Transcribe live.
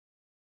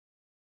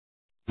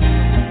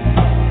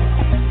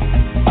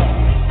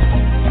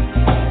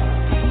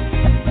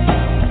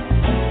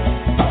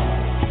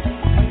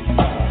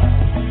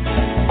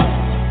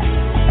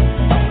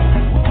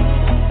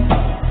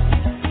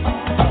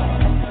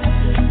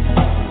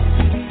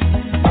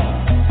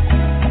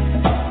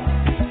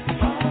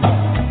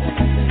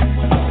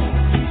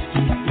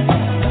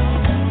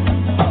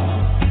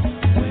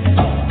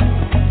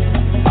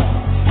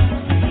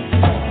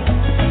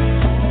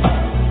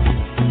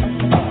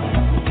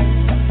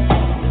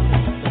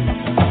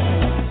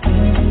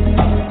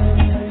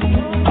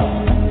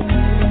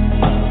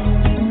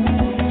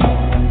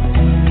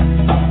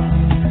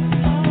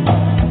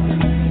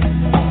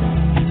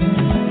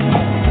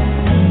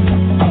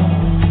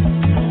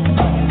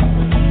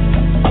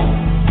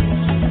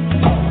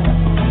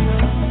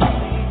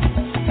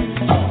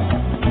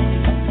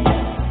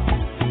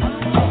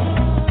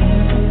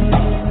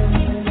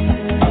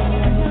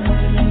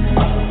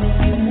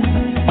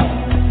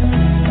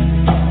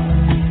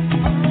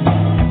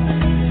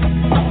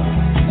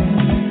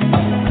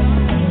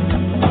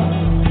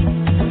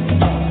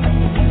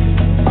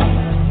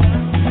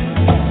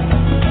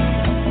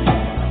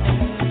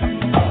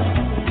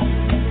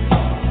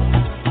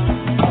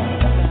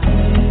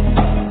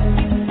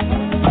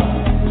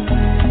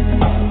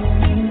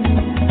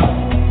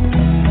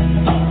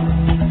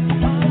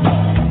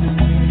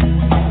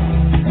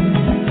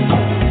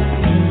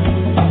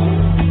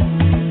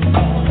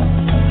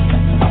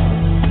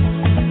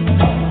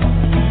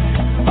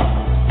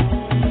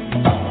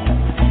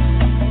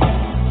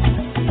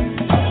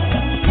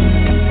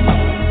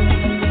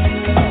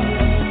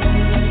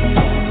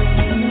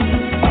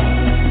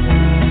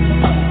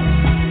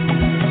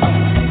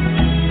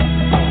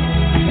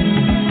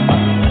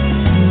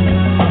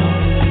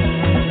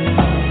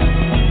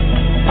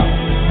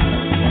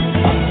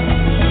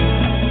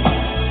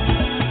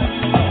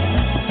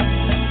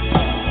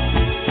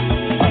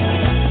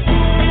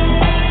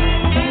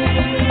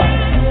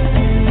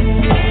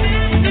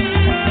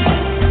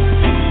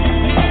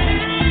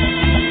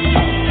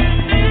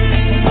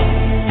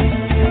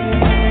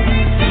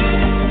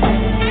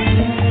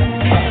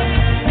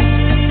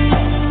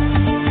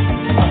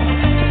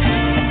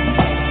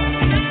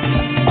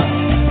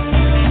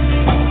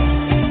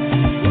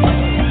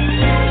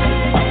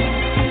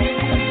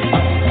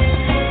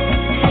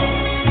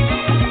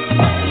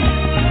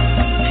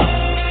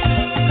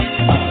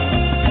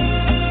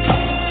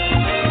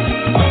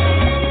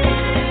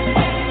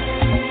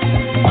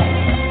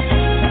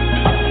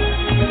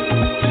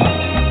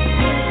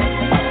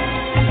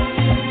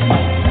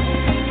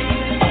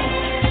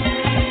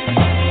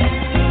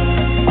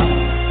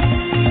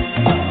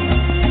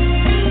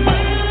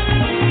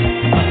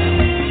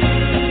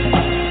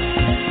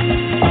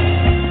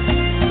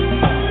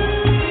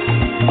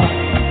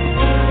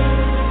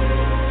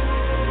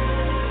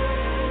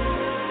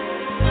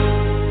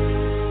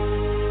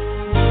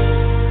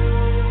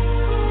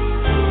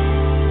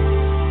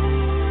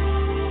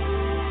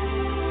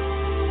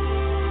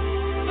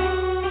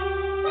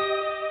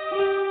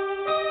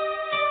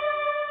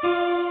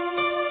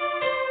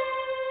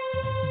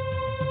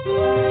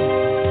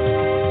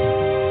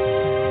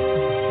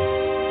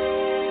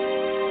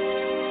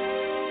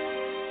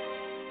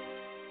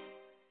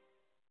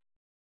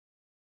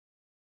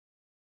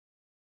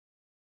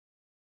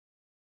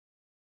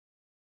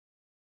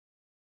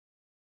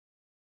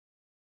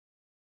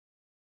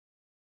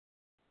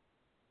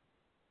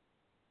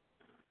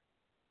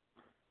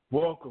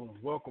Welcome,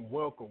 welcome,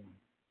 welcome.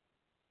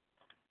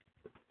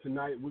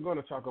 Tonight we're going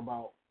to talk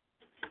about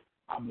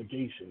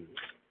obligations.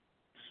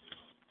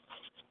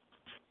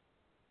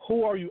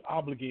 Who are you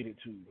obligated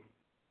to?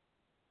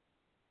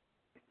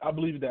 I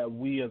believe that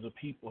we as a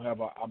people have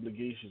our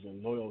obligations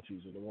and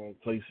loyalties in the wrong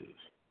places.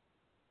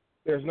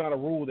 There's not a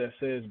rule that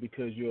says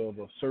because you're of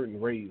a certain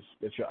race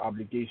that your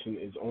obligation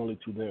is only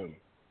to them.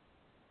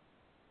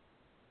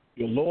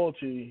 Your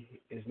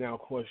loyalty is now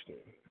questioned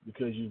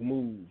because you've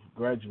moved,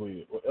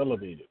 graduated, or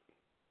elevated.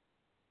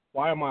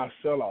 Why am I a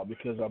sellout?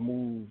 Because I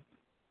moved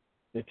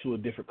into a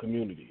different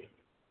community.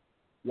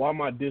 Why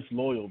am I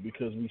disloyal?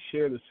 Because we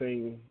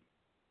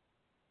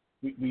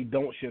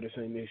don't share the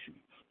same issues,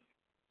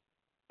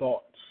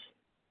 thoughts,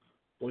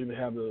 or even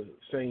have the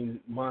same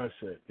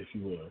mindset, if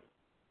you will.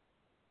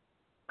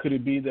 Could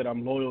it be that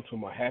I'm loyal to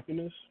my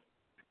happiness?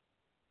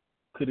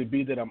 Could it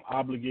be that I'm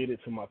obligated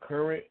to my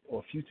current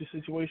or future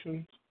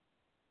situations?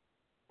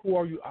 Who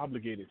are you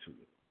obligated to?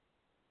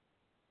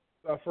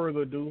 Without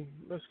further ado,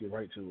 let's get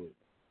right to it.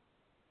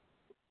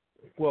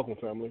 Welcome,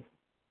 family.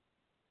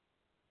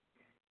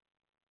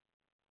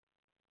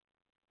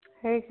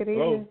 Hey, good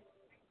Hello. evening.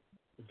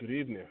 Good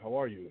evening. How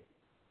are you?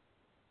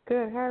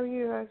 Good. How are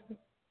you, husband?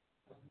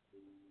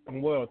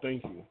 I'm well,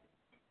 thank you.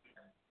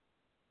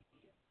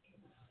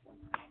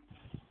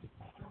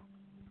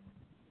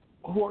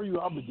 Who are you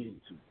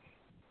obligated to?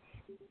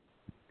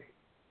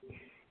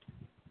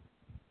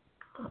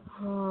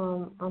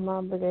 I'm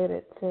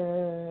obligated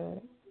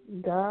to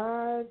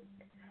God,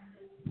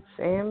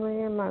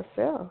 family, and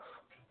myself.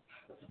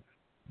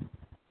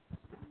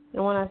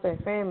 And when I say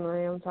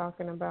family, I'm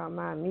talking about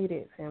my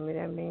immediate family.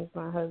 That means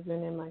my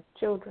husband and my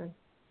children.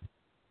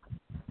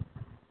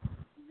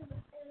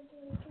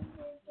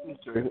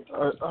 Okay,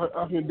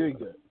 I can dig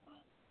that.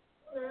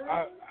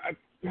 I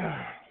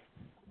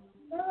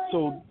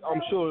so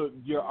I'm sure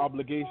your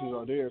obligations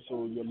are there,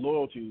 so your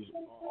loyalties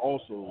are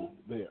also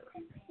there.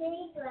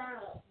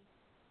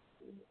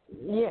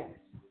 Yes,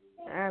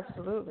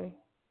 absolutely.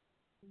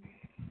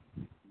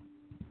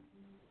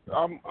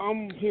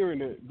 I'm hearing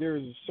that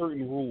there's a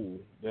certain rule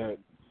that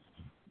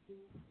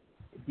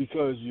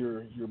because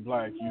you're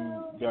black,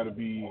 you got to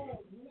be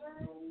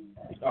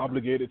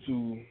obligated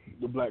to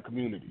the black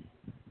community.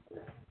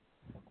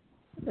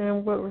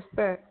 In what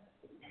respect?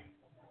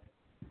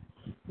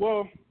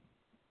 Well,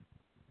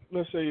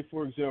 let's say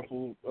for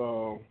example,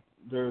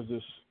 there's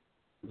this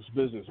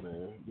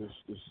businessman, this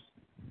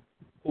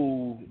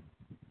who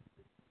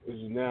is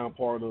now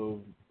part of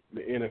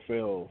the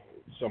NFL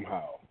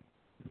somehow,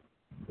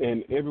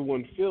 and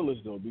everyone feel as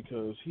though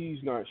because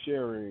he's not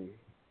sharing,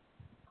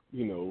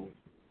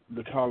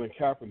 the Colin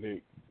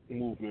Kaepernick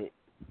movement,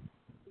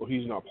 or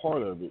he's not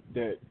part of it,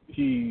 that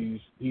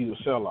he's a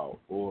sellout,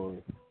 or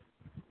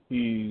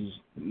he's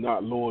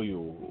not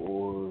loyal,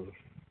 or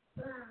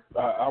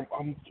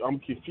I'm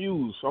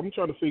confused. So I'm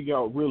trying to figure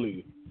out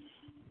really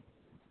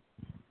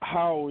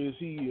how is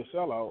he a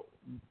sellout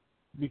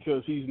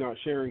because he's not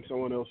sharing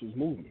someone else's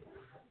movement.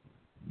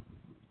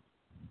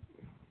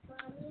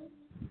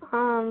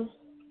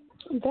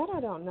 That I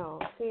don't know.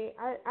 See,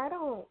 I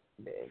don't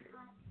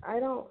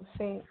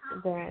think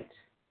that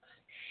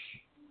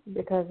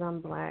because I'm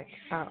black,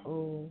 I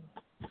owe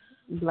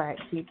black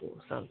people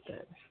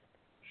something.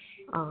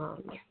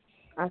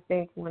 I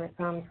think when it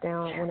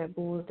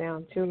boils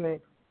down to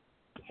it,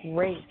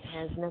 race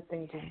has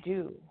nothing to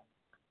do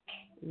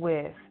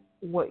with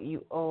what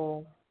you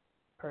owe,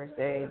 per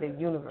se, the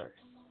universe,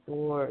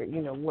 or,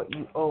 what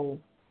you owe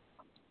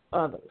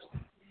others.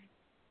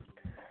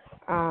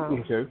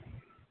 Okay.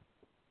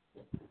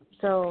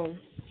 So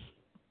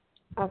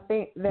I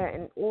think that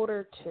in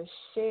order to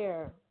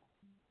share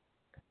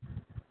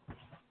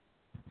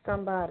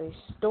somebody's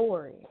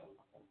story,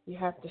 you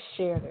have to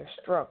share their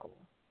struggle.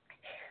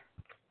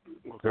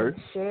 Okay. And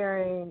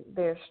sharing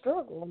their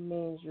struggle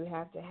means you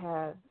have to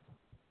have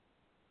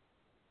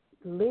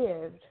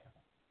lived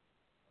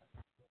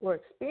or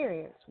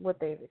experienced what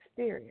they've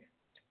experienced.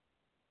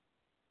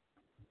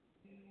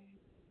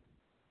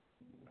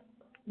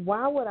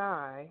 Why would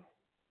I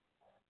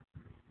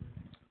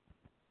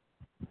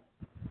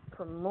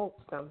promote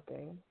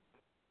something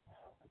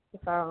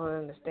if I don't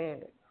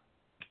understand it?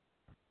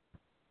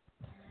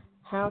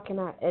 How can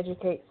I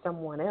educate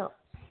someone else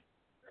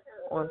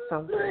on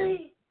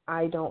something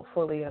I don't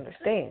fully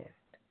understand?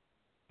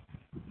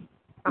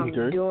 I'm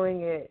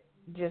doing it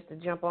just to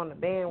jump on the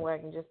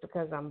bandwagon just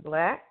because I'm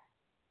black.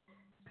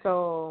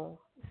 So,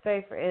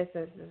 say for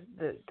instance,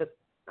 the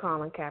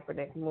Colin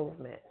Kaepernick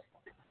movement.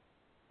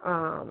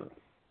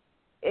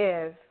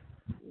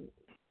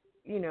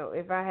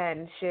 If I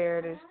hadn't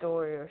shared his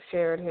story or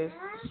shared his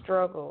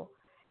struggle,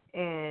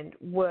 and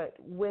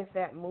with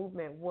that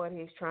movement, what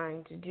he's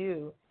trying to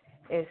do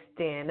is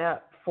stand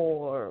up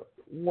for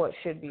what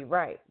should be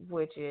right,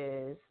 which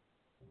is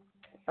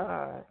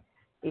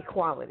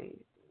equality,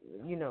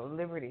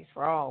 liberties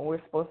for all.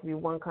 We're supposed to be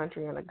one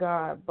country under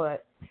God,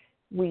 but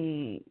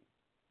we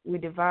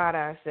divide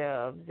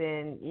ourselves,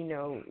 and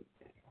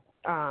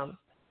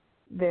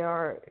there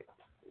are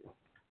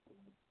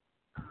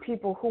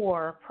people who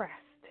are oppressed,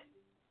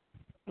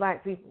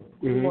 black people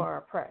Mm-hmm. who are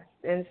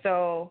oppressed. And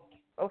so,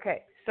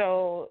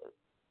 so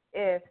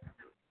if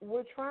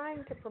we're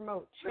trying to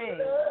promote change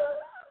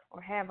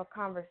or have a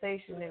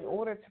conversation in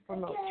order to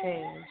promote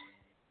change,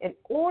 in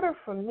order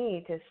for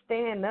me to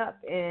stand up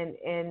and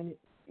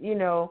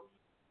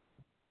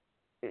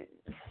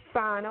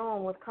sign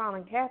on with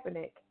Colin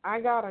Kaepernick,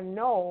 I got to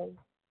know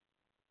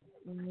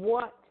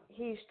what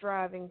he's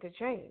striving to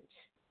change.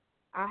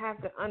 I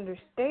have to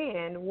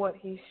understand what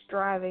he's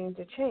striving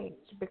to change,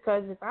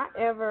 because if I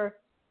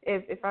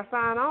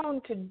sign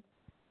on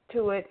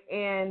to it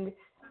and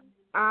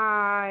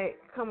I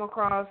come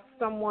across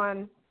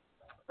someone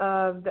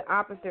of the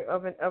opposite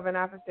of an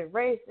opposite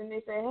race, and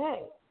they say,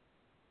 "Hey,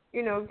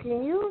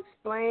 can you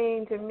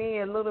explain to me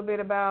a little bit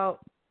about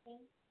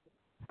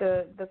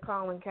the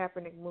Colin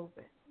Kaepernick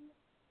movement?"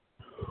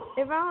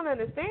 If I don't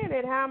understand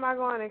it, how am I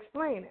going to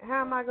explain it?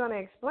 How am I going to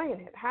explain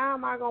it? How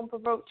am I going to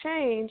provoke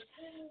change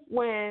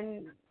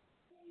when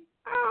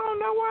I don't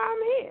know why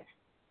I'm here?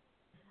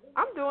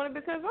 I'm doing it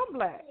because I'm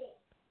black.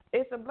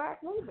 It's a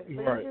black movement,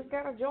 so Right. you just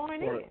got to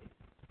join in.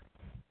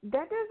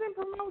 That doesn't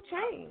promote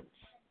change.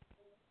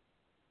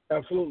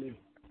 Absolutely.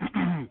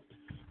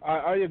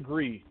 I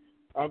agree.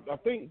 I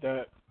think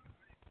that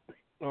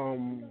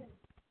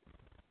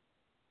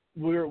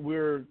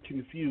we're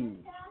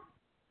confused.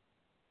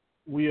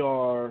 We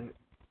are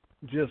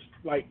just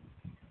like,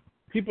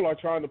 people are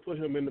trying to put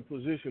him in the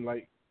position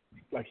like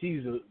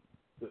he's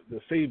the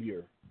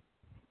savior,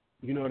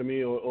 you know what I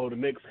mean, or the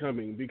next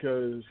coming,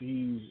 because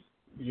he's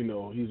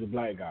a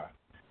black guy.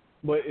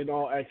 But in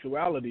all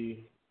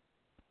actuality,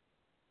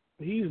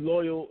 he's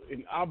loyal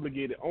and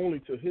obligated only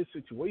to his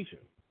situation,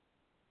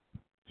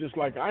 just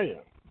like I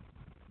am.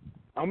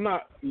 I'm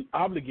not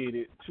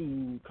obligated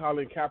to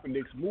Colin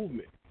Kaepernick's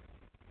movement.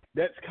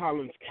 That's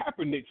Colin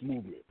Kaepernick's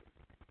movement.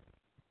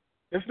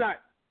 It's not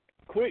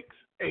Quick's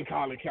and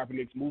Colin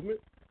Kaepernick's movement.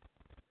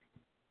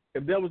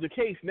 If that was the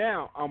case,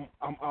 now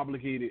I'm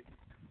obligated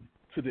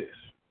to this.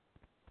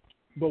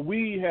 But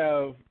we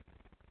have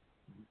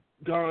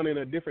gone in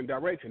a different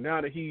direction. Now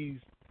that he's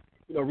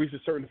reached a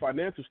certain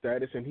financial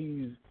status and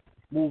he's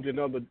moved in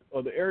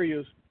other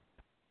areas,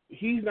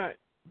 he's not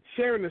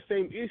sharing the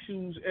same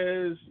issues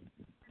as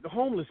the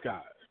homeless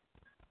guys.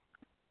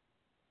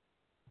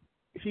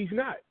 He's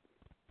not.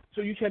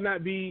 So you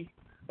cannot be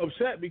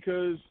upset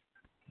because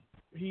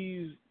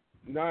he's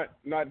not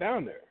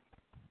down there,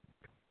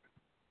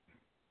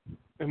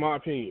 in my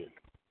opinion.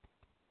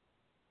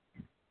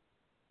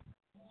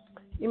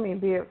 You mean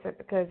be upset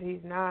because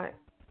he's not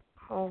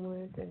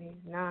homeless and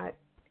he's not,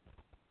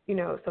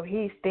 so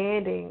he's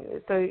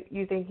standing, so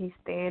you think he's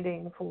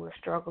standing for a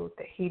struggle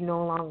that he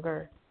no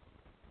longer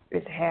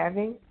is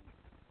having?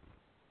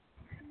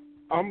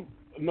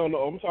 No,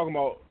 I'm talking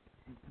about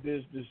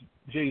this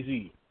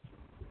Jay-Z.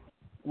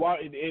 Why,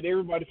 and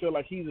everybody feel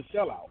like he's a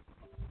sellout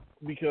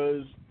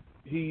because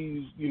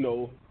he's,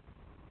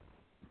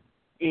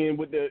 in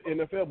with the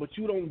NFL, but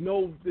you don't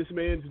know this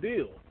man's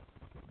deal.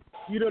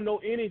 You don't know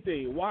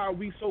anything. Why are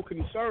we so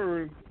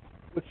concerned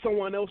with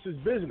someone else's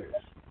business?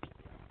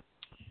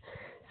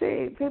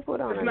 See, people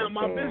don't understand. It's not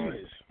my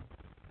business.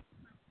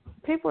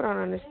 People don't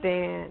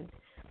understand.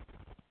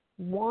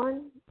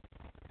 One,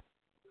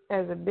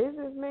 as a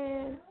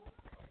businessman,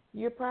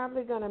 you're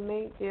probably going to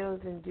make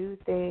deals and do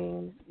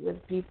things with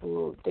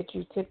people that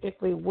you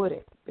typically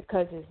wouldn't,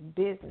 because it's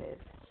business.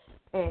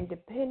 And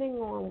depending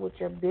on what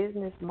your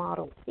business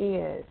model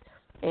is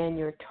and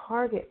your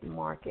target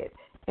market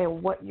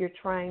and what you're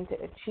trying to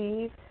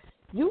achieve,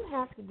 you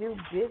have to do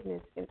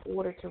business in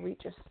order to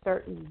reach a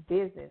certain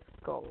business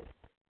goal.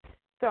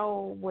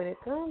 So when it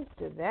comes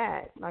to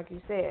that, like you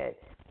said,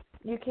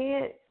 you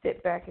can't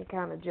sit back and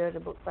kind of judge a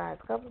book by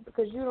its cover,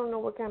 because you don't know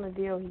what kind of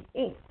deal he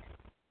inked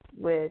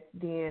with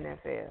the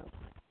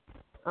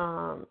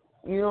NFL.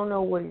 You don't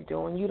know what he's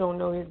doing. You don't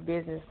know his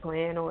business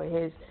plan or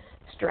his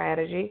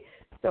strategy.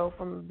 So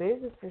from a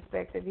business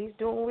perspective, he's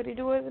doing what he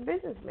do as a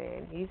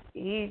businessman.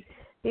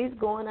 He's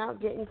going out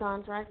getting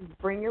contracts,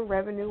 bringing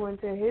revenue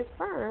into his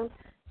firm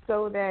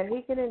so that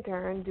he can in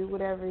turn do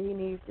whatever he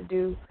needs to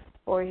do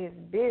for his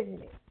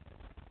business.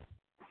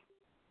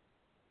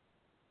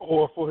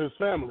 Or for his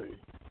family,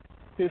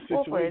 his situation.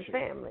 Or for his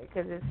family,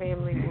 because his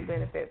family will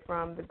benefit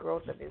from the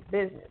growth of his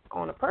business.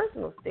 On a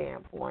personal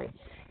standpoint,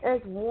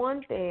 it's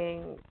one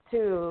thing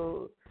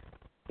to,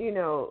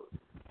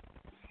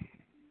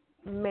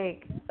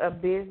 make a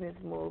business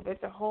move.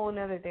 It's a whole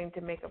other thing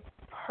to make a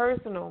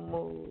personal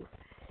move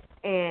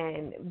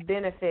and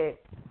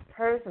benefit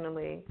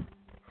personally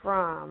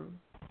from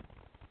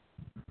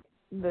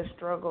the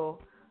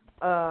struggle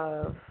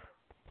of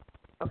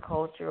a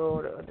culture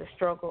or the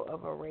struggle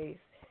of a race,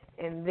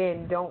 and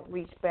then don't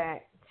reach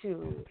back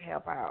to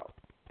help out.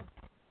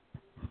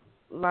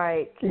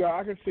 Like, yeah,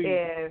 I can see.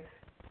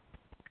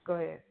 Go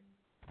ahead.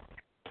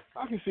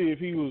 I can see if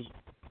he was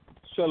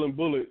selling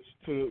bullets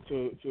to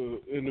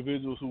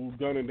individuals who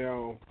gunning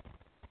down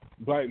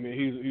black men.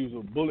 He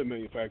was a bullet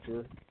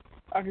manufacturer.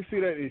 I can see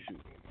that issue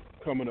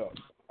coming up.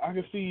 I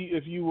can see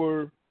if you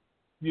were,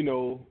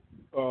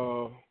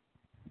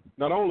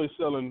 not only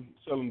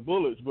selling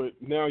bullets, but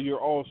now you're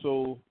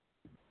also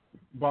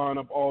buying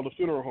up all the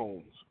funeral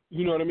homes.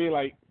 You know what I mean?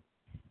 Like,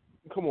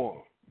 come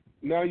on.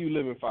 Now you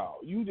live in foul.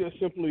 You just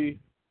simply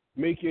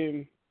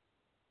making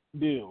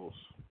deals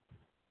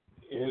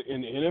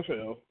in the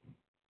NFL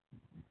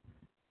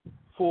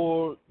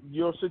for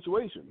your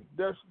situation.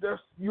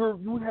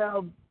 You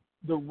have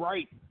the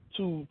right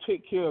to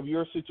take care of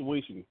your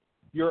situation.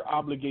 Your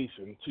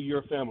obligation to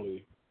your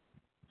family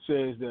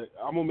says that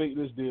I'm gonna make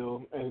this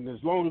deal, and as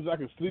long as I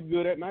can sleep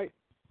good at night,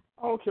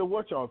 I don't care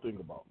what y'all think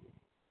about me.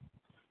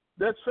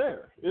 That's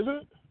fair, isn't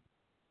it?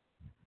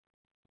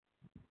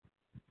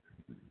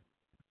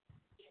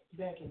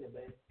 Back in the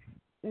bay.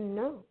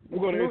 No. We're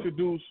going to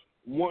introduce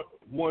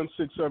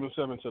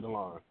 1677 to the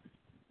line.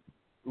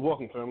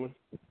 Welcome, family.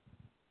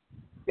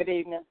 Good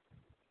evening.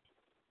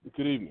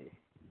 Good evening.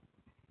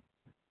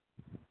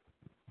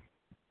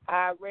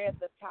 I read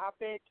the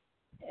topic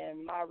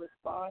and my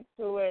response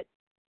to it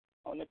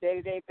on a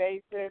day-to-day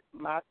basis.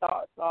 My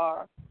thoughts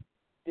are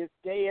this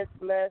day is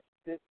blessed,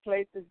 this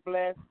place is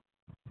blessed,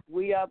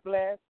 we are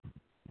blessed.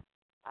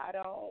 I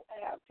don't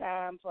have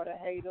time for the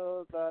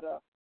haters or the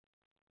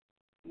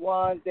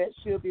ones that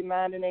should be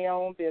minding their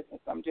own business.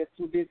 I'm just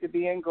too busy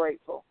being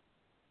grateful.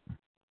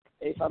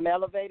 If I'm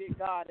elevated,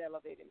 God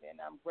elevated me, and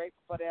I'm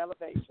grateful for the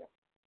elevation.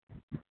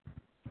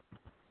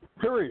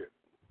 Period.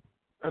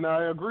 And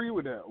I agree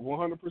with that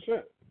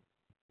 100%.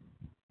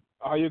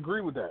 I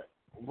agree with that.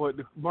 But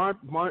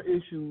my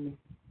issue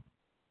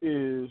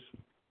is,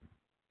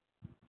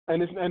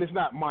 and it's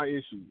not my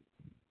issue,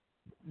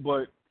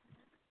 but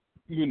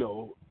you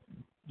know,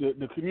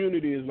 the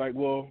community is like,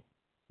 well,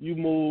 you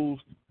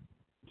moved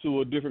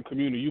to a different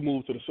community, you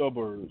moved to the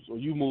suburbs, or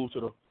you moved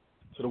to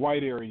the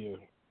white area,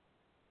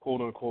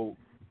 quote unquote.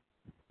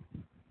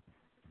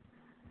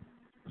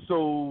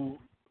 So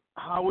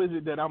how is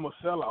it that I'm a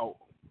sellout?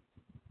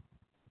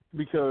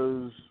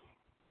 Because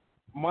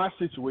my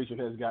situation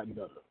has gotten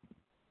better.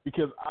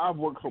 Because I've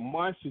worked for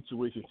my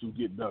situation to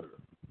get better.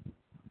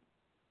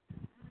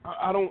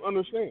 I don't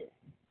understand.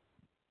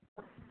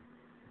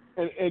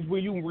 And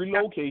when you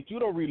relocate, you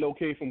don't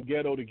relocate from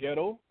ghetto to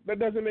ghetto. That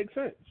doesn't make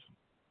sense.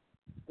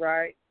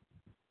 Right.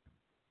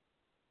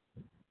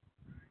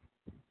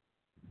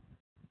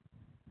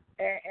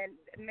 And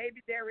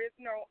maybe there is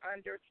no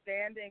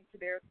understanding to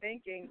their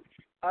thinking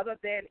other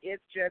than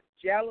it's just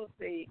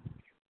jealousy.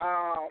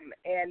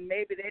 And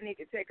maybe they need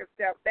to take a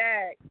step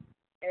back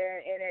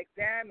and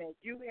examine.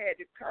 You had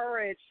the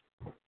courage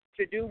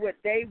to do what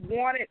they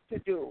wanted to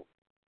do.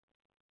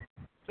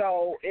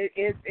 So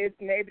it's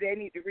maybe they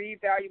need to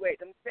reevaluate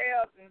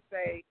themselves and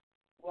say,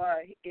 well,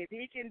 if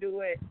he can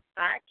do it,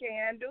 I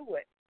can do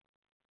it.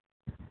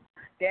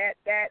 That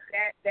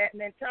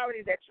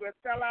mentality that you're a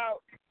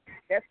sellout,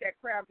 that's that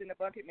crabs in the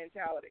bucket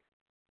mentality.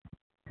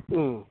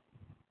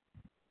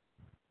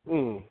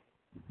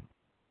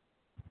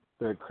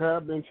 That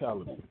crab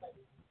mentality.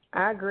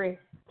 I agree.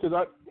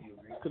 Because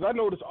I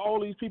noticed all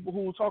these people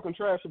who were talking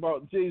trash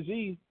about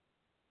Jay-Z,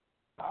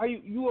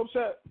 you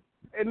upset?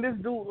 And this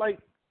dude, like,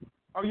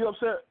 are you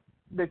upset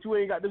that you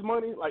ain't got this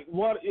money? Like,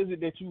 what is it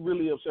that you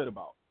really upset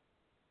about?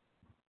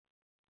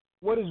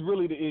 What is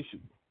really the issue?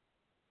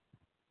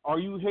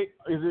 Is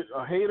it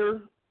a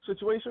hater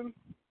situation?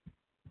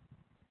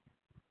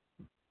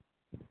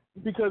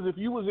 Because if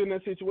you was in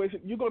that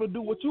situation, you're going to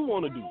do what you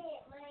want to do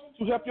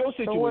to help your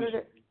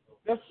situation.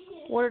 So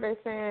what are they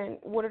saying?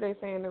 What are they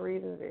saying the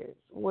reasons is?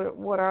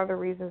 What are the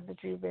reasons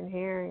that you've been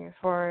hearing as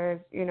far as,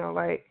 you know,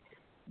 like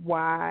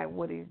why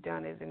what he's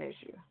done is an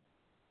issue?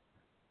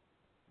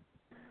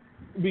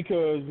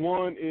 Because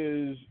one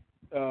is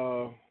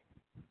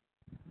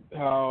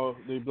how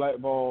they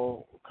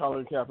blackball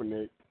Colin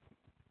Kaepernick.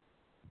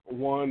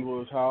 One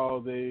was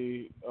how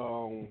they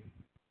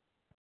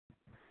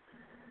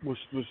was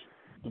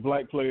the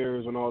black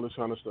players and all this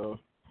kind of stuff.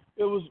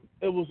 It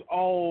was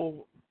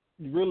all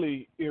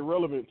really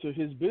irrelevant to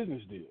his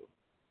business deal.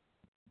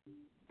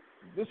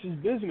 This is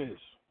business.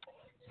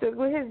 So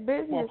with his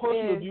business, my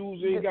personal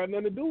views ain't got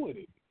nothing to do with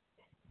it.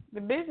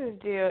 The business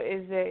deal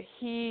is that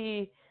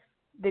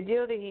the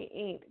deal that he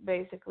inked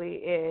basically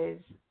is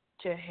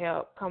to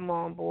help come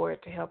on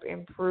board to help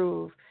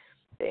improve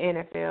the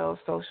NFL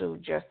social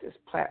justice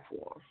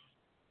platform.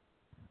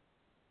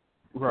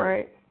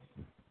 Right?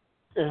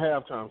 And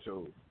halftime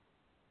shows.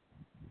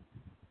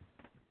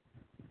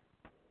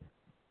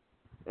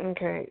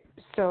 Okay,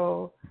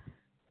 so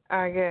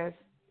I guess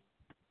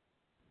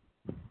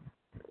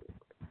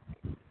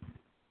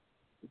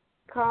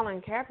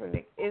Colin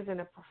Kaepernick isn't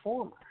a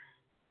performer.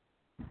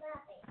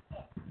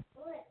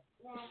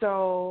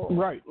 So,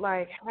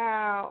 like,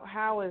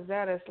 how is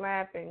that a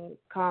slap in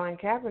Colin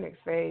Kaepernick's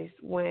face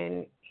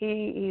when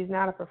he's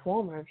not a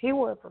performer? If he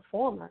were a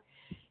performer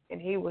and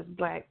he was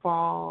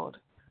blackballed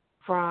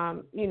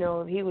from, you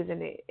know, he was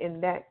in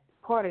that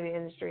part of the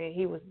industry and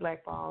he was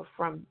blackballed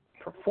from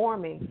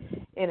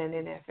performing in an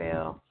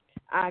NFL,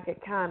 I could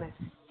kind of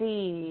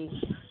see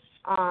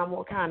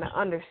or kind of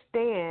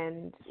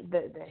understand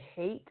the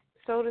hate,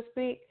 so to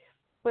speak.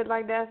 But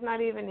like that's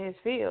not even his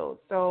field,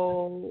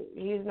 so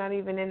he's not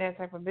even in that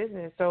type of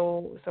business.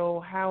 So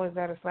how is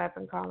that a slap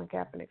in Colin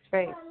Kaepernick's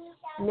face?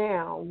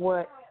 Now,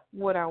 what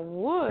I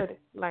would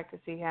like to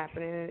see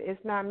happen, and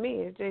it's not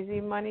me, it's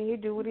Jay-Z money. He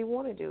do what he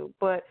want to do,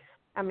 but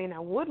I mean, I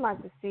would like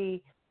to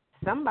see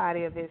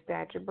somebody of his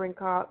stature bring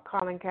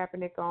Colin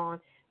Kaepernick on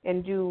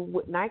and do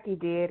what Nike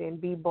did and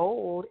be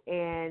bold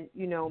and,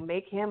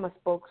 make him a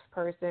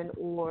spokesperson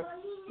or,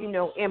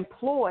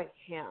 employ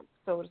him,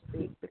 so to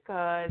speak,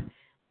 because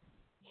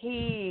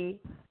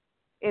he,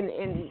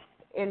 and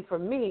for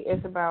me,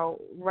 it's about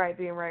right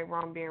being right,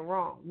 wrong being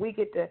wrong.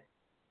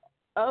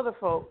 Other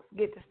folks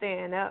get to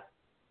stand up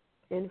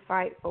and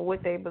fight for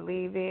what they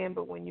believe in,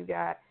 but when you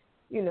got,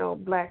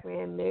 black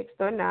man mixed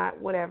or not,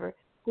 whatever,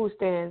 who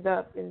stands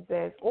up and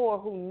says, or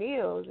who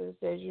kneels and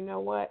says, you know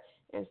what,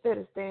 instead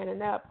of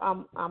standing up,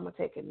 I'm going to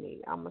take a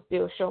knee. I'm going to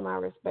still show my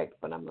respect,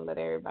 but I'm going to let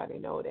everybody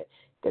know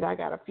that I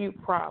got a few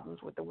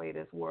problems with the way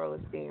this world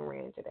is being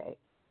ran today.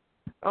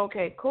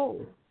 Okay,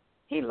 cool.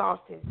 He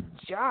lost his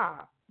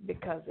job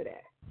because of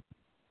that.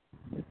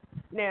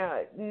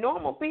 Now,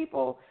 normal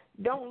people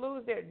don't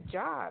lose their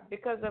job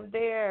because of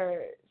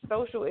their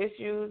social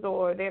issues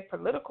or their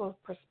political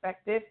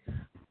perspective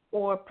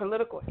or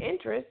political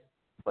interest,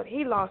 but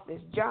he lost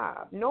his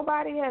job.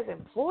 Nobody has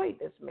employed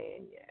this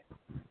man yet.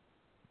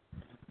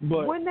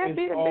 But wouldn't that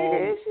be the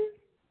big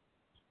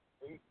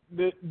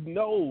issue?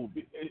 No,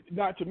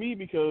 not to me,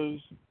 because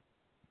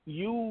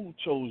you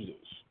chose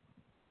this.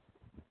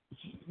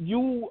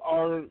 You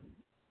are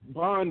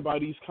bound by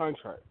these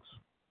contracts,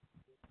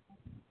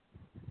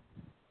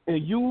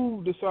 and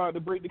you decide to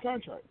break the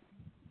contract.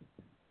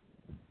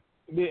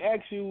 They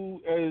ask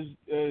you as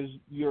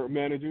your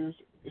managers,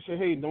 they say,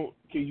 "Hey,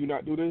 can you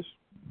not do this?"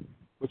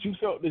 But you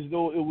felt as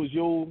though it was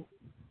your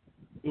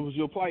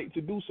plight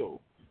to do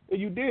so,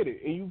 and you did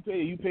it, and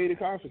you pay the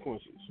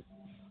consequences.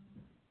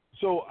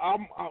 So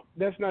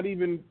that's not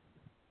even.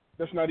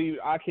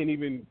 I can't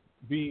even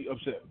be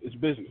upset. It's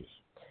business.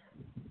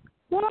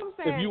 What I'm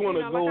saying, if you want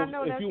to go, like I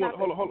know if that's you want,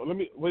 hold on. Let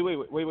me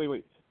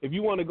wait. If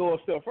you want to go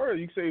a step further,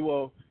 you say,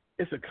 well,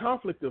 it's a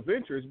conflict of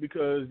interest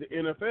because the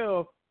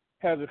NFL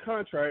has a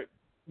contract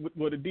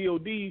where the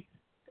DOD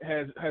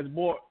has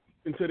bought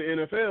into the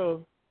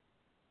NFL,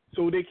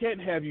 so they can't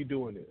have you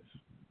doing this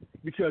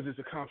because it's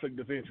a conflict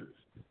of interest.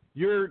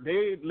 They're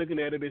looking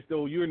at it as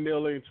though you're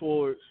nailing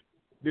towards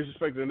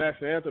disrespecting the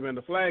national anthem and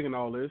the flag and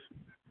all this.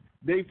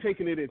 They've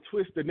taken it and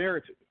twisted the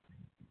narrative.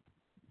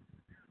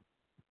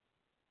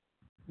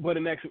 But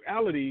in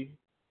actuality,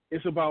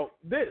 it's about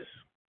this,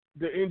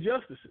 the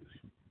injustices.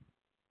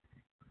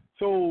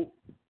 So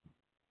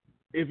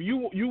if you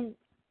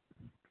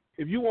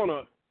want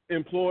to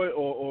employ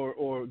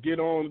or get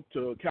on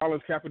to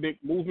Colin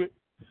Kaepernick movement,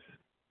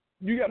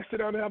 you got to sit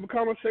down and have a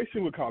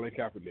conversation with Colin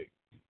Kaepernick,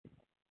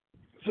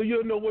 so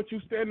you'll know what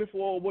you're standing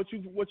for, or what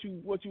you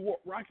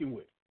rocking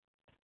with.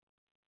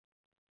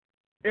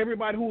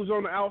 Everybody who's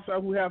on the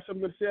outside who have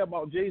something to say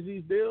about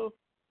Jay-Z's deal,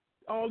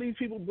 all these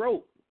people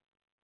broke.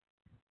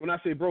 When I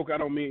say broke, I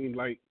mean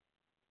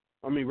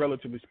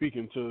relatively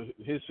speaking to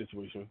his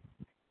situation.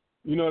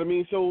 You know what I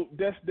mean? So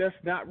that's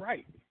not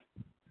right.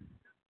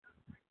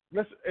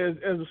 As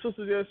the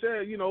sister just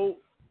said,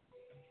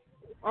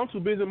 I'm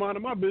too busy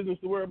minding my business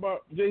to worry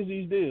about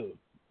Jay-Z's deal.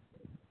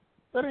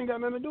 That ain't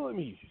got nothing to do with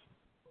me.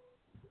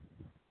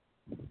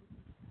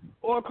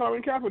 Or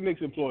Colin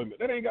Kaepernick's employment.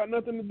 That ain't got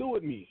nothing to do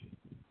with me.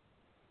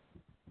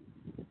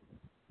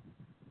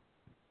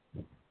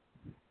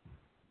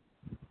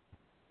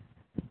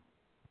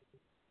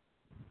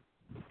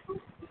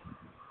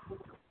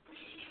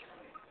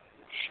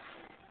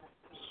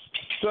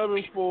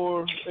 Seven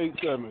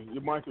 487.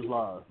 Your mic is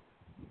live.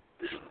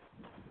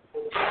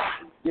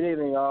 Good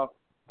evening, y'all.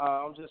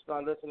 I'm just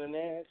not listening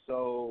in,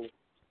 so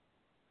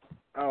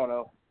I don't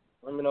know.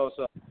 Let me know what's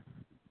up.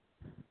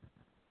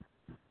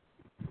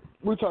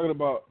 We're talking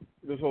about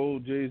this whole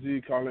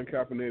Jay-Z, Colin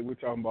Kaepernick. We're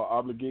talking about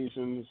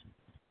obligations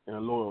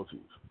and loyalties.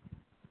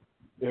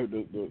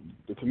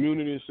 The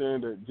community is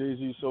saying that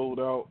Jay-Z sold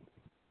out.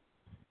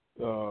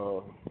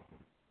 The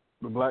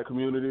black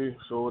community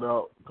sold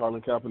out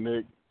Colin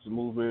Kaepernick's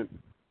movement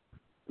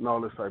and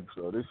all this type of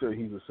stuff. They say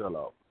he's a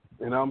sellout.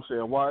 And I'm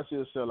saying, why is he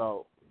a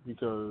sellout?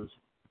 Because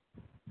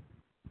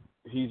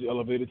he's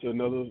elevated to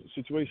another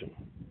situation.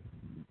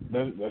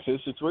 That's his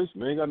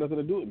situation. It ain't got nothing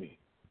to do with me.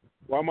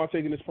 Why am I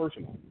taking this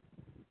personal?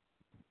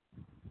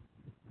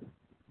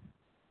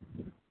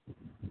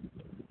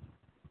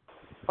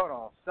 Hold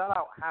on. Sell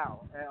out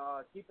how?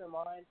 And keep in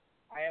mind,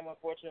 I am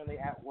unfortunately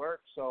at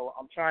work, so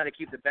I'm trying to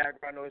keep the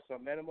background noise to a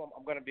minimum.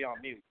 I'm going to be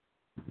on mute.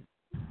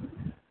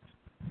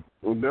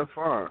 Well, that's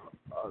fine.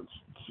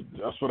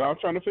 That's what I'm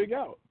trying to figure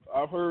out.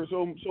 I've heard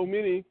so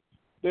many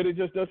that it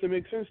just doesn't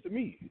make sense to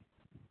me.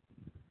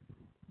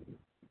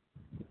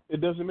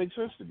 It doesn't make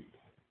sense to me.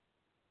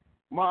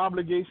 My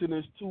obligation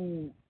is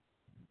to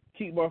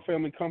keep my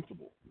family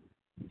comfortable.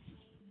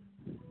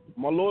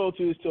 My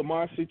loyalty is to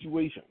my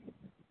situation.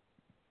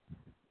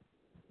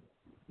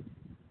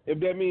 If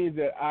that means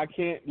that I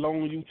can't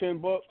loan you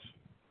 $10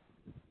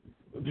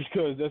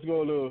 because that's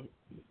going to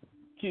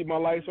keep my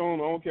lights on.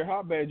 I don't care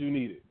how bad you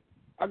need it.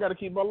 I got to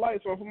keep my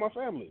lights on for my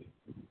family.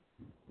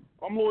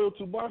 I'm loyal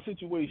to my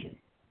situation.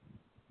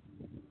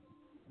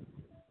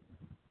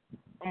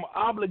 I'm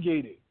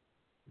obligated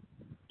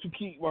to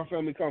keep my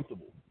family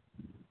comfortable.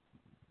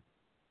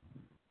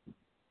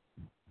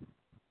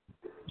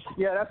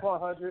 Yeah, that's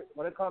 100.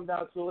 When it comes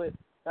down to it,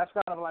 that's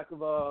kind of like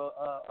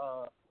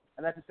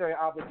a necessary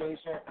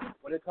obligation.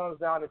 When it comes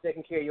down to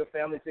taking care of your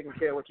family, taking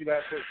care of what you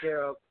got to take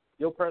care of,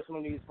 your personal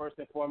needs first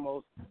and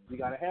foremost, you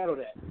got to handle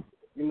that.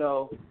 You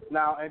know,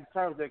 now in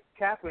terms of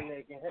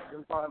Kaepernick and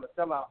him calling him a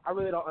sellout, I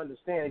really don't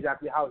understand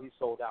exactly how he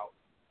sold out.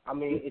 I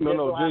mean,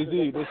 No,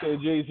 Jay-Z. They said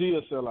Jay-Z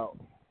a sellout.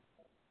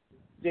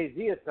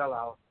 Jay-Z a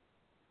sellout.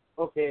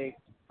 Okay,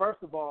 first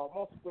of all,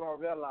 most people don't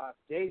realize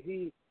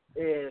Jay-Z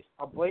is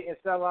a blatant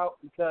sellout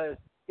because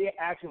it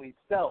actually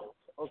sells,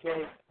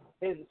 okay?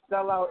 His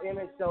sellout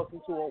image sells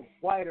into a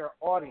wider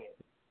audience.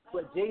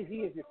 But Jay-Z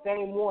is the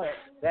same one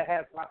that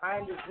has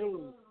behind the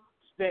scenes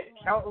spent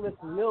countless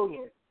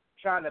millions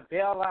trying to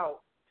bail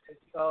out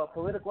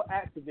political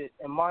activists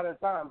in modern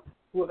times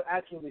who have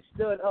actually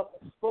stood up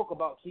and spoke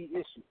about key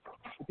issues.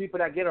 The people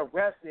that get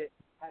arrested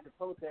at the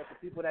protest,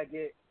 the people that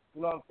get,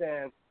 you know what I'm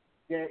saying,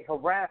 get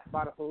harassed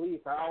by the police,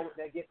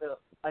 that get the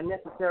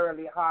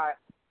unnecessarily high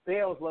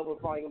bails level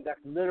from them that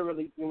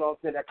literally, you know what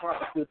I'm saying, that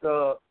constitutes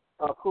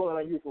cruel and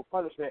unusual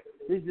punishment.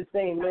 This is the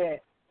same man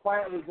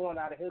quietly going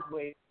out of his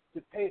way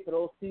to pay for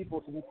those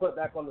people to be put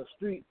back on the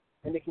street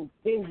and to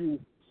continue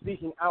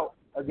speaking out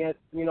against,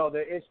 you know,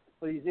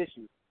 for these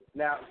issues.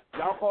 Now,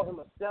 y'all call him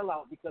a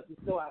sellout because he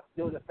still has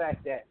the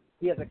fact that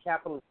he has a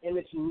capitalist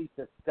image he needs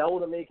to sell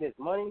to make his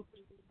money.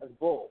 That's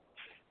bull.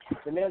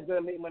 The man's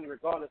going to make money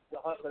regardless of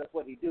the hustle. That's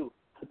what he do.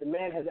 But the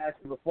man has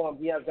actually reformed.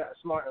 He has gotten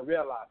smart and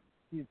realized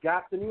he's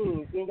got the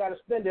means. He ain't got to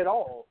spend it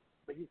all,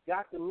 but he's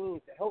got the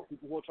means to help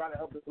people who are trying to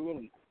help the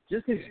community.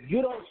 Just because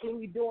you don't see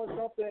me doing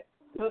something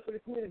good for the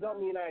community don't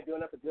mean I ain't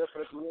doing nothing good for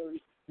the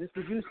community. Just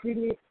because you see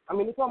me, I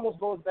mean, this almost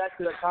goes back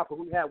to the topic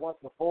we had once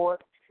before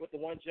with the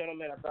one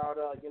gentleman about,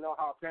 you know,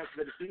 how parents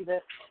are deceiving.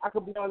 I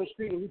could be on the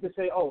street and you could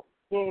say, oh,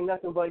 he ain't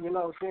nothing but, you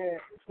know what I'm saying,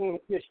 he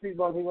ain't a street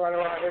bum, he running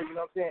around here, you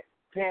know what I'm saying,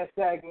 pants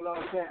sagging, you know what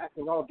I'm saying,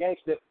 acting all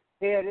gangster.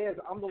 Here it is,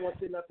 I'm the one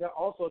sitting up there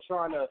also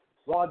trying to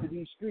wander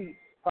these streets,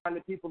 find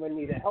the people in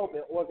need of help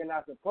and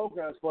organizing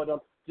programs for them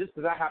just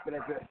because I happen to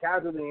get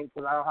casualty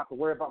because I don't have to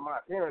worry about my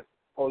appearance.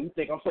 Oh, you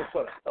think I'm some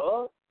sort of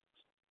thug?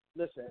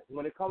 Listen,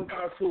 when it comes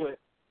down to it,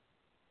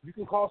 you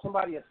can call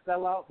somebody a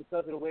sellout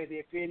because of the way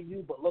they appear to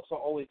you, but looks are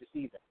always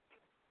deceiving.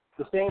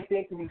 The same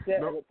thing can be said.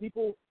 Nope. When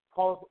people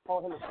call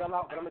him a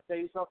sellout, but I'm going to tell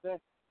you something.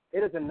 It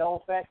is a known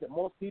fact that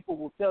most people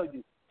will tell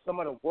you some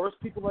of the worst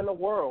people in the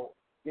world,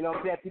 you know what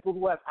I'm saying, people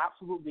who have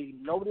absolutely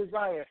no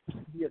desire to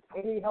be of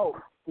any help,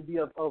 to be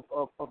of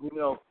you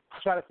know,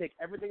 trying to take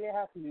everything they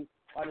have from you,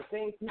 are the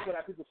same people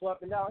that people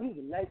swap down. He's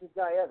the nicest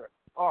guy ever.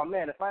 Oh,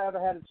 man, if I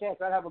ever had a chance,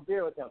 I'd have a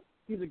beer with him.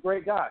 He's a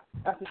great guy.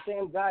 That's the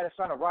same guy that's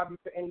trying to rob you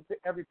for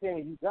every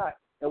penny you got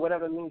and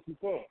whatever means he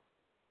can.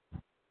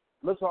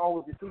 Looks are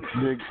always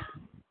deceiving.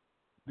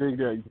 Dig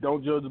that.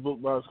 Don't judge the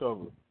book by its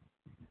cover.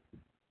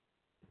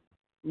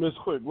 Miss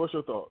Quick, what's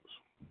your thoughts?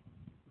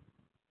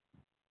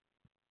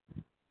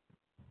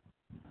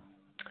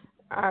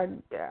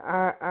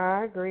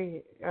 I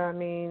agree. I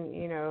mean,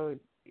 you know,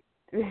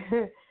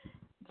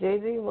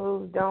 Jay-Z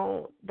moves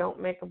don't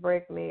make or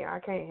break me.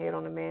 I can't hate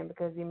on the man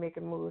because he's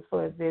making moves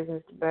for his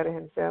business to better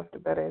himself, to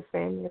better his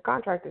family. The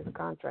contract is a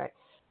contract.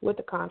 With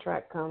the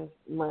contract comes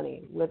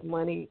money. With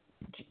money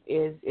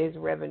is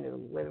revenue.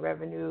 With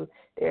revenue,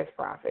 there's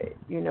profit.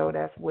 You know,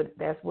 that's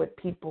what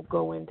people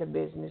go into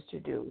business to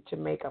do, to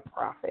make a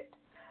profit.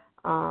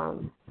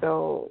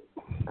 So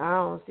I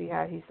don't see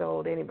how he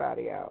sold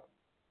anybody out.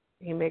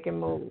 He making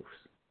moves.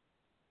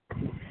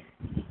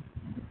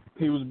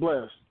 He was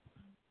blessed.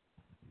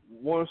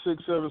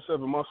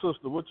 1677, my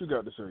sister, what you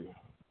got to say?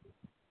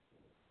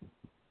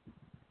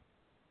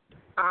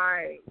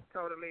 I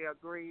totally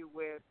agree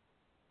with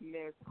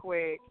Ms.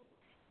 Quick.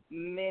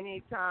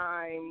 Many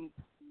times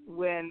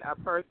when a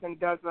person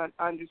doesn't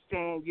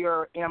understand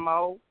your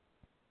MO,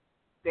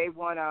 they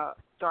want to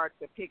start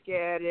to pick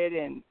at it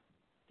and,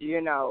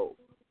 you know,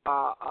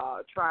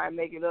 try and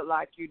make it look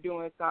like you're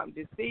doing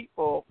something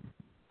deceitful.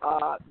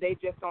 They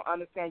just don't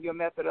understand your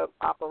method of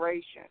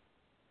operation.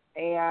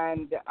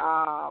 And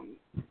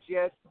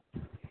just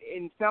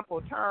in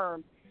simple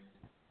terms,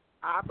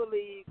 I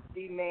believe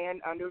the man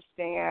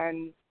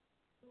understands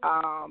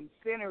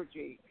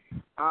synergy.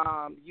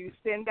 You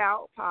send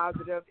out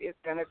positive, it's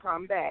going to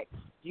come back.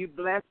 You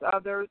bless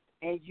others,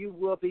 and you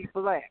will be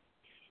blessed.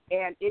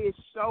 And it is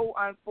so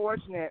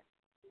unfortunate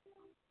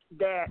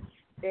that,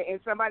 and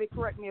somebody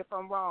correct me if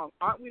I'm wrong,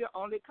 aren't we the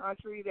only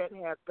country that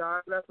has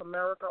God Bless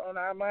America on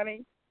our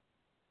money?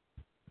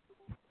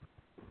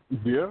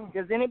 Yeah.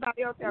 Does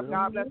anybody else have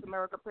God Bless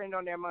America printed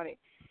on their money?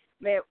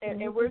 Man,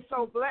 and we're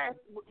so blessed.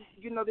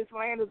 You know, this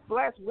land is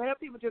blessed. When are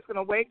people just going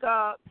to wake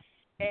up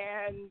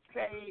and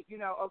say, you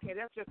know, okay,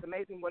 that's just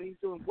amazing what he's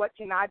doing. What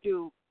can I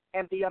do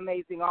and be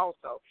amazing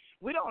also?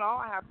 We don't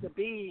all have to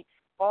be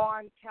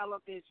on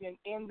television,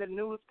 in the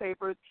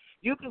newspapers.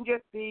 You can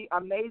just be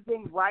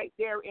amazing right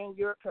there in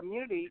your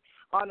community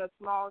on a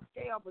small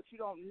scale, but you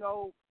don't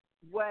know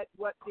what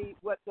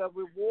the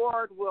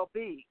reward will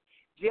be.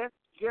 Just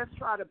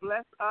try to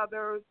bless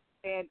others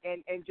and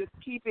just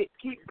keep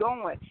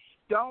going.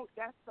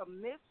 That's the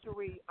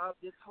mystery of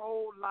this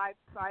whole life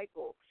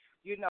cycle.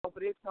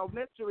 But it's no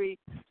mystery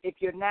if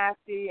you're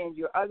nasty and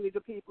you're ugly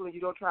to people and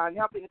you don't try and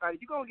help anybody,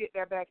 you're gonna get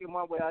that back in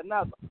one way or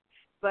another.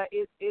 But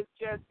it's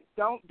just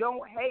don't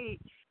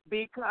hate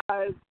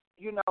because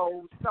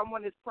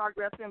someone is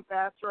progressing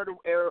faster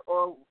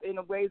or in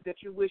a ways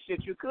that you wish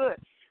that you could.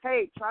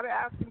 Hey, try to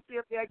ask them, see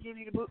if they'll give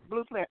you the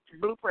blueprint,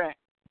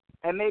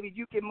 and maybe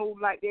you can move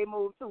like they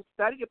move too.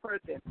 Study the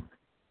person.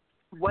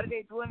 What are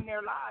they doing in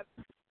their lives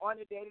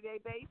on a day-to-day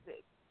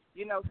basis?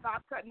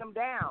 Stop cutting them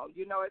down.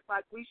 It's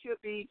like we should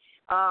be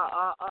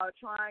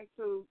trying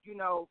to,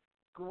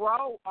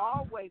 grow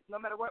always, no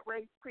matter what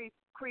race,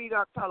 creed,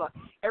 or color.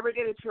 Every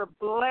day that you're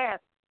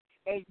blessed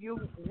and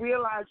you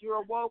realize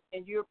you're awoke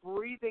and you're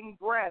breathing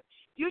breath,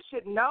 you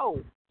should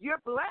know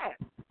you're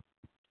blessed.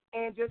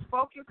 And just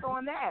focus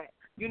on that.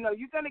 You're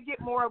going to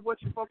get more of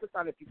what you focus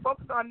on. If you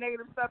focus on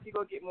negative stuff, you're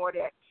going to get more of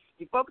that. If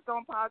you focus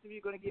on positive,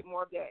 you're going to get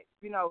more of that.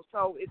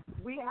 So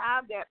we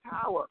have that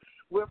power.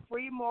 We're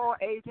free moral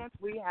agents.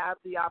 We have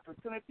the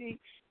opportunity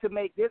to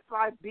make this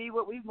life be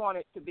what we want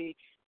it to be.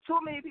 Too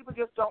many people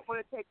just don't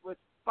want to take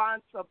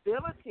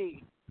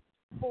responsibility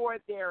for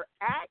their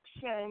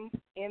actions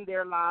in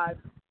their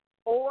lives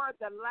or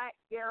the lack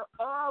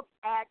thereof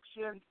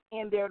actions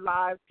in their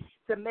lives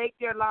to make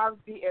their lives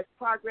be as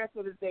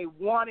progressive as they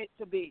want it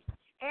to be.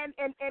 And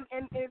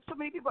so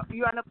many people,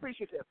 you're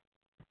unappreciative.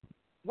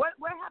 What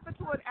happened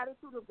to an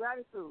attitude of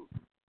gratitude?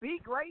 Be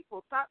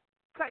grateful. Stop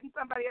cutting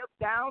somebody else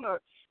down or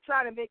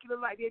trying to make it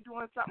look like they're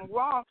doing something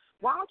wrong.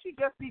 Why don't you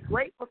just be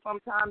grateful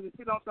sometimes and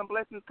sit on some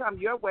blessings come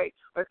your way,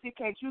 or see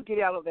can't you get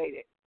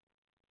elevated?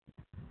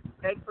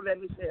 Thanks for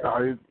letting me share.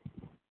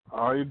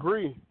 I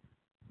agree.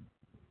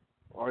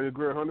 I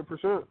agree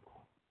 100%.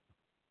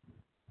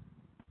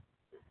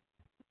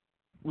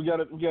 We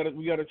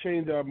gotta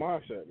change our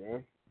mindset,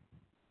 man.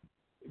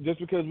 Just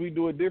because we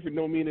do it different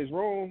don't mean it's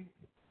wrong.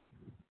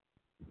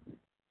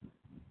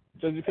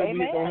 Just because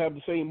we don't have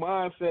the same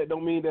mindset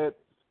don't mean that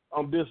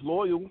I'm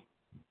disloyal.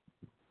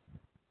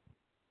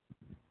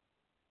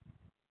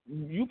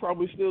 You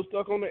probably still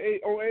stuck on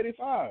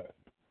 85.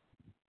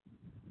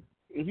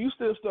 If you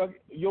still stuck,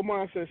 your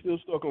mindset's still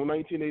stuck on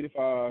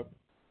 1985.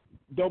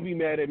 Don't be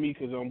mad at me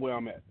because I'm where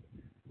I'm at.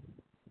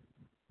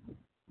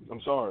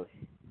 I'm sorry.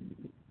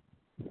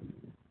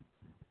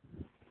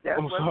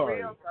 I'm sorry.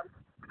 Real.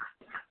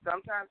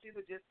 Sometimes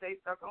people just stay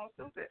stuck on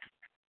stupid.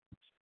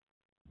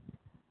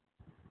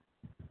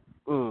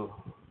 I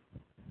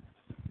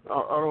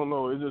don't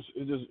know.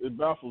 It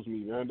baffles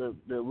me,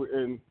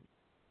 man.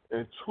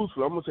 And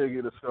truthfully, I'm gonna take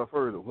it a step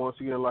further. Once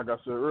again, like I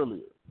said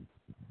earlier,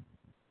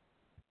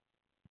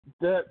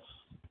 that's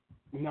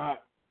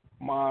not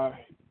my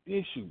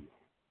issue.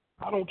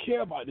 I don't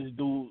care about this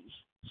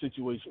dude's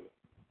situation.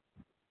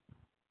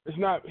 It's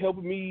not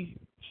helping me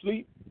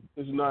sleep.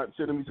 It's not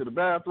sending me to the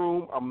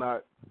bathroom. I'm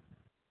not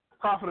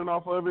profiting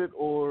off of it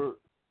or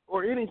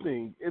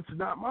anything. It's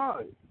not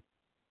mine.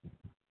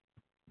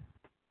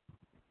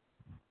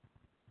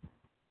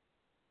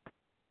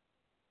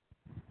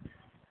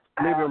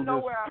 I don't know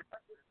where I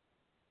heard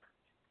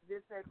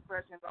this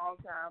expression a long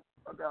time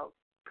ago,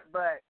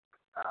 but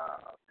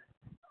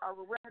I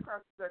ran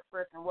across this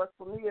expression, what's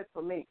for me is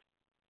for me.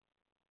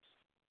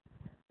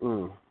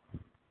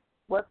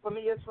 What's for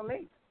me is for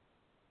me.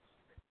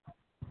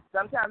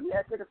 Sometimes we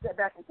have to take a step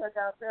back and check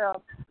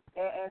ourselves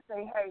and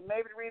say, hey,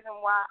 maybe the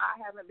reason why I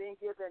haven't been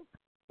given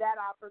that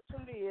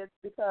opportunity is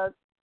because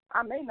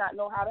I may not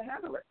know how to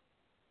handle it.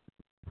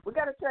 We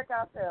got to check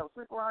ourselves.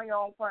 Sweep around your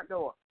own front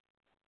door.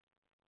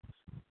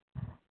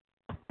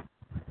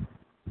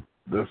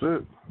 That's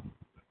it.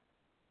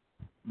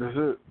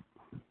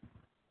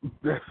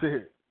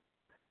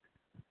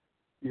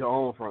 Your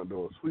own front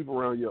door. Sweep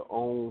around your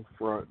own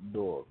front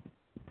door.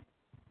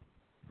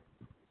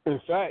 In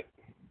fact,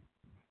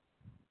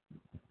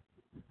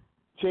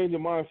 change your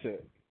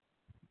mindset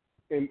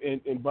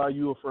and buy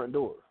you a front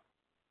door.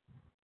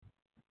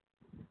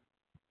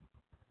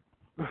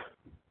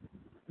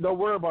 Don't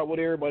worry about what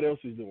everybody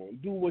else is doing.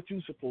 Do what you're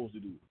supposed to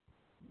do.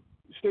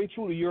 Stay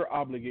true to your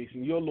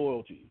obligation, your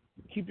loyalty.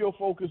 Keep your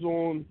focus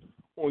on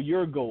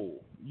your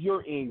goal,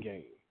 your end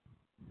game.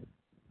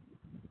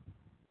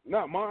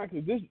 Not mine,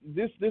 because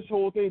this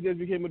whole thing just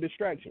became a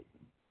distraction.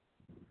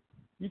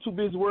 You're too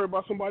busy worried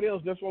about somebody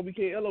else. That's why we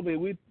can't elevate.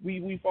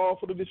 We fall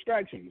for the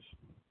distractions.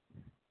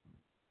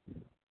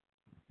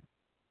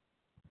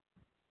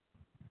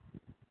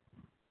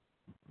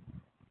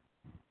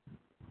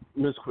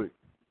 Miss Quick,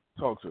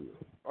 talk to me.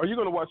 Are you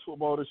going to watch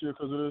football this year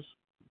because of this?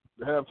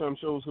 The halftime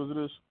shows because of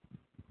this?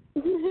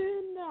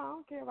 No, I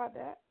don't care about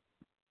that.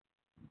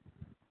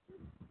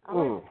 I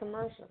like the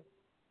commercial.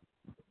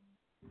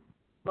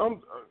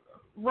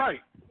 Right.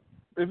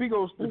 If he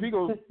goes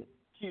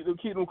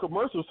keep them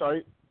commercials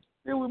tight,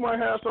 then we might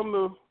have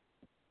something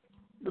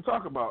to to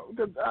talk about.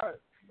 Because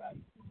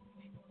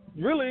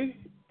really,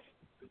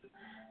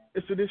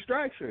 it's a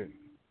distraction.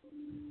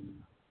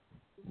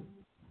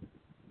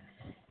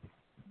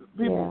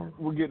 People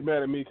will get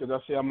mad at me because I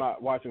say I'm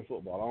not watching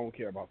football. I don't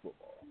care about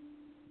football.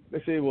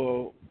 They say,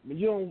 well,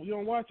 you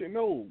don't watch it.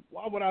 No.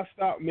 Why would I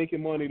stop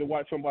making money to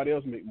watch somebody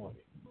else make money?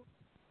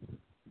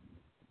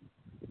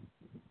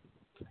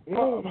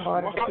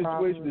 My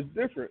situation is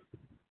different.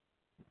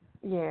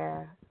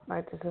 Yeah,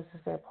 like the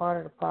sister said, part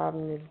of the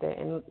problem is that,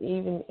 and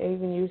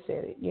even you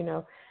said it, you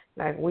know,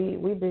 like we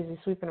busy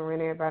sweeping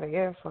around everybody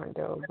else's front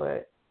door,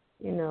 but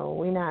you know,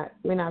 we're not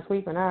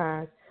sweeping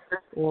ours,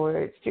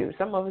 or shoot,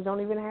 some of us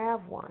don't even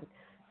have one.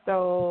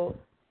 So,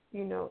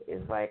 you know,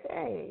 it's like,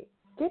 hey,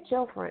 get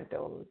your front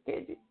door,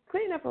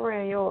 clean up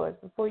around yours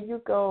before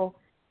you go,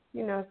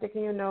 you know,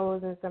 sticking your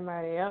nose in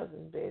somebody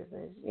else's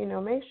business. You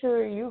know, make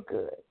sure you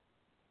good.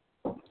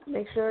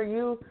 Make sure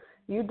you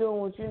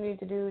doing what you need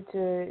to do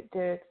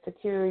to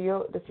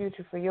secure the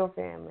future for your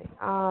family.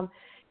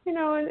 You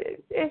know,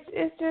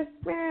 it's just,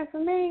 man, for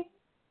me,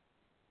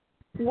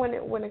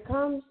 when it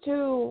comes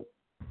to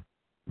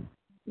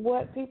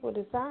what people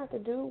decide to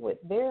do with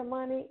their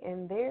money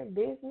and their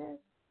business,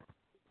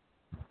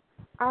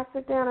 I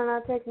sit down and I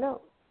take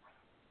notes.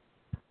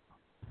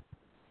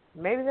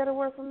 Maybe that'll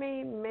work for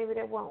me. Maybe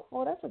that won't.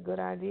 Oh, that's a good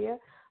idea.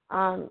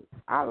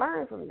 I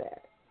learned from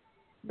that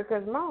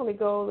because my only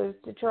goal is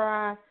to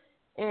try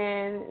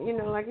and, you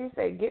know, like you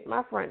say, get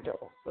my front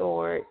door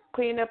or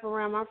clean up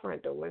around my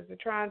front door, is to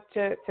try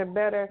to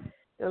better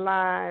the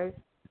lives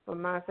for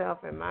myself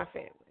and my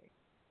family.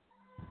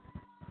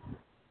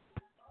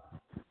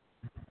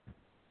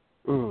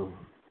 You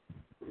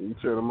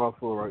said a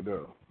mouthful right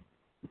there.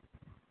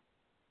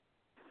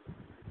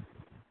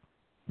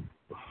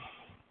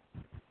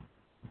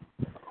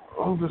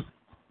 I'm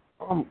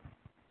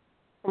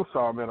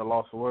sorry, man. I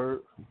lost a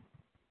word.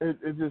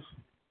 It just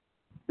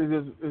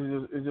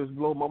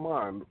blows my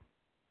mind.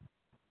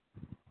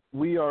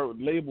 We are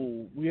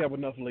labeled. We have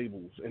enough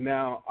labels, and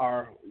now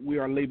we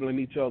are labeling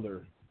each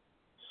other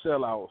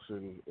sellouts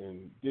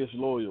and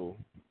disloyal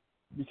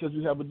because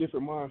we have a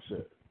different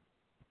mindset.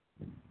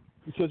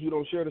 Because we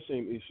don't share the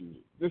same issues.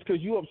 Just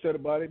because you're upset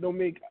about it don't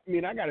make. I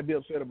mean, I got to be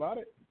upset about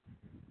it.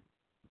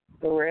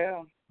 For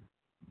real.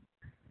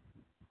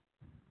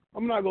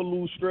 I'm not gonna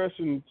lose stress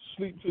and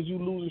sleep because you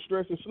losing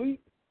stress and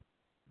sleep.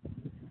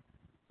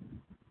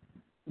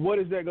 What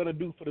is that gonna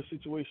do for the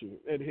situation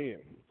at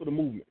hand, for the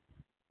movement?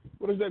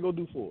 What is that gonna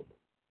do for it?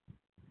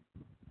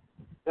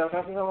 Yeah, can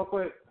I say something real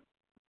quick?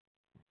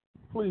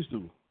 Please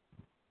do.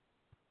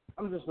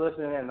 I'm just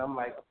listening and I'm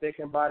like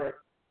thinking about it.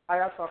 How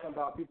y'all talking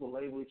about people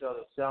label each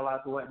other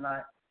sellouts and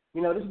whatnot?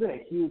 You know, this has been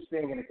a huge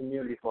thing in the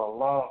community for a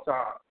long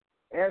time.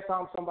 Every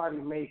time somebody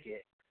make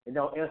it, they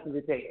don't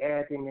instantly take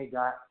everything they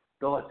got,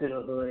 go into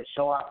the hood,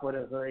 show out for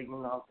the hood, you know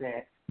what I'm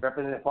saying,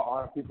 represent for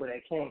all the people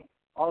that can't.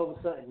 All of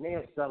a sudden,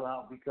 they'll sell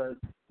out because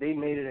they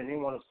made it and they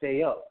want to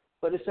stay up.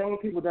 But the same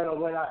people that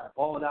went out and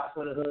balled out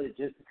for the hood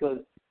just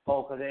because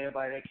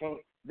everybody that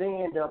can't, they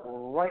end up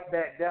right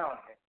back down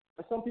there.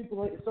 But some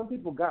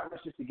people got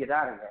much just to get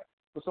out of that.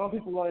 But some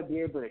people want to be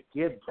able to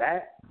give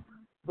back.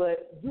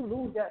 But you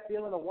lose that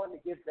feeling of wanting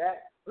to give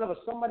back. Whenever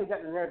somebody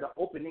got the nerve to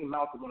open their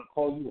mouth and want to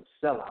call you a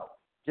sellout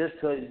just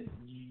because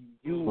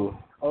you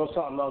or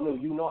something new,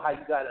 you know how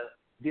you got to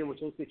deal with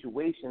your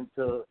situation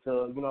to you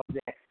know what I'm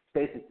saying,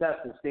 stay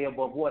successful, stay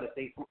above water,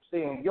 stay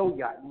in your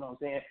yacht, you know what I'm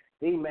saying.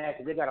 They mad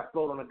because they got to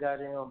float on the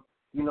goddamn,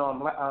 one of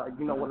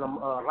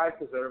them life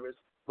preservers,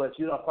 but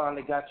you don't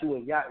finally got you a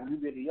yacht and you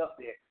really up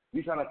there.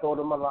 You trying to throw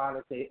them a line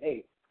and say,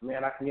 hey,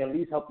 man, I can at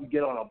least help you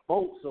get on a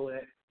boat so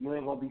that you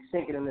ain't going to be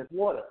sinking in this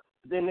water.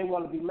 But then they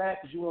want to be mad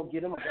because you won't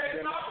get them a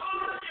goddamn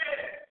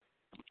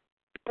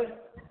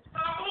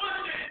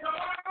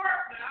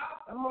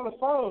I'm on the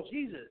phone,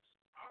 Jesus.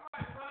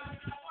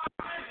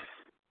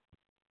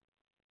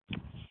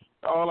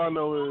 All I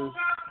know is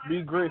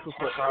be grateful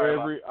for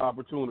every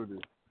opportunity.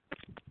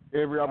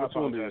 Every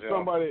opportunity. I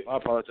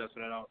apologize for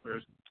that out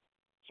first.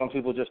 Some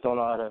people just don't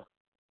know how to,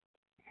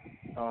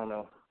 I don't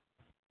know.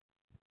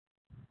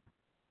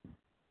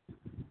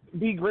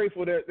 Be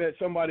grateful that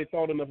somebody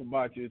thought enough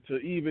about you to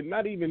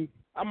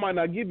I might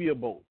not give you a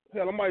boat.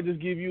 Hell, I might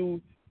just give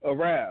you a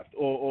raft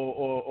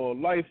or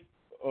life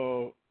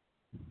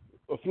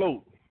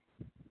afloat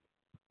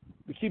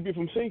to keep you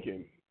from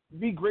sinking.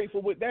 Be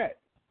grateful with that.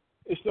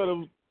 Instead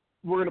of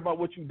worrying about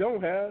what you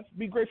don't have,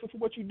 be grateful for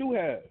what you do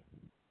have.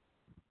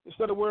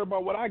 Instead of worrying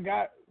about what I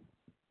got,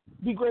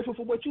 be grateful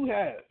for what you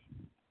have.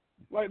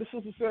 Like the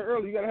sister said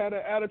earlier, you got to have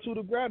that attitude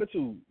of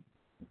gratitude.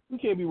 We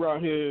can't be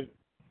around here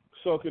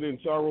sucking in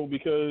sorrow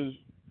because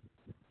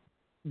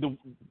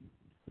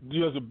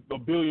there's a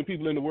billion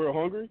people in the world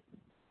hungry.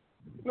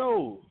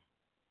 No.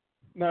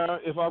 Now,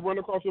 if I run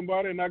across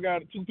somebody and I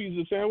got 2 pieces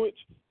of sandwich,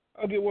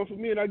 I'll get one for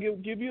me and I'll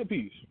give you a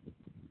piece.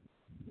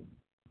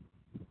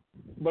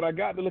 But I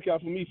got to look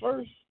out for me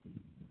first.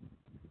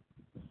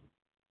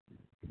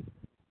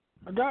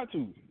 I got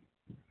to.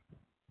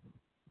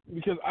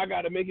 Because I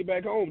got to make it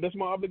back home. That's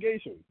my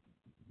obligation.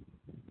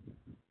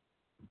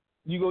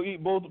 You go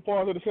eat both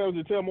parts of the sandwich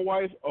and tell my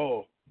wife,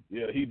 oh,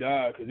 yeah, he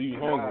died because he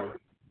was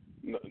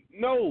hungry.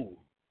 No,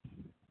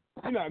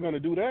 you're not gonna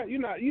do that.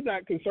 You're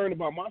not concerned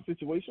about my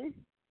situation.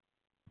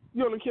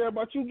 You only care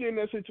about you getting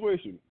that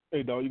situation.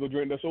 Hey, dog, you gonna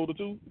drink that soda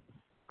too?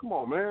 Come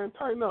on, man,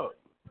 tighten up.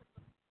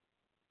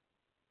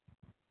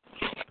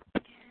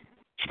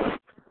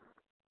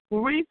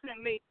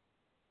 Recently,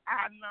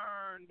 I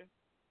learned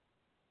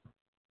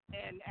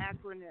an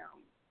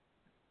acronym,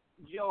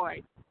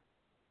 JOY,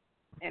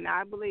 and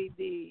I believe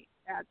the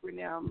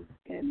acronym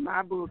in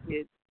my book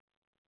is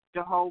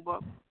Jehovah,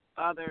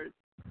 Others,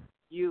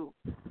 You.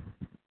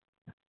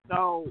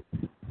 So,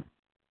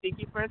 seek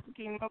ye first the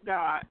kingdom of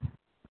God.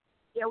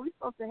 Yeah, we're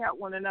supposed to help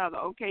one another.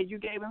 Okay, you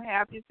gave him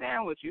half your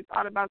sandwich. You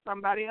thought about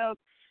somebody else.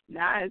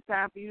 Now it's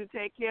time for you to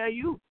take care of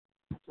you.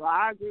 So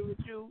I agree with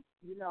you.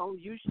 You know,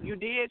 you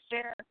did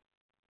share.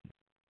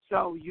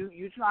 So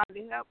you tried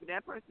to help.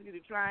 That person need to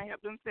try and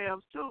help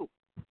themselves too.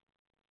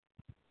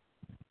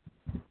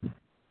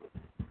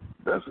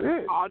 That's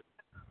it.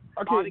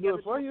 I can't do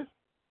it for you.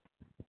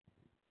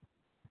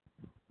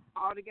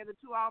 Altogether,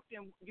 too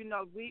often, you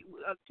know, we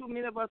too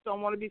many of us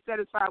don't want to be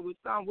satisfied with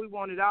some. We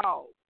want it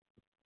all.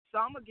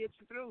 Some will get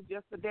you through.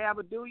 Just a dab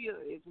will do you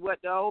is what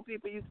the old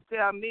people used to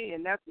tell me,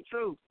 and that's the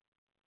truth.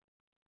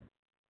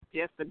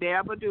 Just a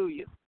dab will do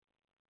you.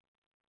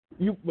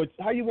 But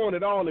how you want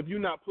it all if you're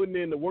not putting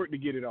in the work to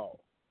get it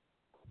all?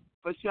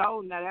 For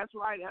sure. Now, that's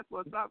right. That's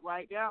what's up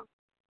right there.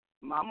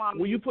 My mom.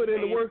 When you put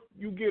in the work,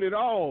 you get it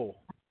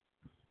all.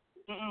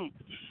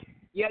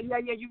 Yeah.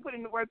 You put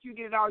in the work, you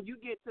get it all. You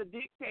get to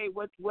dictate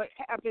what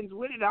happens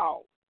with it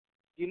all.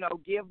 You know,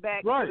 give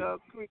back right. to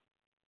the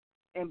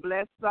and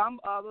bless some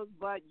others,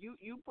 but you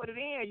put it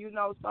in. You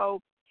know, so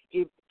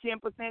if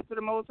 10% to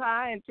the Most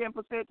High and 10%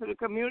 to the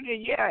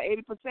community,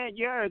 80%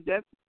 yours.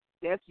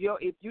 That's your.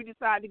 If you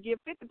decide to give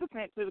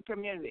 50% to the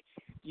community,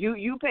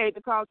 you paid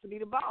the cost to be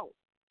the boss.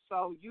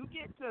 So you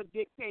get to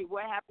dictate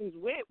what happens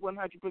with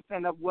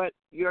 100% of what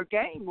your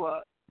gain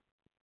was.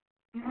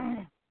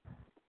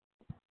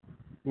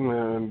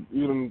 Man,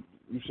 you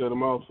shut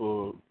them out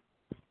for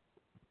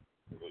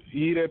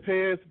he that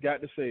pays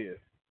got to say it.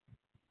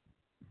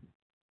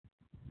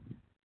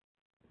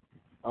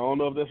 I don't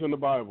know if that's in the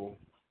Bible,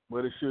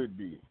 but it should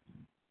be.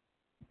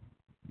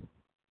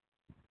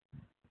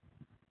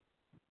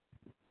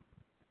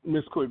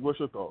 Miss Quick, what's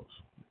your thoughts?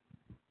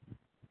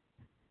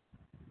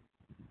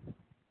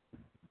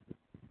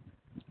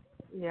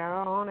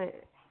 Y'all on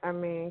it. I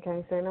mean,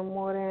 can't say no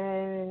more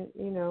than,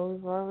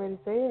 we've already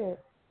said.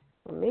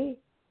 For me,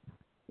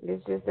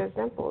 it's just that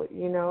simple,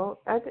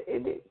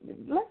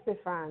 let's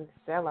define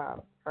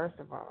sellout, first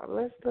of all.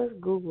 Let's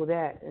Google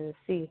that and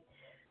see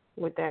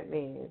what that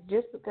means.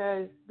 Just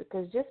because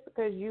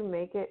you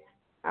make it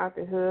out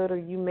the hood, or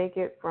you make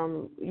it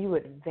you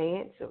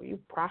advance or you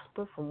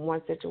prosper from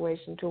one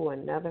situation to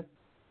another,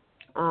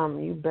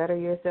 you better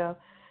yourself,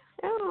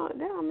 that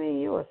don't mean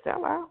you're a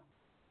sellout.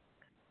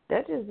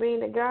 That just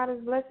means that God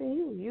is blessing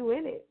you. You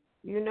in it.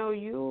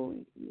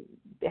 You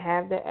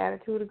have that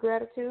attitude of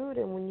gratitude,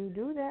 and when you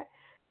do that,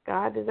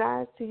 God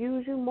desires to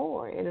use you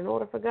more. And in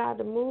order for God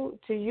to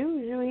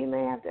use you, He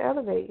may have to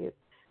elevate you.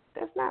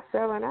 That's not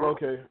selling out.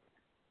 Okay.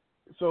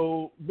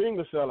 So being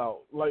a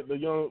sellout, like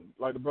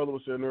the brother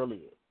was saying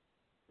earlier,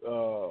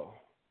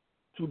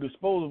 to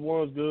dispose of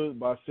one's goods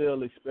by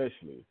sale,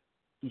 especially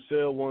to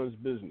sell one's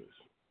business.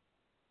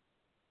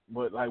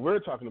 But like we're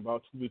talking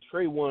about, to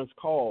betray one's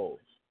cause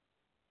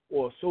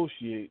or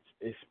associates,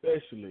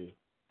 especially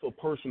for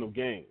personal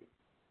gain.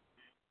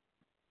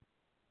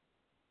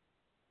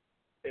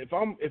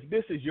 If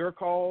this is your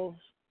cause,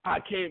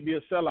 I can't be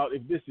a sellout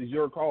if this is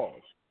your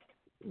cause.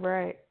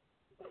 Right.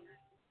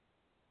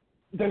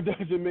 That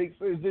doesn't make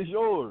sense. It's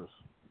yours.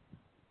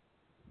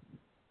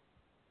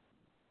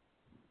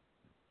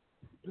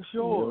 It's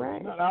yours,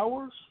 right. Not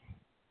ours.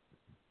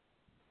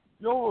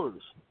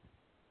 Yours.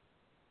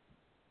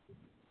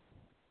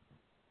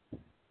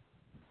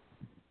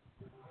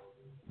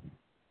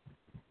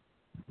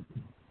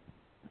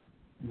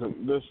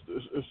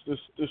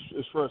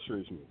 This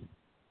frustrates me.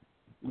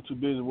 I'm too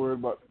busy worried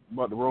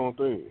about the wrong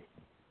thing.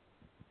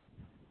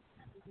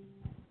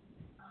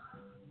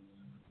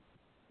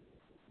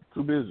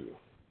 Too busy.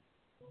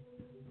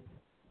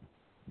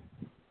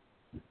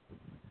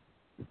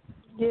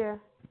 Yeah,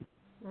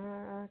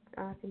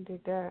 I can do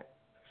that,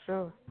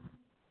 sure.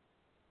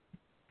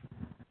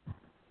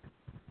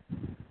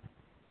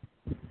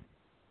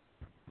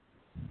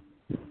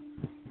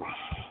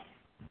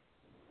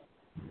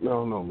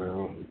 No,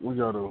 man. We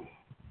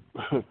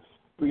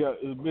got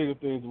bigger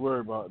things to worry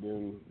about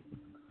than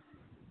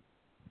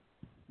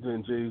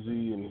Jay-Z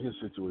and his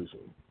situation.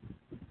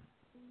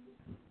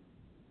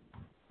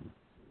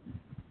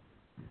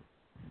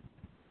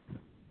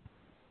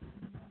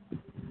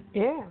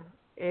 Yeah,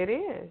 it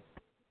is.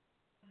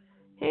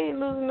 He ain't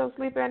losing no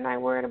sleep at night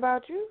worried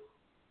about you.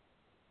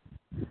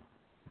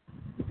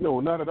 No,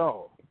 not at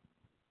all.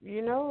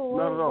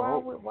 Not at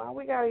all. Why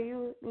we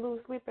gotta lose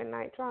sleep at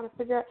night trying to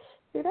figure out?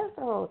 See, that's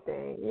the whole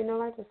thing.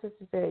 Like the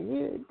sister said,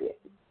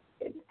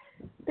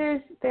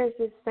 there's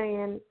this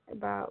saying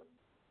about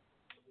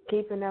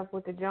keeping up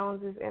with the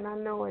Joneses. And I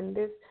know in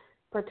this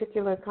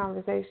particular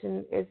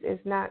conversation,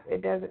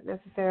 it doesn't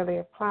necessarily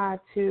apply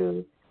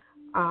to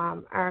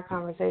our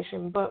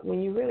conversation, but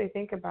when you really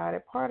think about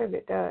it, part of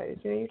it does.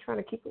 You're trying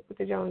to keep up with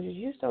the Joneses.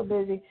 You're so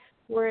busy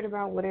worried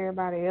about what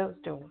everybody else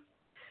doing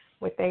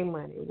with their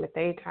money, with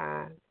their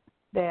time,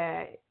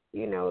 that,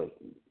 you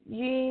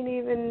ain't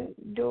even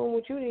doing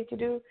what you need to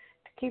do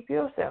to keep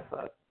yourself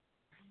up.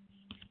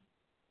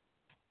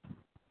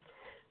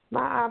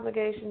 My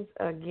obligations,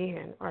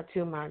 again, are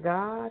to my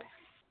God,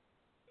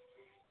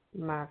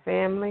 my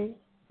family,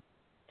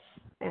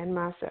 and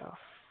myself.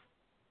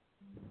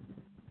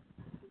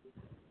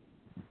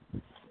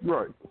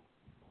 Right.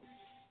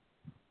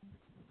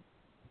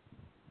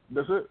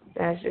 That's it.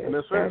 That's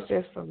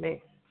just for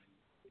me.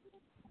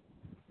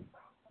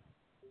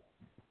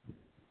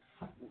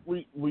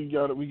 We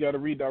gotta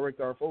redirect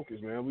our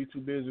focus, man. We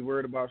too busy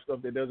worried about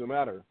stuff that doesn't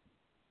matter.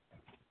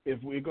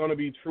 If we're gonna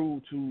be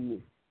true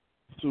to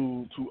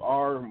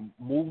our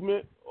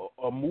movement,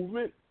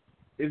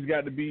 it's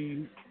got to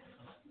be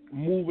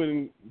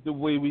moving the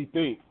way we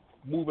think,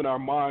 moving our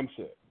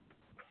mindset.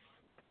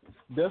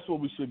 That's what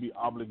we should be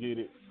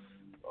obligated.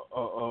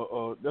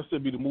 That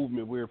should be the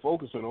movement we're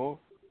focusing on.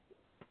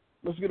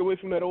 Let's get away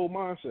from that old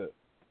mindset.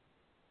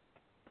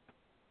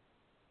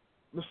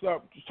 Let's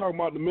stop just talking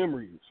about the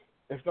memories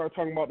and start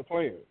talking about the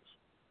plans.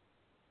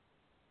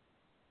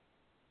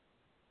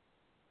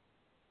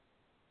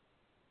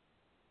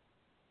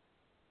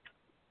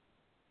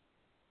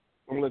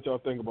 I'm gonna let y'all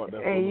think about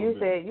that. And you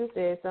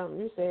said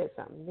something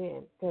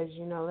then, because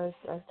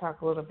let's talk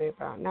a little bit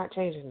about not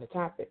changing the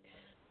topic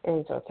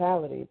in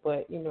totality,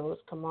 but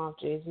let's come off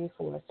Jay-Z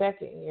for a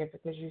second here,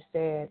 because you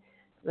said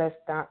let's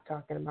stop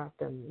talking about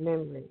the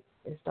memory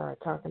and start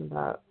talking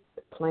about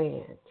the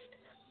plans.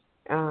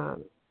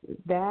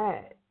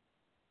 That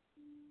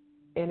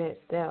in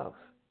itself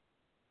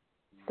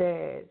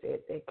says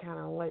it kind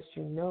of lets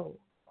you know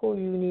who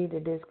you need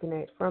to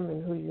disconnect from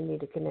and who you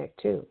need to connect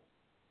to.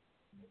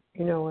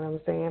 You know what I'm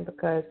saying?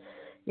 Because,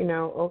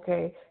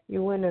 okay,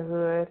 you in the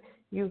hood,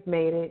 you've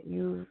made it,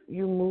 you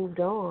moved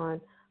on,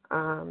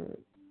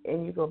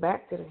 and you go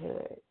back to the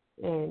hood,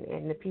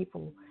 and the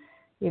people,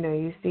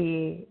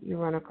 you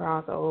run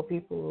across old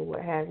people or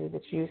what have you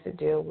that you used to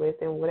deal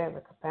with in whatever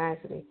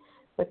capacity,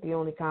 but the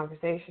only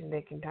conversation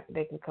they can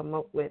come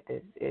up with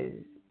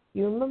is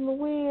you remember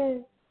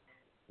when?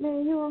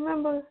 Man, you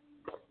remember?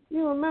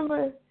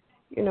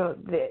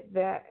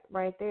 That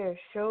right there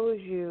shows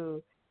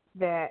you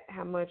that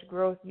how much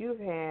growth you've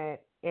had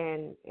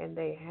and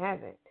they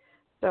haven't.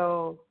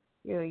 So,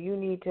 you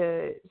need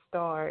to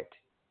start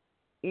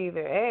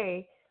either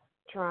A,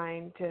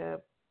 trying to,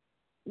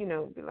 be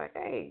like,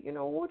 hey,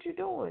 what you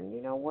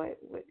doing? What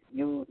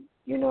you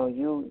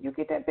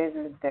get that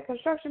business, that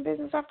construction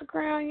business off the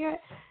ground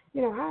yet?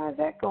 How is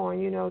that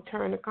going?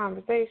 Turn the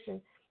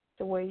conversation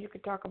to where you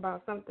could talk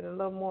about something a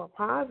little more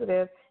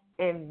positive,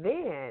 and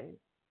then,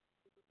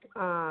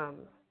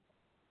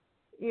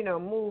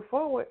 move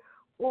forward.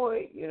 Or,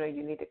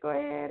 you need to go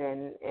ahead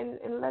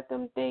and let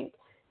them think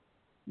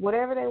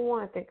whatever they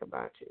want to think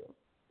about you.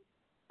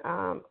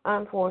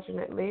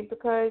 Unfortunately,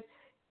 because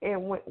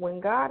when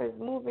God is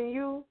moving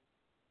you,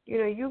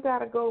 you got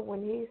to go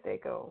when He say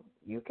go.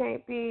 You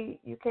can't be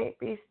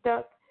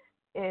stuck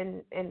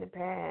in the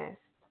past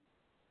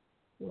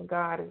when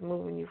God is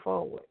moving you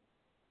forward.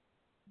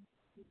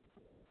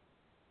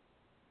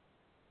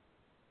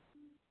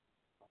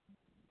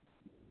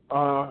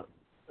 I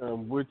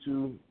am with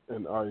you,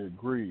 and I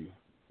agree.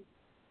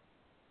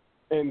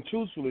 And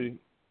truthfully,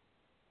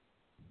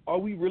 are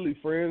we really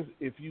friends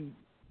if you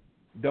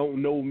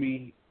don't know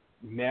me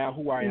now,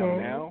 who I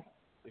am now?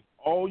 If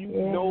all you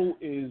know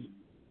is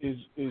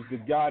the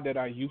guy that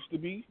I used to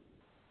be,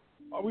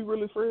 are we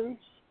really friends?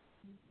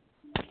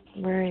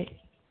 Right.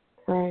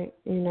 I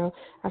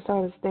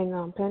saw this thing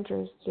on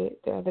Pinterest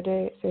the other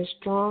day. It says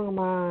strong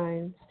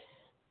minds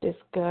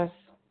discuss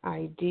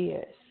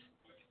ideas.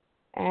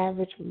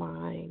 Average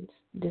minds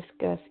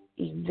discuss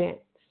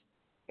events.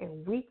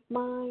 And weak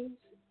minds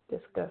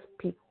discuss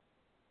people.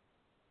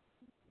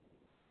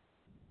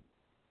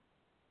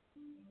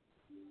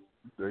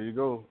 There you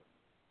go.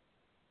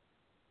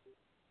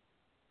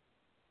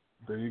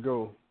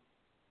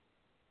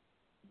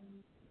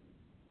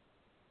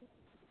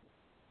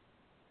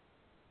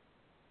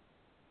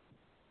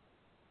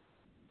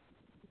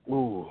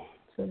 Ooh.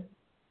 So,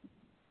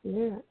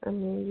 you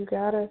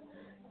gotta,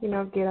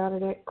 get out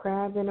of that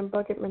crab in a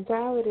bucket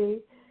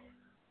mentality,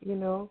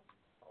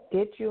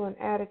 get you an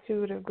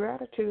attitude of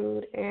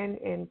gratitude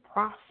and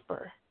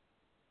prosper.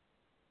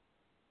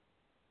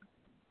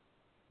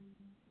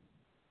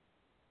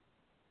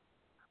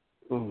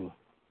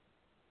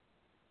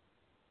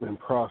 And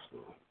prosper.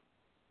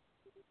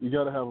 You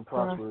got to have a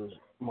prosperous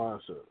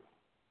mindset.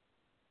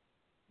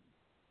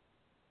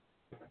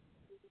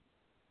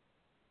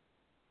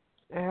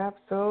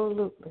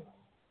 Absolutely.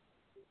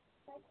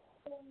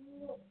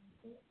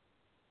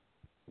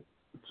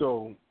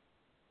 So,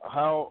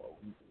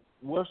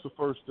 what's the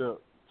first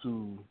step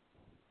to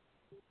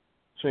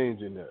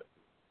changing that?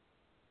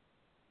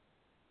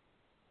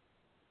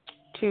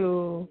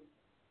 to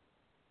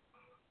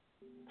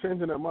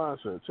changing that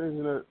mindset,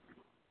 changing that,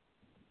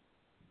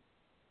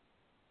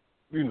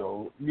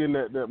 getting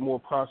that more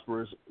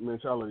prosperous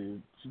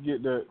mentality, to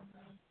get that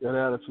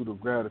attitude of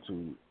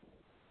gratitude.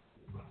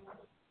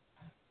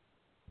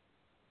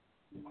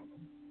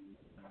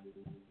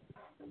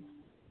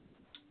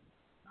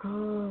 I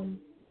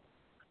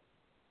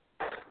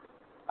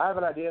have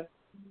an idea.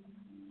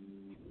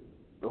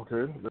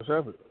 Okay, let's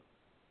have it.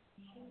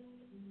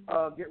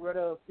 Get rid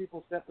of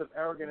people's sense of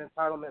arrogant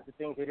entitlement to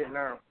things they didn't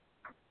earn.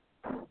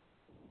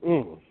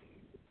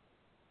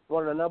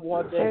 One of the number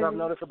one things I've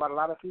noticed about a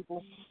lot of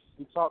people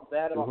who talk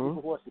bad about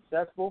people who are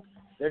successful,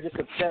 they're just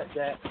upset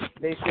that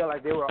they feel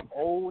like they were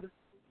owed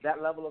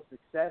that level of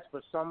success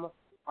for some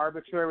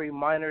arbitrary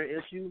minor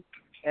issue,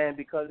 and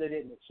because they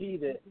didn't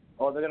achieve it,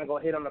 or they're going to go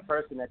hit on the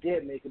person that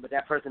did make it, but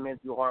that person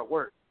meant through hard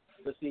work.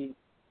 But see,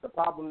 the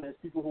problem is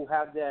people who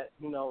have that,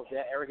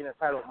 that arrogant,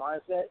 entitled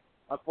mindset,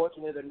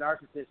 unfortunately, they're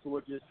narcissists who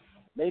are just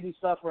maybe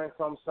suffering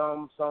from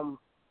some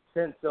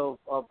sense of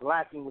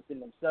lacking within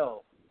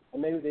themselves.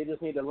 And maybe they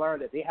just need to learn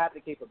that they have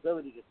the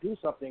capability to do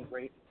something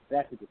great, to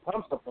actually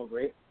become something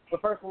great,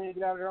 but first they need to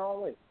get out of their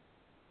own way.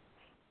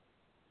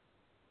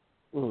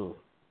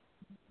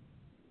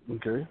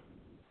 Okay.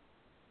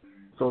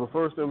 So the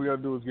first thing we got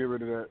to do is get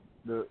rid of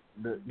that,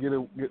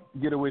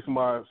 get away from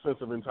our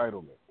sense of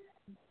entitlement.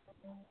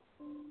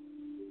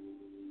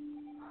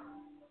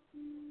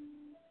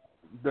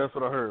 That's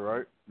what I heard,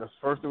 right? That's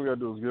the first thing we got to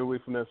do is get away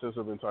from that sense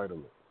of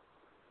entitlement.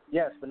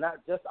 Yes, but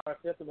not just our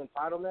sense of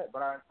entitlement,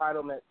 but our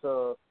entitlement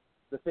to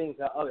the things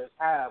that others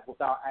have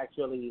without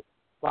actually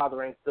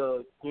bothering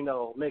to,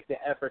 make the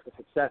efforts and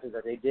successes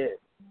that they did.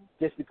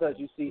 Just because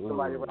you see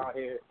somebody around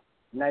here,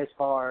 nice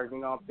cars,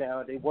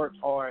 they work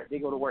hard, they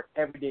go to work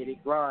every day, they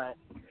grind,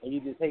 and you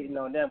just hating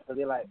on them because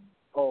they're like,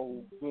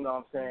 oh,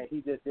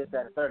 he just did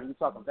that and third, and you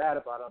talking bad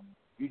about him.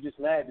 You just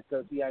mad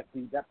because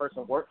that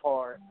person worked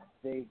hard,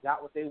 they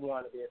got what they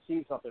wanted, they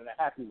achieved something, and they're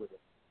happy with it.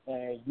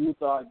 And you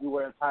thought you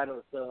were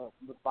entitled to,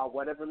 by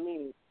whatever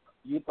means,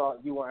 you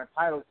thought you were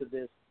entitled to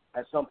this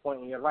at some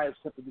point in your life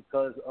simply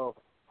because of,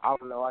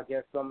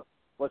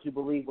 what you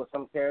believe was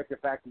some character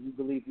factor you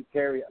believe you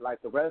carry like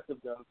the rest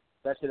of them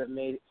that should have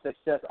made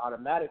success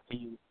automatic for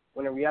you,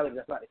 when in reality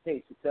that's not the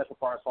case. Success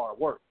requires hard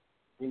work,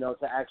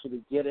 to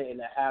actually get it and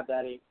to have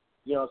that,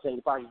 you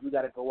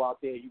got to go out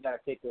there, you got to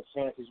take those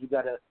chances, you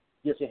got to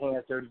get your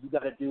hands dirty, you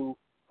got to do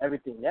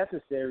everything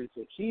necessary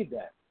to achieve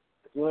that.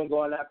 If you ain't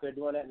going out there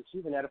doing that and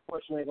achieving that, of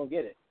course you ain't going to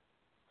get it.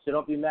 So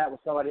don't be mad when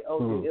somebody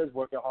else who is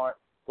working hard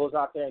goes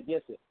out there and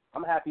gets it.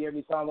 I'm happy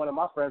every time one of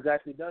my friends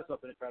actually does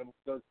something incredible,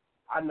 because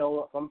I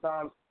know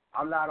sometimes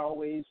I'm not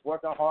always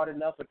working hard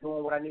enough or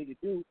doing what I need to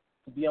do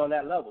to be on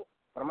that level.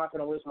 But I'm not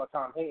going to waste my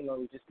time hating on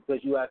you just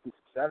because you actually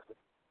successful.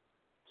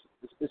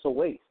 It's a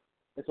waste.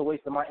 It's a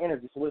waste of my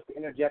energy. It's a waste of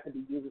energy I can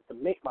be using to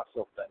make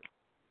myself better.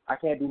 I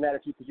can't be mad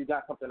at you because you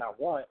got something I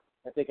want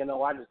and thinking,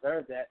 no, I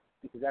deserve that,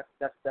 because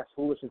that's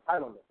foolish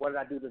entitlement. What did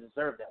I do to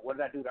deserve that? What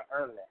did I do to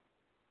earn that?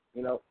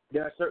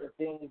 There are certain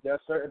things, there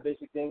are certain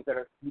basic things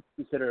that you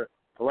consider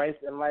rights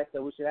in life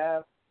that we should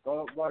have.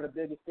 One of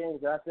the biggest things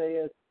that I say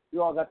is,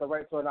 you all got the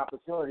right to an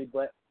opportunity,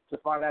 but to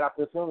find that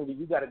opportunity,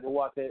 you got to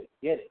go out there and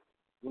get it.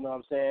 You know what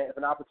I'm saying? If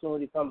an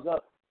opportunity comes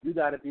up, you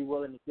got to be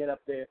willing to get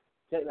up there,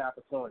 take the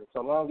opportunity.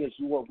 So long as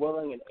you are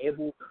willing and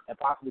able and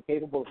possibly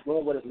capable of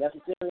doing what is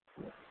necessary,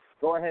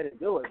 go ahead and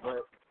do it.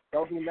 But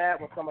don't be mad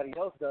when somebody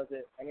else does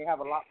it and they have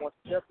a lot more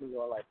success in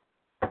your life.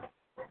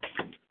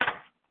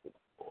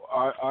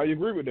 I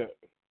agree with that.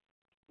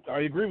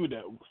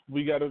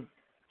 We got to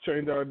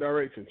change our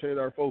direction, change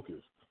our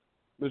focus.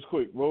 Ms.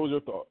 Quick, what was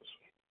your thoughts?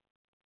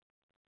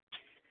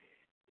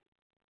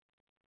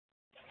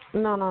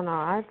 No,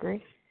 I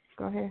agree.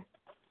 Go ahead.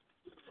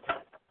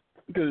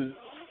 Because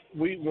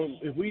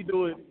if we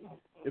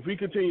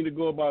continue to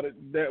go about it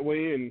that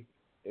way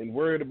and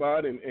worried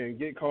about it and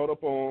get caught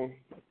up on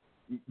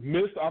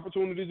missed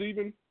opportunities,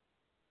 even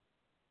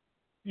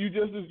you're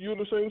in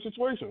the same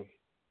situation.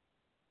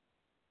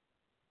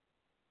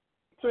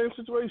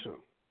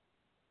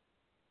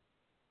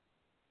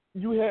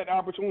 You had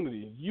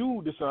opportunity.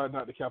 You decided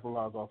not to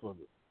capitalize off of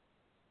it.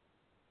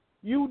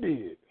 You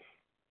did.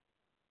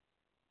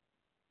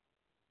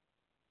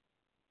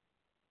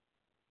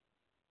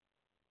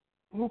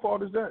 Whose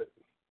fault is that?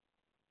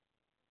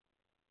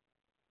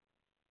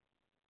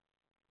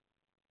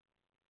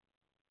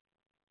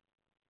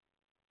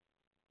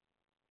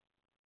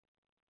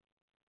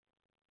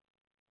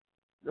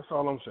 That's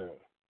all I'm saying.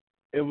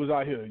 It was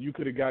out here. You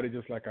could have got it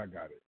just like I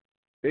got it.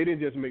 They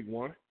didn't just make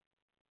one.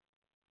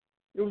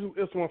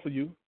 It's one for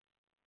you.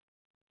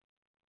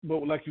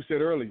 But like you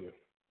said earlier,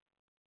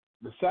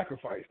 the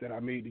sacrifice that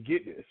I made to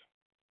get this,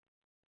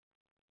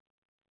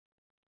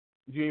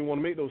 you didn't want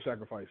to make those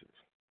sacrifices.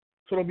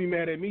 So don't be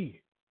mad at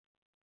me.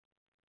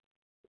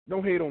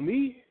 Don't hate on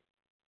me.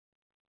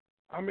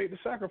 I made the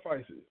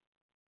sacrifices.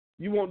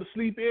 You want to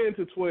sleep in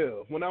to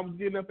 12 when I was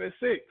getting up at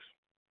 6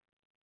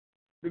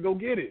 to go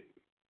get it.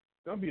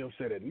 Don't be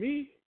upset at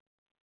me.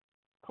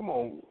 Come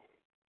on.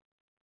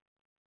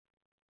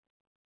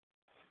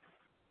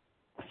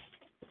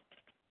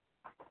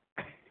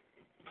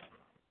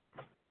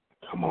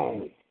 Come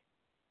on.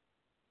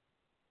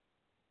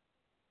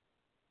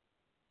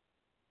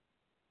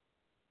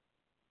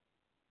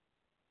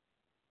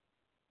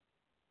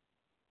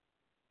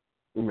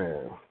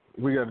 Man,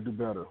 we got to do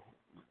better.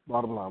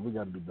 Bottom line, we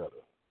got to do better.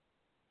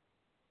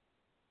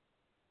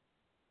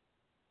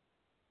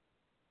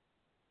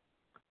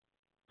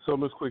 So,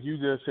 Miss Quick, you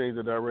just changed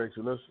the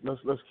direction.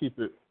 Let's keep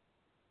it.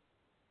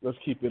 Let's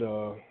keep it.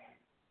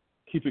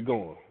 Keep it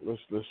going. Let's.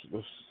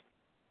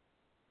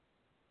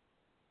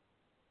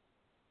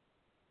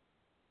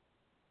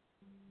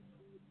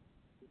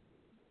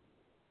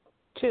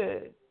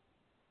 To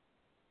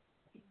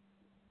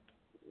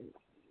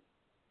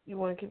you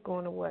want to keep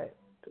going to what?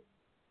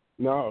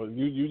 No,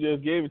 you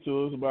just gave it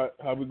to us about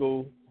how we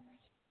go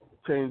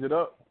change it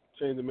up,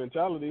 change the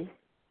mentality,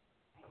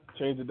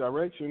 change the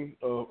direction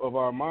of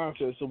our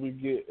mindset, so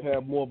we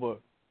have more of a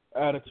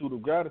attitude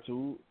of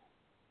gratitude.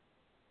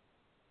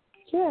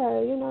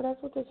 Yeah,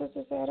 that's what the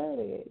sister said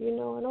earlier. In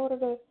order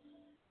to,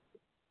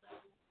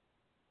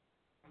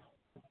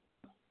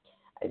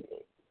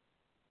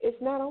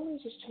 it's not only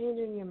just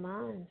changing your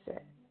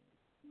mindset.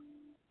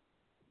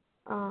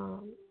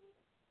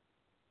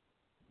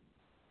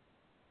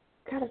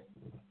 Gotta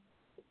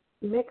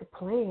make a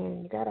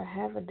plan. You gotta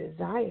have a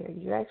desire.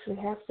 You actually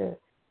have to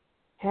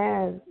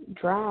have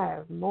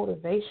drive,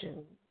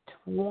 motivation to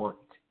want.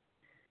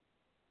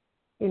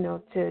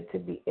 To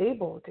be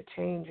able to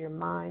change your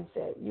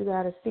mindset. You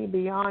got to see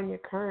beyond your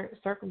current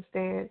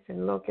circumstance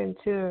and look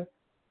into,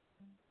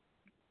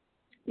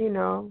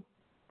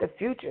 the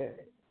future.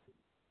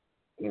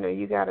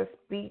 You got to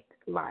speak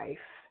life.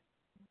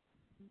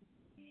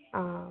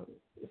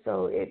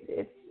 So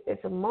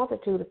it's a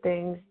multitude of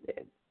things,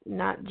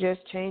 not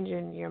just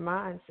changing your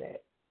mindset.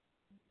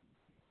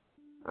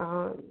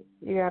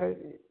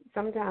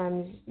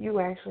 Sometimes you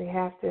actually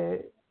have to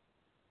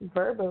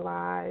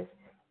verbalize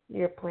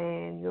your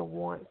plan, your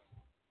wants,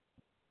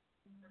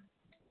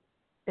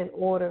 in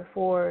order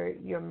for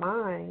your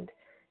mind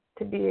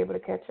to be able to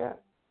catch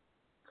up.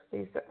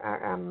 See, so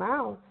our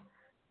mouth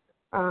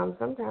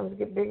sometimes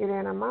get bigger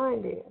than our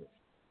mind is.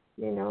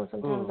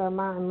 Sometimes our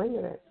mind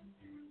limits us.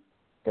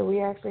 So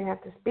we actually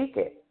have to speak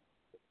it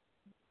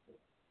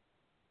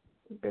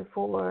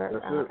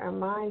before our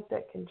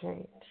mindset can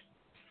change.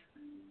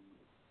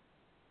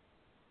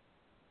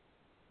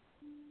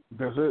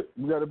 That's it.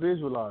 We got to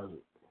visualize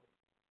it.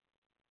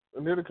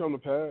 And it'll come to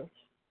pass.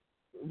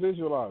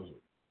 Visualize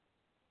it.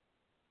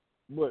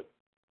 But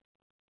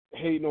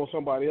hating on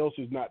somebody else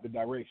is not the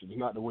direction. It's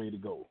not the way to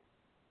go.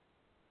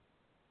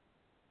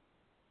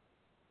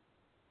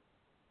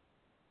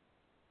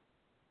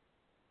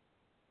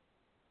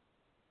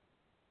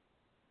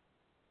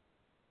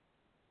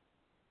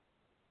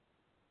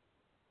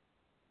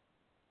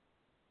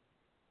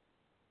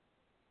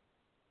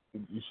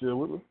 You still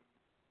with me?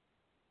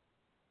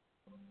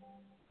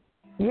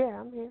 Yeah,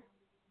 I'm here.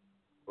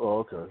 Oh,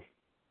 okay.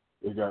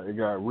 It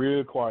got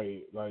real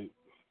quiet, like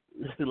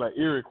like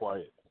eerie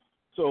quiet.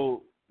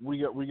 So we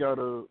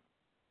gotta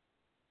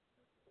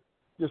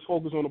just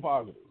focus on the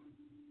positive.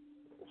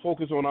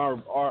 Focus on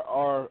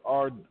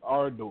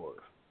our doors,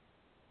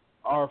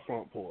 our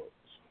front porch,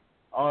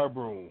 our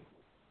broom.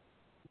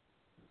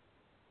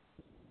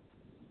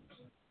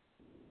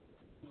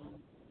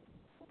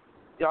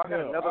 Y'all got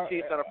another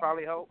piece that'll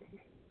probably help.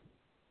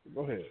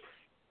 Go ahead.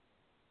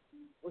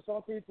 With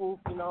some people,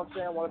 want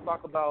to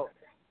talk about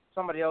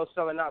somebody else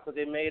selling out because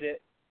they made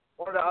it.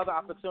 One of the other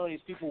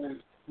opportunities people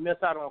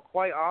miss out on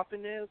quite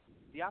often is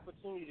the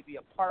opportunity to be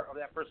a part of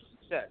that person's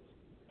success.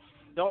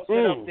 Don't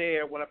sit up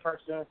there when a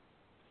person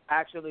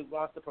actually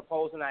wants to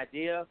propose an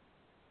idea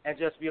and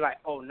just be like,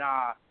 oh,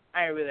 nah,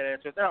 I ain't really that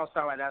interested. That don't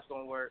sound like that's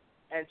going to work.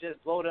 And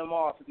just blow them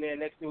off. And then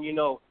next thing you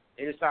know,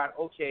 they decide,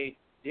 okay,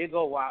 they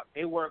go out,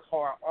 they work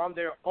hard on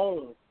their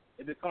own,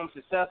 they become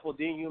successful,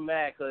 then you're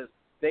mad because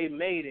they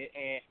made it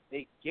and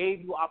they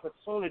gave you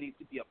opportunity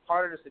to be a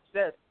part of the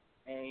success,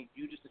 and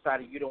you just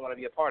decided you don't want to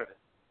be a part of it.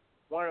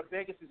 One of the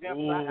biggest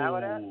examples I have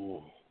of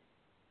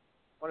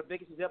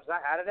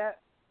that,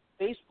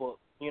 Facebook,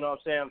 it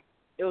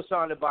was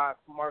founded by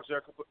Mark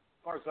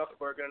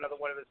Zuckerberg and another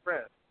one of his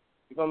friends.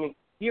 You know what I mean?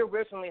 He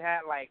originally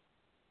had like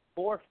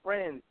 4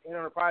 friends in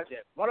on the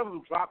project. One of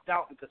them dropped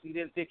out because he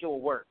didn't think it would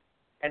work.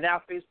 And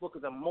now Facebook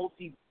is a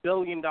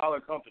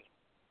multi-billion-dollar company.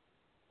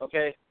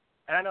 Okay?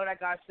 And I know that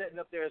guy's sitting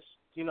up there,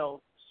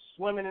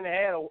 swimming in the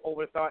head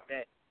over the thought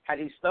that had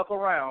he stuck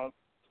around,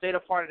 stayed a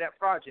part of that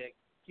project,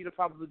 he'd have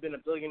probably been a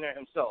billionaire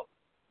himself.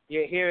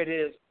 Yeah, here it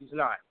is. He's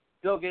not.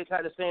 Bill Gates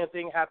had the same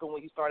thing happen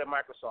when he started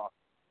Microsoft.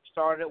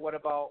 Started with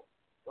about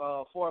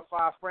 4 or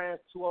 5 friends.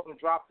 2 of them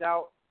dropped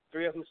out.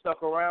 3 of them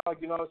stuck around,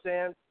 you know what I'm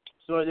saying?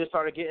 So they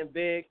started getting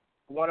big.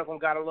 One of them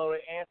got a load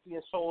of antsy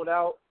and sold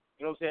out.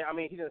 You know what I'm saying? I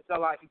mean, he didn't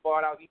sell out. He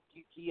bought out.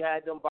 He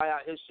had them buy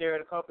out his share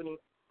of the company.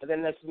 And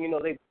then next thing you know,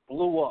 they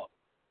blew up.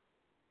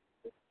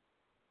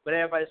 But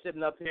everybody's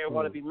sitting up here and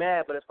want to be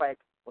mad. But it's like,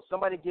 when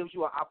somebody gives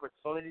you an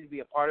opportunity to be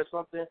a part of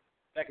something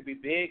that could be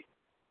big,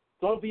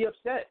 don't be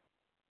upset.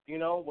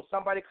 When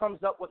somebody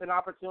comes up with an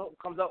opportunity,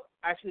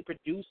 actually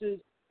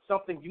produces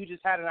something you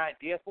just had an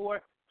idea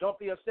for, don't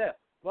be upset.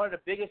 one of the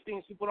biggest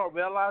things people don't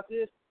realize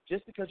is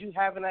just because you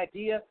have an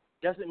idea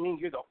doesn't mean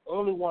you're the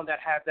only one that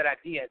has that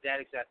idea at that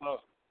exact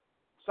moment.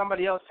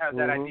 Somebody else has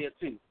that idea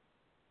too.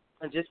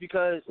 And just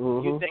because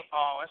you think,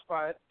 oh, it's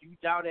fine, you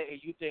doubt it, and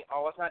you think,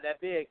 oh, it's not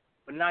that big,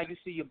 but now you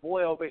see your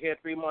boy over here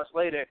 3 months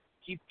later,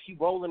 he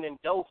rolling in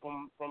dough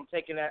from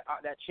taking that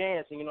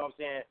chance, and you know what I'm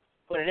saying,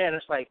 putting it in.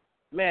 It's like,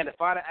 man, if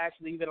I'd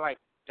actually even like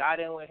got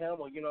in with him,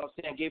 or you know what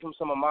I'm saying, gave him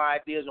some of my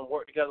ideas and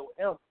worked together with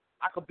him,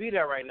 I could be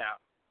there right now.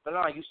 But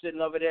no, you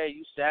sitting over there,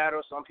 you sad,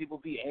 or some people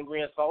be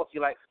angry and salty,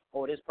 like,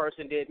 oh, this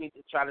person did me,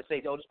 try to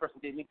say, oh, this person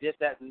did me this,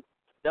 that, and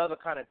the other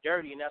kind of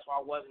dirty, and that's why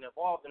I wasn't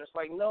involved. And it's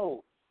like,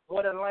 no,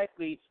 more than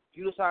likely,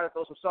 you decided to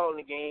throw some salt in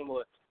the game,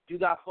 or you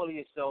got full of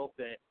yourself,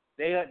 and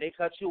they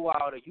cut you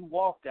out, or you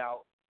walked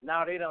out.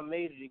 Now they done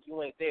made it, and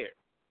you ain't there.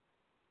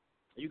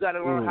 You got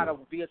to learn how to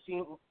be a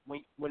team.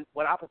 When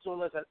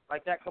opportunities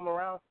like that come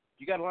around,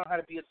 you got to learn how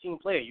to be a team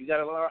player. You got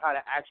to learn how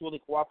to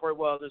actually cooperate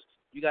with others.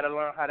 You got to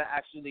learn how to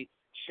actually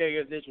share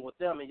your vision with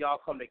them, and y'all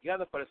come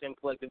together for the same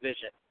collective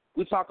vision.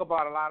 We talk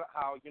about a lot of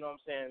how, you know what I'm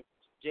saying,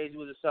 Jay-Z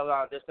was a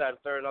sellout, this, that, and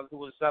third, other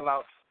people was a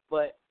sellout,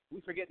 but we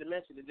forget to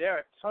mention that there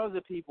are tons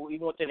of people,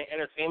 even within the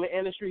entertainment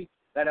industry,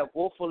 that have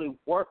willfully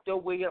worked their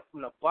way up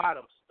from the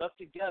bottom, stuck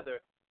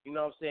together, you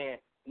know what I'm saying,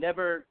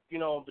 never, you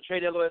know,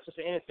 betrayed their loyalty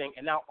to anything,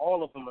 and now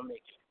all of them are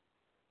making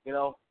it. You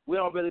know, we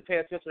don't really pay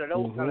attention to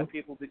those kind of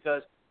people,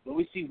 because when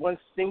we see one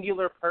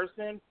singular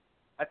person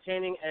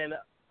attaining an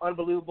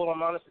unbelievable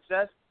amount of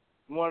success,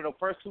 one of the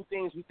first two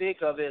things we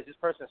think of is this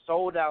person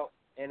sold out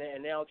and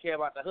they don't care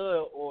about the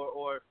hood,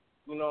 or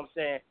you know what I'm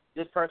saying,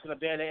 this person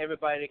abandoned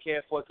everybody they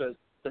cared for because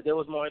they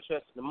was more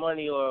interested in the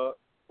money, or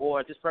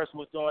this person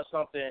was doing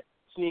something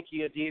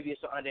sneaky or devious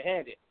or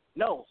underhanded.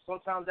 No,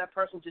 sometimes that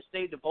person just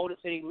stayed devoted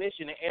to their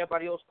mission and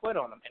everybody else quit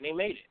on them, and they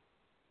made it.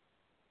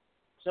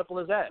 Simple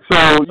as that.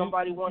 So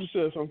somebody you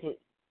said something.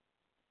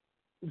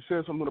 You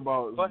said something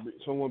about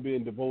someone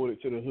being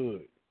devoted to the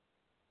hood.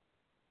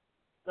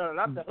 No,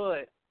 not the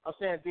hood. I'm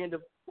saying being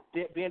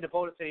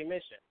devoted to their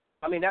mission.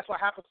 I mean, that's what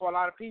happens for a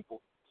lot of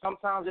people.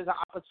 Sometimes there's an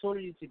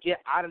opportunity to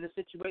get out of the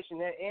situation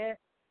they're in,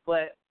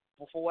 but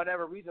for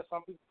whatever reason,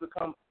 some people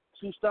become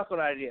too stuck on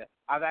that idea.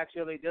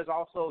 There's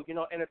also, you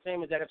know,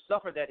 entertainers that have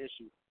suffered that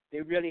issue.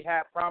 They really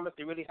have promise.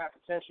 They really have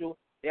potential.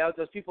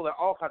 There's people in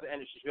all kinds of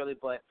industries, really,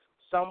 but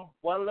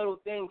one little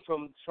thing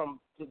from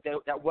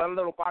that one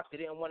little box they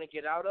didn't want to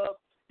get out of,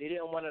 they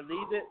didn't want to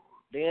leave it,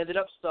 they ended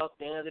up stuck.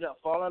 They ended up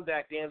falling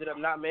back. They ended up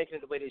not making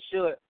it the way they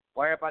should,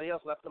 while everybody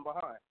else left them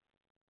behind.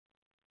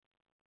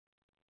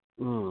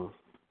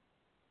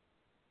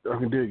 I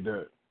can dig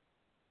that.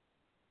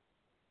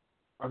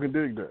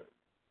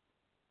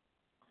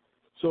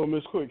 So,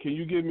 Ms. Quick, can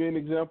you give me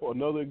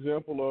another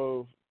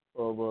example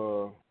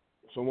of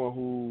someone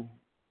who,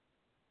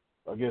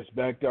 I guess,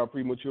 backed out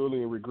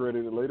prematurely and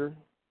regretted it later?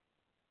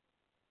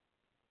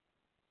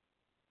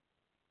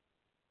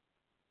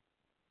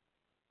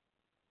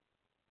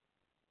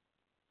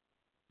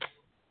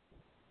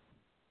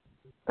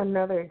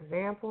 Another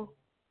example?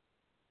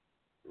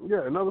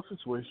 Yeah, another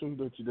situation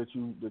that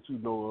you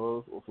know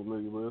of or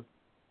familiar with.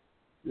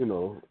 You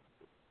know.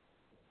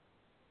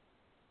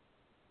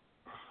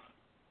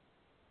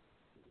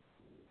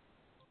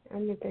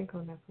 Let me think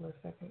on that for a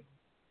second.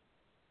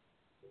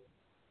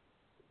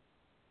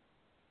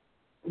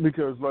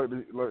 Because like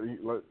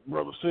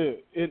brother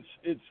said, it's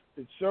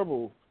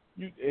several.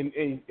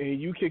 And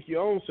you kick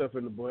your own self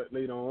in the butt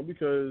later on,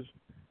 because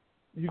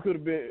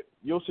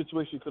your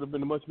situation could have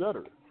been much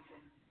better,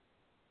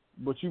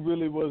 but you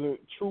really wasn't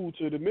true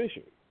to the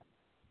mission.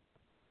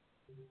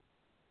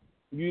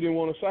 You didn't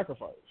want to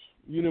sacrifice.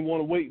 You didn't want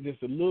to wait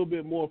just a little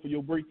bit more for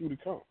your breakthrough to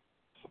come.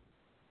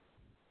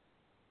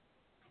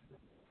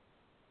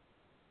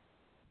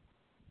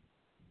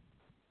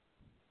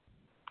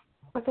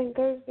 I think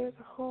there's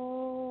a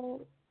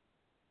whole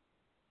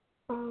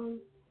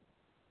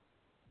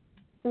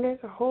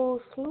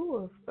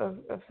slew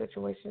of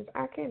situations.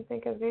 I can't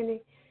think of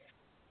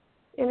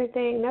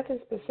anything. Nothing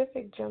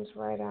specific jumps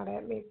right out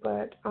at me,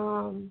 but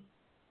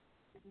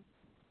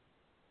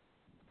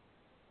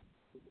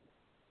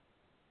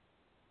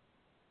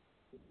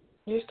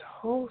just a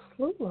whole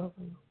slew of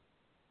them.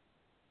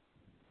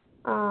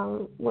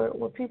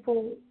 Where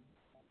people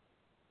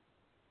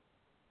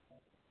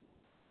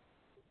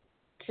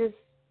just,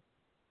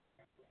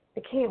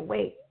 they can't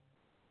wait.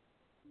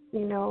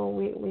 You know,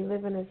 we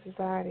live in a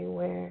society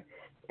where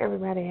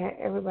everybody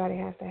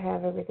has to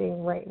have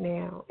everything right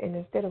now, and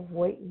instead of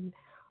waiting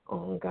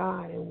on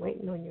God and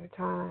waiting on your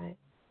time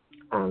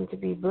to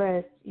be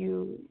blessed,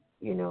 you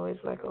know,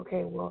 it's like,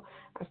 okay, well,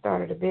 I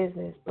started a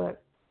business,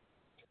 but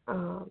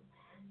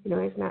you know,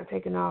 it's not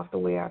taking off the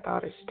way I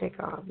thought it should take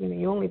off. You know,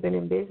 you only been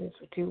in business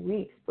for 2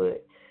 weeks,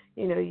 but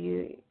you know,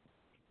 you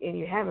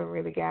haven't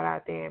really got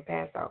out there and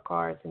passed out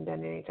cards and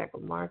done any type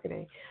of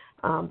marketing,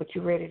 but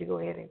you're ready to go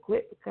ahead and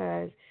quit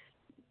because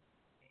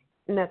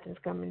nothing's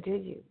coming to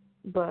you.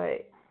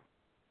 But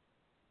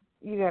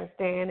you got to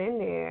stand in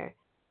there,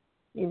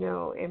 you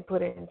know, and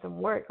put in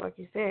some work, like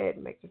you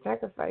said, make the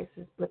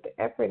sacrifices, put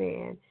the effort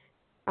in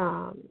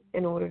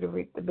order to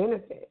reap the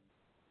benefit.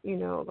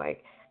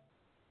 Like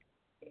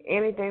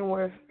anything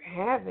worth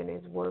having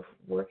is worth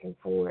working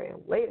for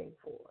and waiting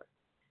for,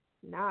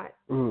 not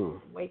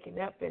waking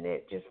up and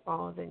it just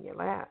falls in your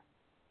lap.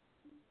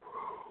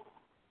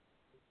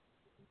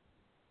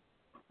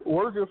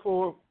 Working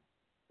for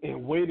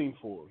and waiting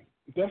for.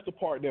 That's the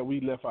part that we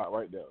left out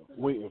right there.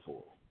 Waiting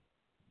for.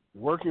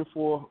 Working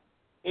for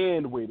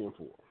and waiting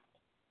for.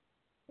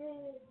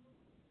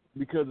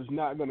 Because it's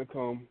not going to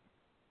come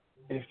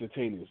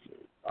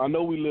instantaneously. I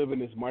know we live in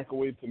this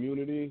microwave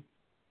community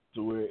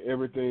to where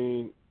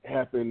everything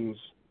happens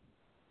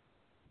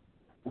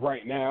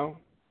right now.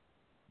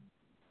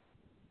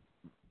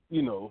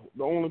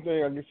 The only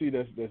thing I can see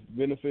that's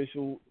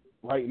beneficial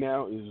right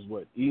now is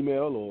what,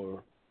 email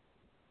or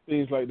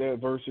things like that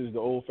versus the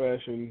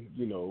old-fashioned,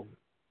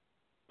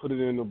 put it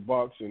in a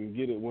box and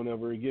get it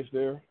whenever it gets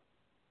there.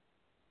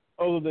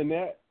 Other than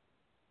that,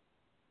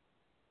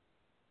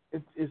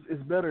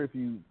 it's better if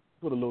you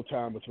put a little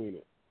time between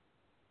it.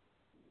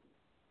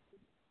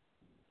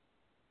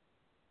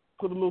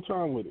 Put a little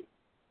time with it.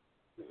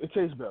 It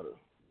tastes better.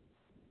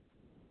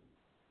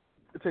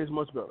 It tastes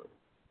much better.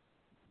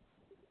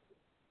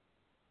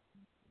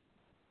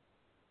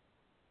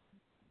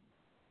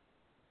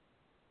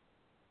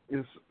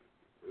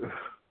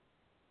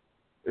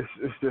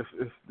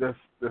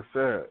 That's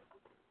sad.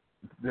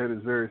 That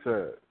is very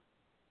sad.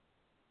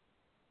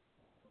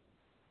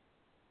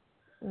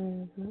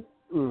 Mhm.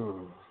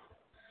 Mm.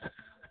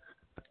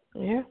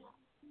 Yeah.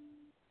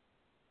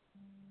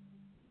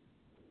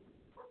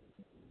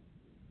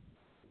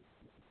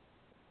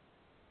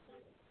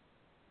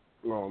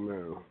 Oh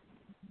man.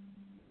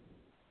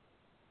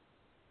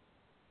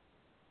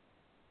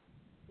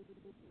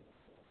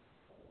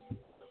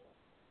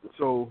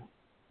 So,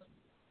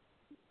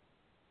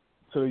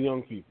 to the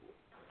young people,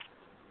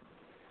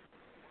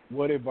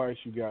 what advice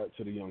you got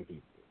to the young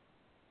people?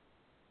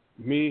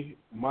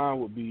 Mine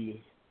would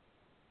be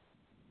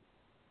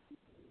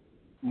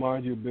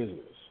mind your business.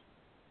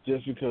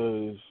 Just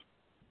because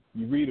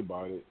you read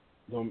about it,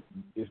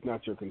 it's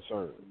not your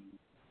concern.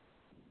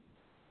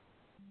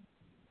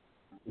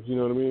 You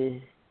know what I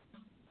mean?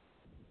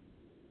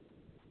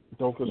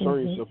 Don't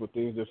concern yourself with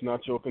things that's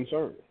not your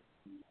concern.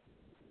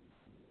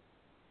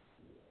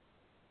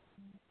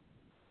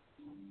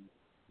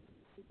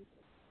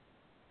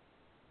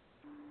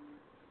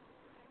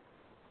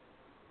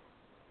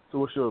 So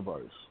what's your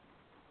advice?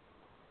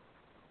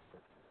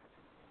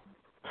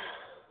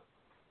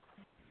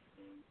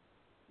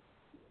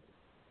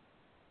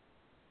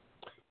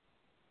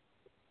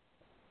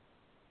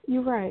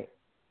 You're right.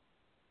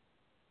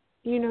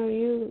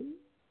 You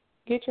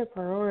get your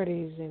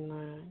priorities in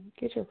line.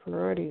 Get your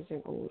priorities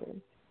in order.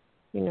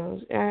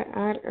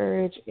 I'd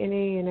urge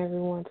any and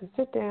everyone to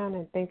sit down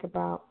and think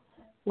about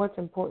what's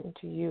important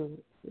to you.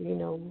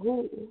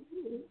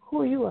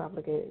 Who are you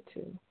obligated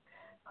to?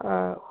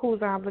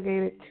 Who's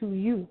obligated to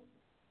you?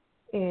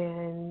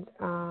 And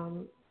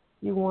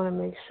you want to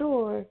make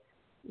sure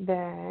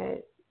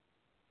that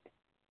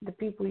the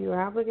people you're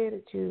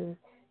obligated to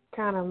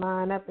kind of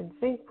line up and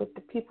sync with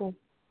the people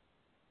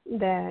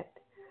that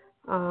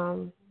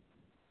are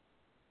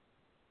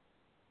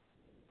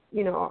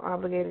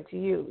obligated to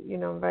you,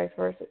 and vice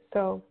versa.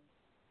 So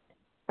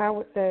I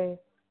would say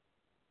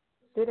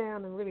sit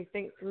down and really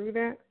think through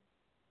that,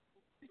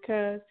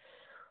 because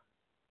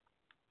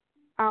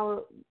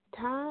our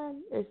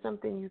time is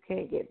something you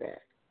can't get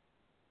back.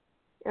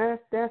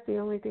 That's the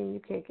only thing you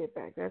can't get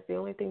back. That's the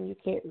only thing you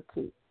can't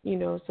recoup.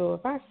 So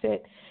if I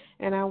sit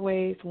and I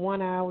waste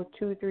 1 hour,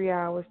 2, 3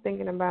 hours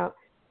thinking about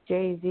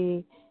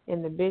Jay-Z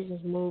and the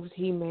business moves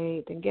he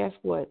made, then guess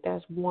what?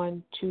 That's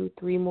 1, 2,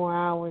 3 more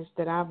hours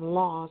that I've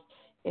lost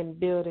in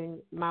building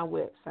my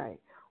website,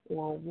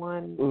 or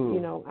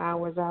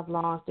hours I've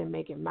lost in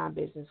making my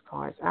business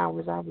cards,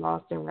 hours I've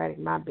lost in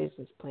writing my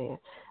business plan,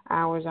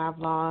 hours I've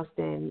lost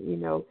in,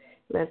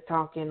 let's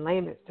talk in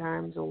layman's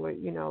terms, or,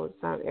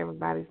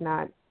 everybody's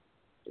not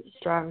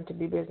striving to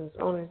be business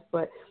owners,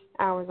 but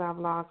hours I've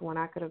lost when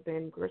I could have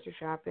been grocery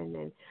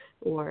shopping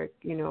or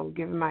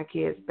giving my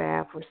kids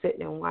bath, or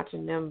sitting and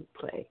watching them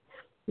play.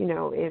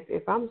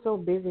 If I'm so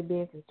busy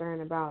being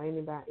concerned about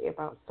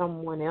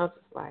someone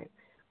else's life,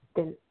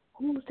 then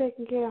who's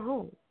taking care of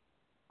home?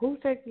 Who's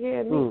taking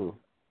care of me?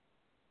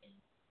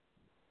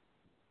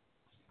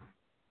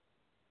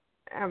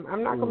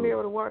 I'm not gonna be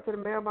able to walk to the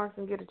mailbox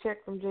and get a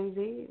check from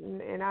Jay-Z,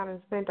 and I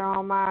done spent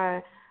all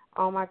my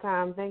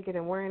time thinking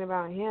and worrying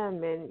about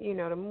him and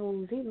the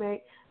moves he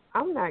make.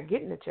 I'm not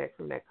getting a check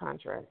from that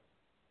contract.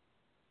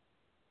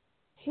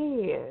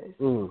 He is.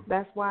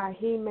 That's why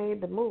he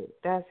made the move.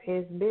 That's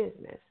his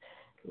business.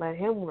 Let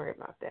him worry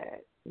about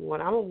that.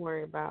 What I'm gonna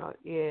worry about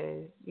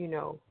is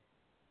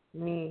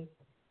me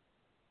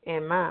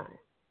and mine.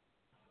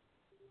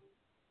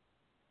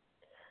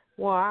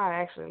 Well, I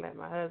actually let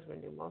my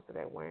husband do most of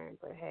that wearing,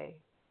 but hey,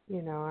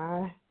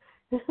 I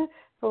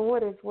for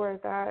what it's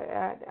worth,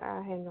 I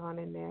hang on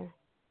in there.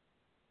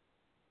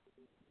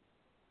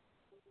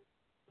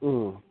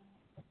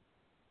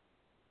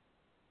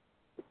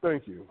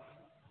 Thank you.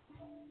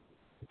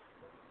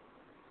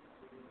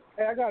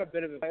 Hey, I got a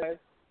bit of advice.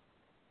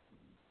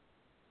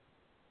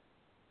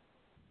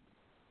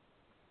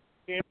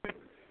 hear me?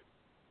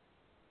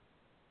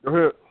 Go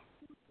ahead.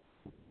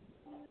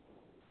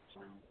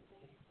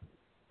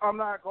 I'm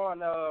not going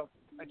to,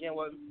 again,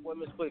 what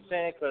Ms. Quick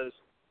saying, because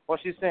what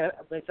she's saying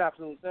makes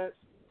absolute sense.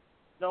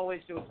 Don't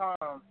waste your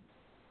time,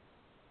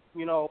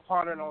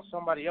 pondering on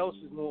somebody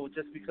else's move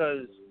just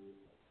because,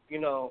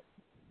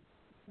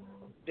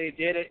 they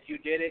did it, you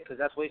did it, because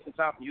that's wasting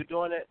time from you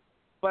doing it.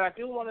 But I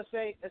do want to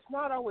say it's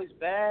not always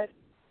bad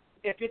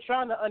if you're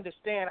trying to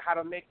understand how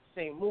to make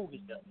the same move as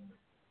them.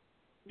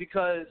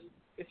 Because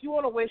if you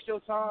want to waste your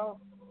time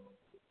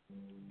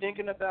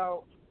thinking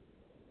about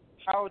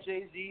how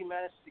Jay-Z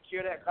managed to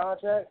secure that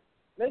contract,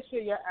 make sure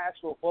your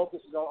actual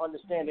focus is on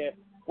understanding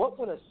what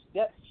were the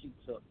steps he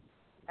took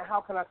and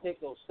how can I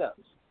take those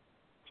steps?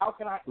 How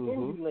can I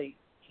emulate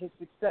his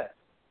success?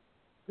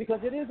 Because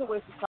it is a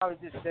waste of time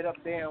to just sit up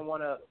there and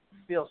want to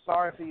feel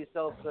sorry for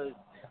yourself because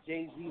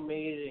Jay-Z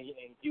made it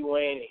and you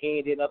ain't, and he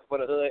ain't did nothing for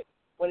the hood.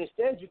 When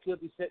instead you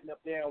could be sitting up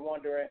there and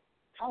wondering,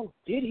 how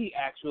did he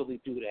actually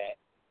do that?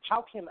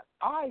 How can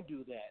I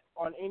do that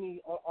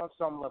on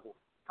some level?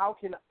 How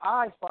can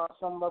I find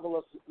some level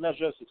of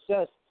measure of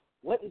success?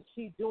 What is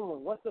he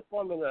doing? What's the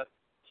formula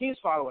he's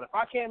following? If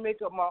I can't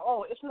make up my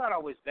own, it's not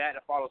always bad to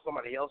follow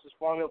somebody else's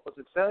formula for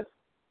success.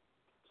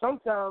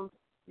 Sometimes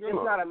it's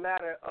not a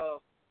matter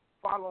of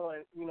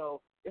following,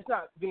 it's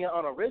not being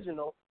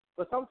unoriginal,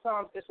 but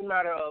sometimes it's a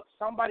matter of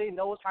somebody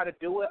knows how to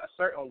do it a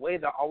certain way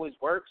that always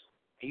works,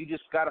 and you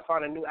just got to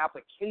find a new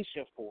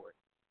application for it.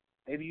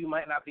 Maybe you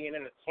might not be an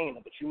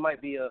entertainer, but you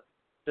might be a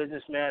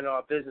businessman or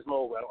a business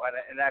mogul.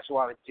 In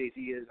actuality,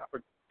 Jay-Z is, I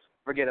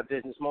forget a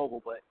business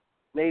mogul, but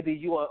maybe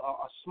you are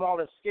a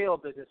smaller scale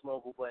business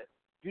mogul, but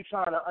you're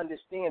trying to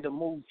understand the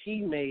moves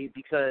he made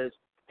because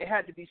it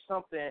had to be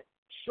something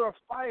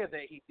surefire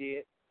that he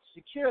did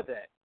to secure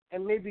that.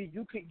 And maybe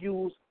you could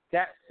use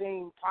that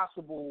same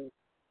possible,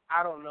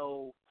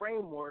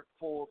 framework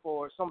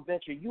for some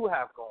venture you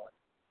have going.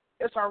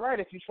 It's all right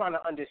if you're trying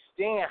to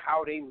understand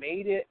how they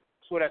made it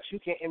so that you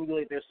can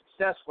emulate their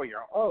success for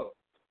your own.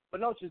 But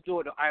don't just do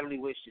it to idly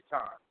waste your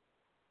time.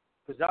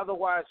 Because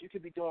otherwise you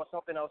could be doing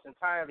something else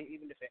entirely,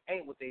 even if it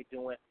ain't what they're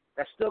doing,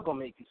 that's still going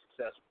to make you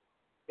successful.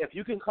 If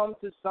you can come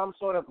to some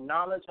sort of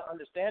knowledge and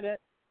understand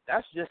it,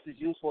 that's just as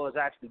useful as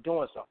actually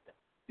doing something.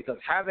 Because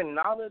having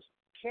knowledge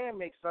can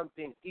make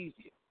something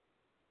easier.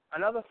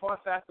 Another fun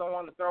fact I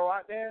want to throw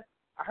out there,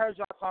 I heard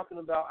y'all talking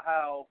about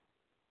how,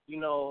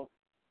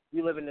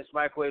 we live in this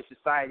microwave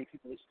society,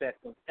 people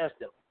expect things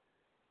instantly.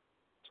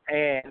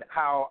 And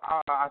how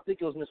I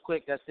think it was Ms.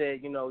 Quick that said,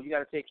 you got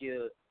to take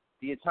your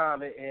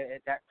time,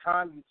 and that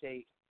time you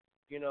take,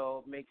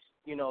 makes,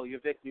 your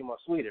victory more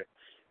sweeter.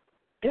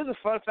 Here's a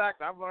fun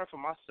fact I've learned for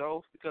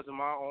myself because of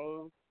my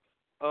own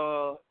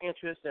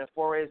interests and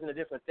forays into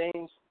different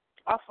things.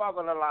 I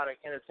follow a lot of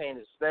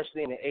entertainers,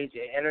 especially in the age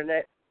of the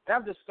internet, and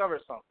I've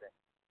discovered something.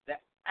 The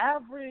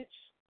average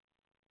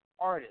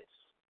artist,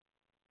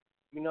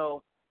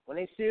 when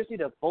they seriously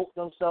devote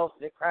themselves to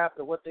their craft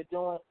or what they're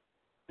doing,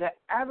 the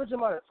average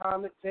amount of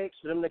time it takes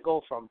for them to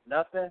go from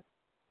nothing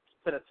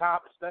to the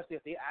top, especially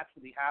if they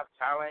actually have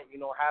talent,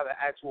 have an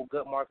actual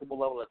good marketable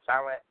level of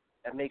talent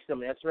that makes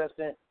them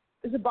interesting,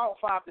 is about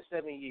 5 to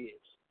 7 years.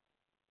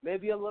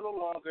 Maybe a little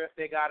longer if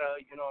they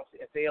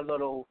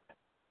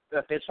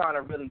if they're trying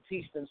to really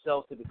teach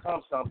themselves to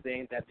become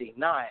something that they're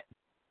not.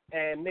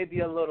 And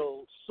maybe a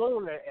little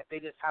sooner if they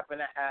just happen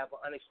to have an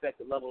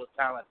unexpected level of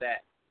talent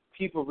that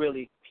people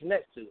really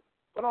connect to.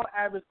 But on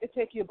average, it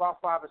takes you about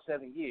 5 or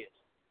 7 years.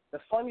 The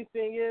funny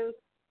thing is,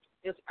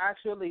 it's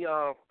actually,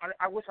 I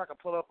wish I could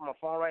pull it up on my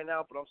phone right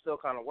now, but I'm still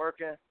kind of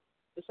working.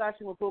 It's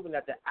actually proving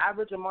that the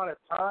average amount of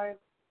time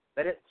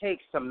that it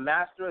takes to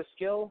master a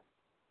skill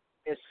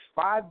is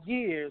 5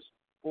 years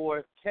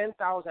or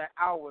 10,000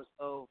 hours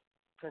of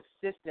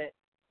consistent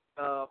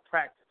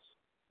practice.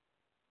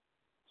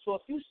 So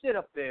if you sit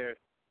up there,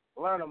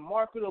 learn a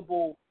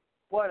marketable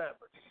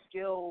whatever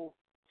skill,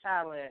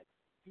 talent,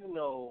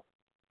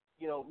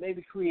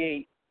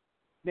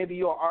 maybe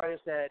you're an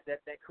artist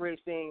that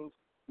creates things.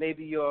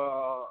 Maybe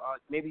you're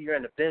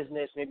in the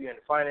business. Maybe you're in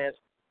the finance.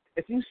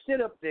 If you sit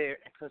up there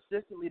and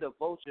consistently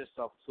devote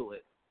yourself to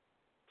it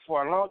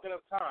for a long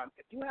enough time,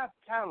 if you have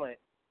talent,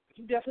 if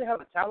you definitely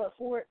have a talent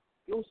for it,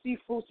 you'll see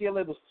fruits of your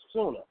labor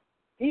sooner.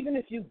 Even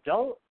if you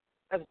don't,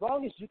 as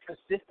long as you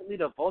consistently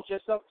devote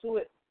yourself to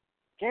it,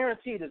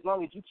 guaranteed, as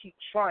long as you keep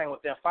trying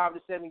within 5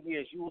 to 7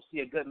 years, you will see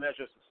a good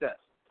measure of success.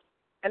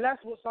 And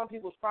that's what some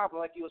people's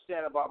problem, like you were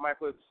saying about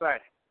microwave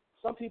society.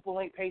 Some people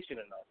ain't patient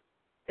enough.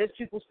 There's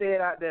people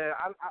staying out there.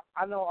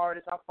 I know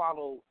artists I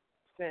follow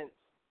since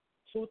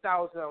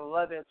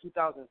 2011,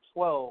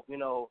 2012.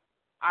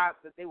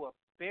 They were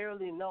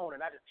barely known,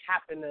 and I just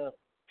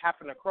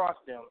happened across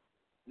them.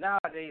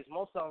 Nowadays,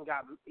 most of them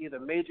got either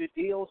major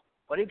deals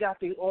or they got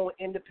their own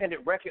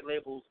independent record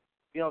labels.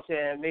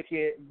 Make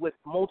it with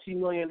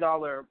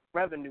multi-million-dollar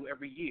revenue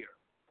every year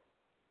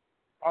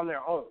on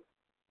their own.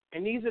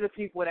 And these are the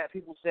people that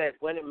people said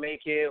wouldn't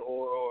make it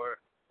or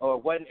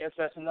wasn't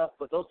interested enough,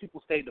 but those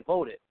people stayed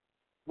devoted.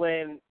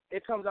 When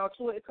it comes out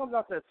to it, it comes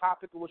out to the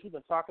topic of what we've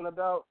been talking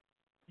about.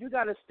 you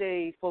got to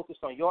stay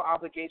focused on your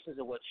obligations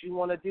and what you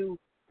want to do,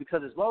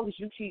 because as long as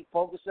you keep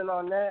focusing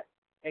on that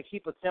and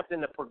keep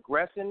attempting to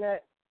progress in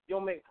that, you'll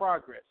make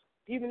progress.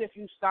 Even if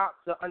you stop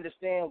to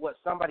understand what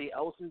somebody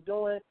else is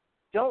doing,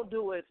 don't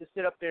do it to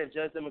sit up there and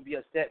judge them and be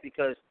upset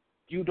because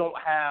you don't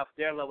have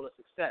their level of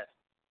success.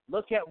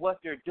 Look at what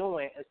they're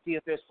doing and see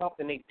if there's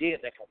something they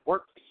did that can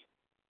work for you.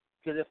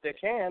 Because if they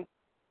can,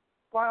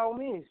 by all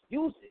means,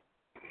 use it.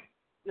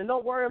 And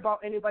don't worry about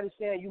anybody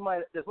saying you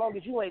might, as long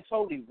as you ain't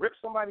totally rip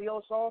somebody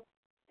else off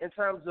in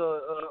terms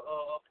of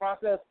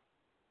process,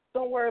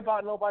 don't worry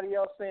about nobody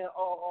else saying,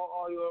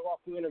 you're off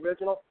being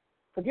original.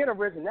 Forget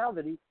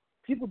originality.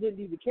 People didn't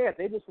even care.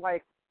 They just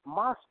like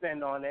my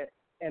spend on it,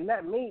 and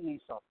that made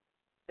me something.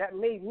 That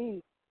made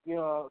me,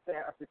 a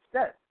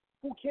success.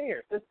 Who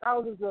cares? There's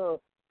thousands of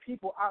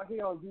people out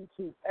here on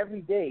YouTube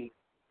every day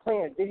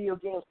playing video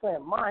games, playing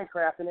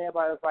Minecraft, and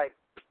everybody's like,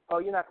 oh,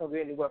 you're not going to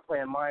be anywhere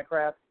playing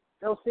Minecraft.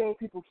 Those same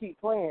people keep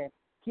playing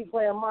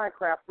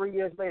Minecraft. 3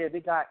 years later, they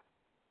got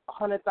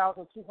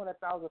 100,000,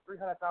 200,000,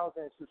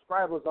 300,000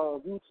 subscribers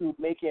on YouTube,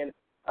 making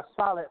a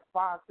solid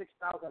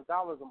 $5,000-$6,000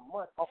 a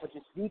month off of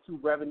just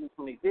YouTube revenue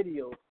from their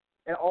videos,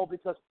 and all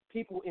because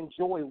people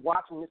enjoy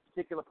watching this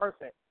particular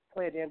person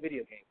play a damn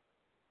video game,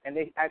 and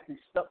they actually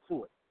stuck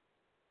to it.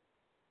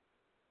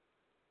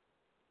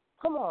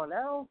 Come on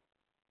now.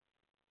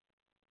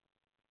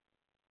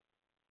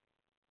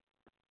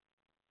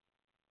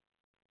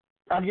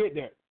 I get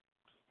that.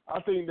 I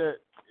think that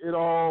it's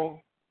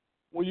all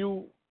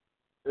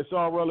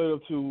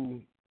relative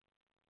to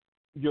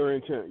your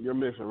intent, your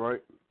mission,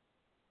 right?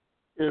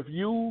 If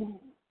you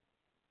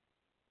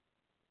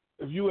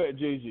at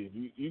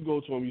Jay-Z, you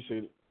go to him, you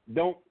say,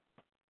 don't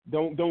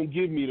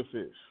give me the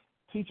fish.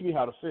 Teach me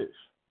how to fish.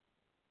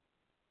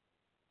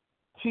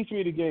 Teach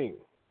me the game.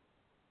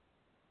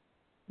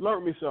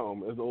 Learn me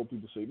something, as the old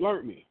people say.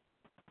 Learn me.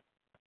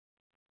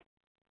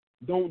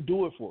 Don't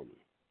do it for me.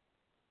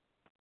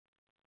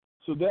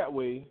 So that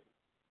way,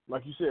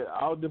 like you said,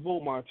 I'll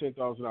devote my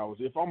 10,000 hours.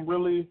 If I'm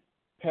really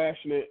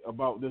passionate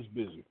about this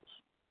business,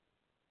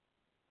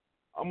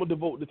 I'm going to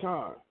devote the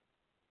time.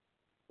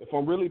 If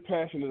I'm really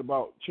passionate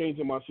about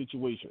changing my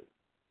situation,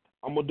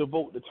 I'm going to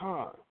devote the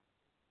time.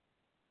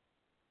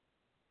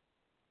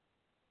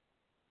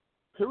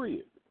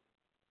 Period.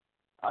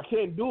 I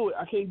can't do it.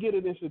 I can't get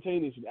it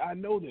instantaneously. I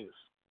know this.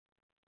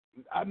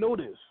 I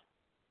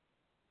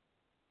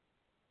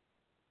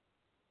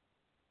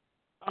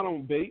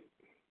don't bake,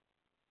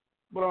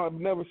 but I've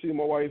never seen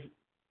my wife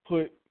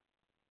put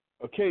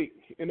a cake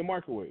in the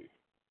microwave.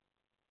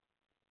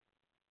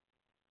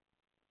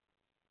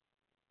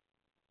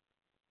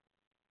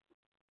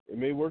 It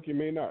may work, it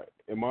may not.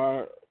 In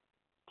my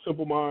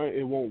simple mind,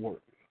 it won't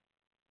work.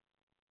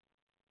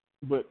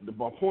 But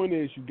my point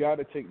is, you got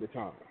to take the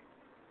time.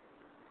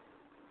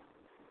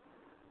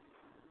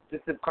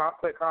 Just a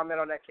quick comment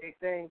on that cake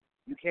thing.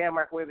 You can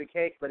microwave a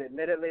cake, but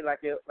admittedly, like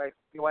your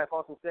wife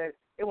also said,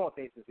 it won't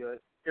taste as good.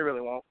 It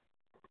really won't.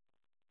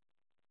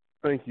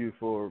 Thank you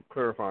for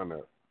clarifying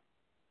that.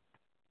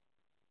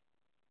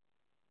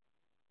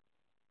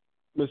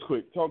 Ms.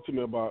 Quick, talk to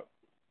me about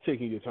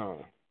taking your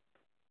time,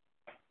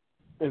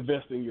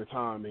 investing your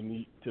time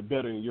to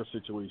better your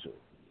situation.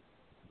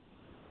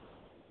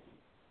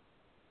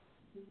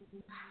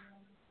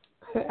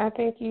 I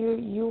think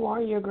you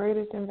are your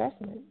greatest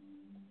investment.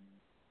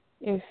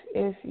 If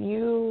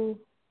you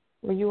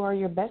are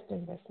your best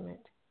investment.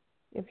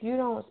 If you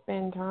don't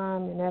spend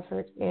time and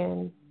effort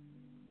in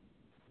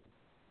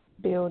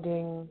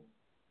building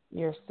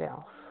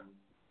yourself,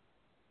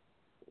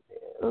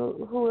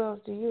 who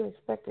else do you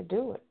expect to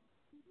do it?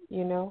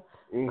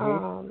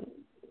 Mm-hmm.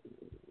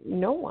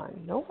 No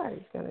one.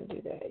 Nobody's going to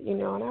do that.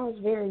 And I was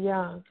very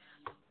young.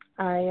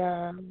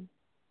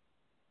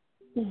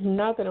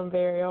 Not that I'm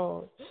very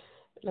old.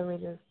 Let me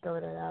just throw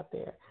that out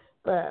there.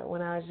 But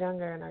when I was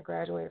younger and I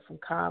graduated from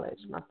college,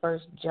 my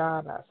first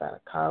job outside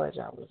of college,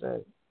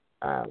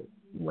 I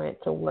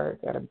went to work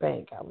at a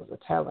bank. I was a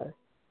teller.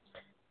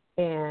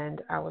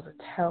 And I was a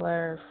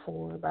teller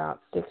for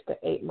about 6 to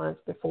 8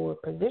 months before a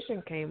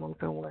position came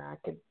open where I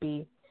could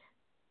be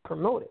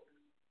promoted.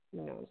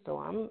 So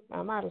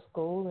I'm out of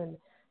school and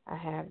I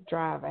have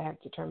drive, I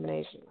have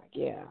determination. Like,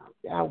 yeah,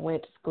 I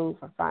went to school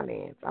for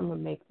finance. I'm gonna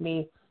make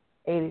me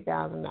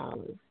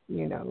 $80,000,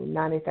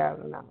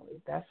 $90,000.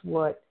 That's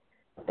what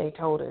they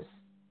told us,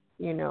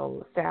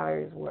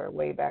 salaries were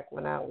way back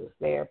when I was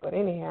there. But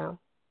anyhow,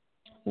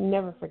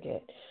 never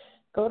forget.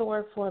 Go to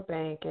work for a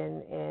bank,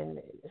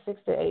 and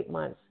 6 to 8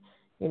 months,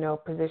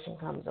 position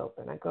comes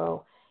open. I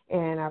go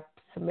and I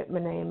submit my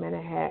name in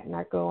a hat, and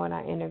I go and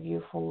I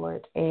interview for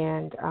it,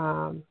 and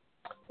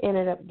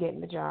ended up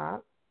getting the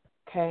job,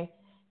 okay?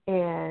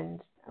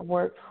 And I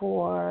worked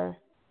for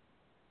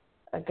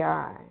a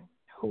guy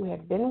who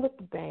had been with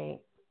the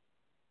bank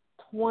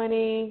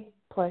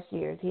 20-plus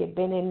years. He had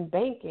been in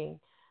banking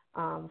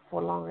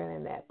for longer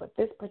than that. But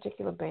this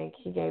particular bank,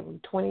 he gave him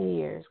 20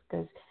 years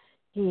because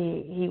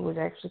he was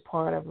actually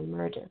part of a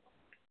merger.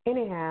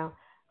 Anyhow,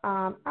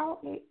 I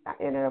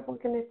ended up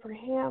working for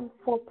him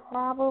for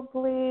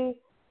probably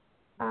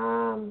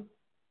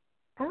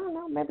I don't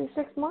know, maybe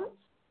 6 months.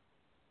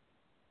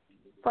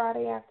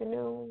 Friday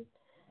afternoon,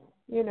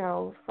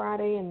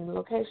 Friday in the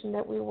location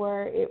that we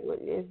were, it was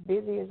as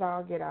busy as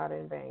all get out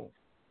in Banks.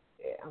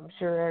 I'm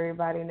sure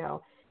everybody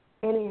know.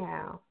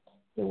 Anyhow,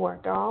 he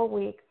worked all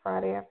week,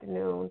 Friday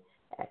afternoon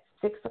at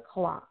 6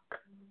 o'clock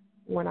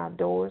when our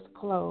doors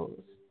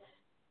closed.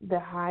 The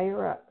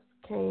higher-ups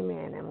came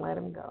in and let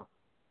him go.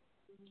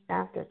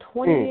 After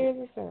 20 years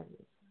of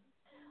service,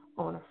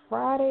 on a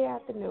Friday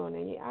afternoon,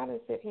 and I done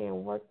sit here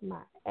and worked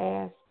my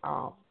ass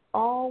off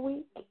all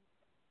week,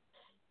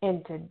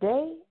 and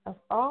today, of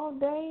all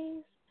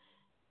days,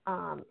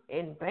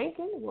 in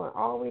banking, where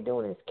all we're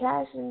doing is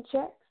cashing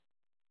checks,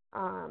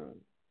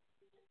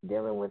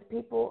 dealing with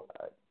people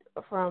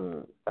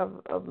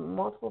of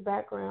multiple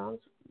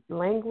backgrounds,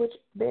 language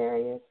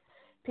barriers,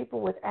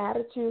 people with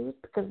attitudes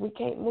because we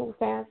can't move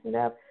fast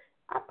enough.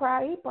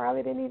 He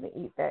probably didn't even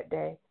eat that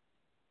day.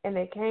 And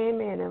they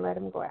came in and let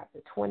him go after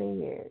 20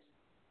 years.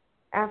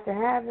 After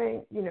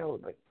having,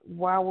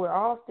 while we're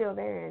all still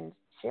there in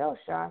shell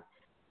shock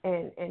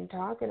and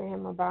talking to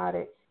him about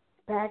it,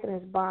 packing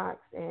his box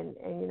and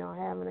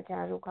having a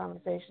casual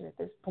conversation at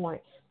this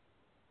point.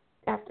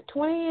 After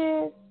 20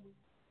 years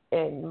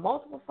and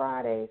multiple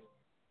Fridays,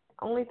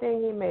 the only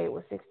thing he made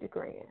was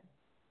 $60,000.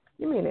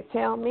 You mean to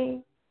tell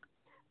me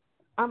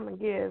I'm going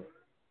to give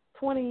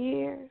 20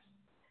 years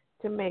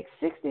to make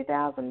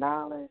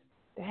 $60,000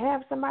 to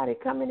have somebody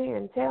come in here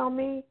and tell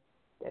me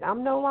that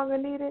I'm no longer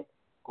needed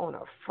on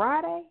a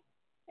Friday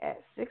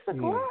at 6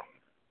 o'clock?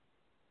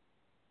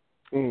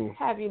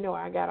 Have you know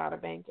I got out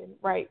of banking,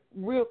 right,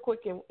 real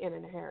quick in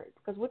a hurry.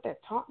 Because what that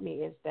taught me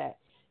is that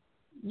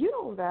you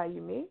don't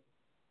value me.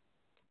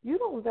 You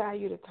don't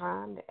value the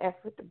time, the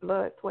effort, the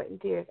blood, sweat, and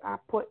tears I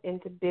put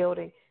into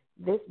building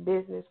this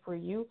business for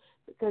you.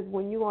 Because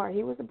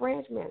he was a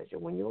branch manager.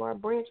 When you are a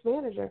branch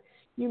manager,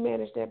 you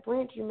manage that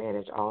branch. You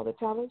manage all the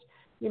tellers.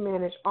 You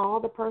manage all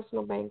the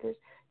personal bankers.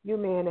 You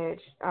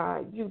manage,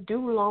 you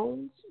do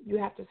loans. You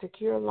have to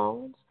secure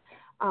loans.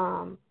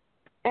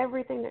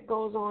 Everything that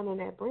goes on in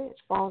that branch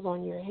falls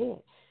on your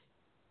head.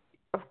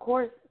 Of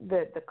course,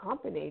 the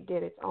company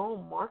did its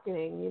own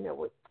marketing,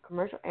 with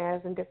commercial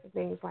ads and different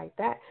things like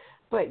that.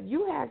 But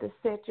you had to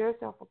set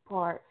yourself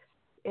apart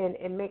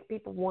and make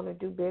people want to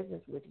do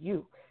business with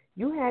you.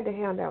 You had to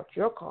hand out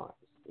your cards.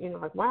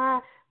 Like why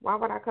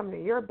would I come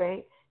to your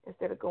bank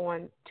instead of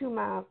going 2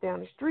 miles down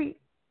the street?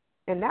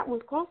 And that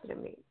was closer to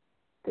me.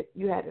 That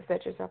you had to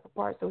set yourself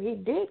apart. So he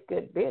did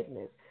good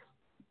business,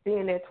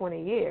 being there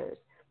 20 years.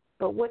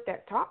 But what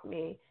that taught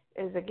me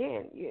is,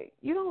 again,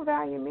 you don't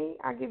value me.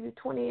 I give you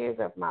 20 years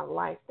of my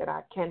life that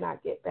I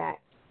cannot get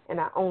back, and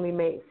I only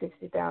made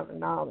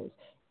 $60,000,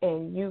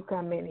 and you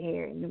come in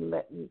here and you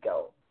let me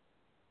go.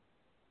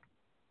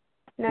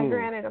 Now,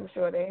 granted, I'm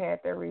sure they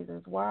had their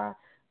reasons why,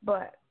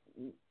 but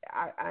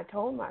I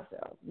told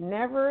myself,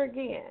 never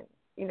again.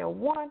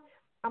 One,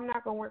 I'm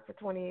not going to work for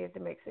 20 years to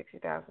make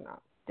 $60,000.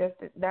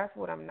 That's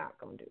what I'm not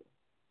going to do.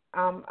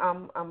 I'm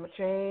going to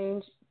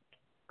change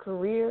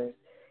careers.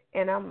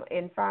 And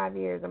in 5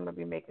 years, I'm going to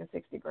be making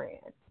 $60,000.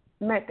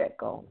 Met that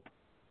goal.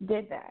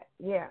 Did that,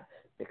 yeah,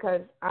 because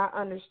I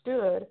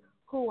understood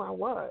who I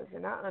was,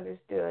 and I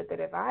understood that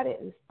if I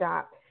didn't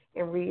stop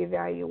and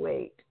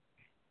reevaluate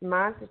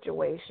my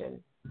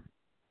situation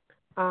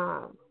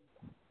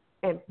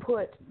and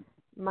put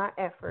my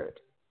effort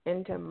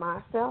into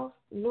myself,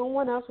 no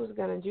one else was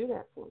going to do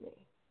that for me.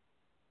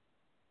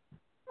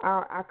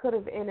 I could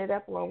have ended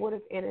up, or would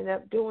have ended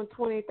up doing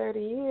 20, 30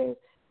 years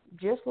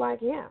just like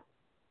him.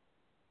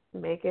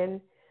 Making,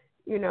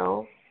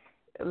 a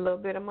little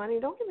bit of money.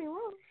 Don't get me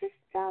wrong,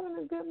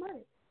 $60,000 is good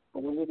money.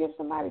 But when you give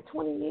somebody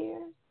 20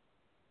 years,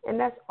 and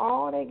that's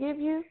all they give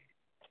you,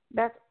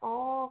 that's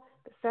all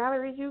the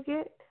salary you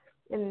get,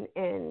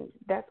 and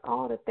that's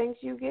all the things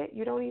you get.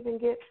 You don't even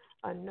get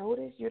a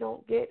notice. You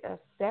don't get a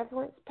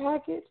severance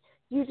package.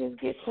 You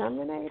just get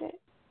terminated.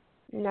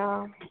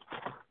 No,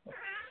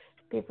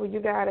 people, you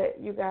gotta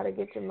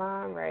get your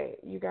mind right.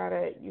 You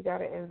gotta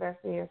invest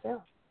in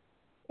yourself.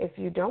 If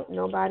you don't,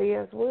 nobody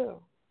else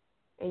will.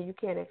 And you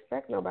can't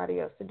expect nobody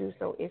else to do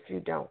so if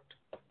you don't.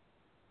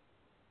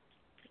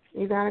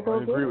 You got to go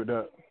I agree with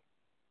that.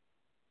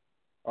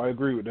 I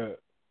agree with that.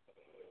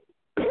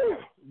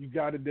 You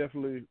got to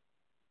definitely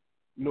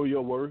know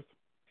your worth.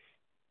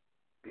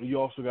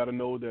 You also got to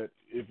know that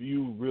if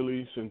you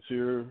really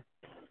sincere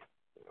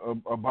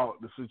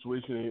about the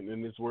situation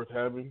and it's worth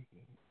having,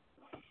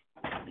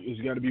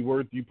 it's got to be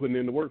worth you putting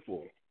in the work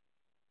for.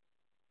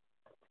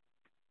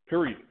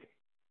 Period.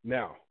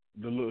 Now,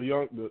 the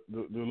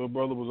little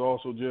brother was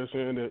also just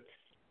saying that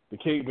the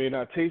cake may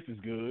not taste as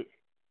good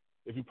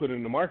if you put it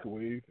in the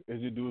microwave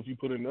as it do if you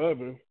put it in the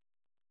oven.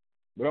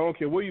 But I don't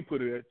care where you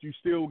put it at, you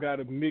still got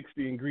to mix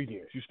the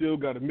ingredients. You still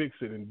got to mix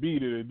it and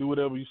beat it and do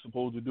whatever you're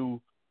supposed to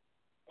do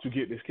to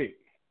get this cake.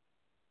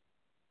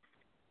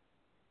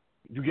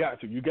 You got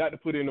to. You got to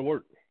put in the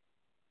work.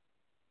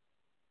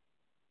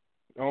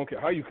 I don't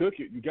care how you cook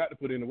it. You got to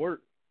put in the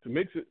work to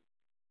mix it.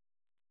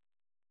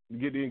 You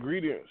get the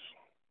ingredients.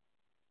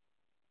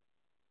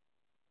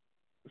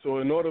 So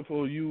in order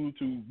for you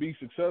to be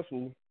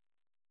successful,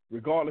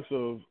 regardless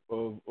of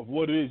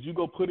what it is, you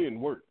go put in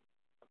work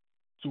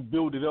to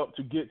build it up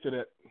to get to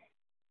that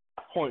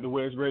point to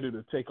where it's ready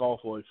to take off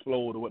or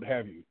explode or what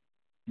have you.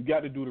 You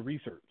got to do the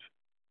research.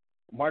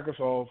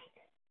 Microsoft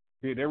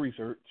did their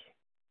research.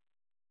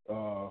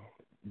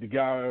 The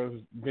guys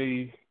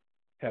may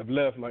have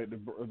left, like the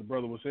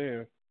brother was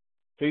saying.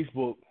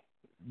 Facebook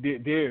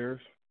did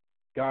theirs.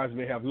 Guys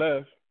may have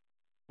left,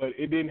 but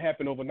it didn't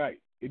happen overnight.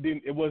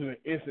 It wasn't an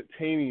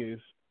instantaneous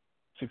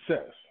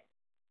success.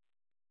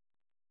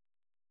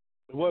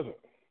 It wasn't.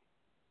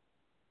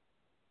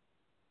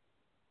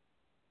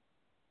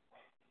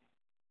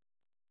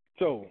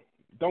 So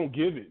don't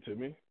give it to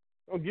me.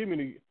 Don't give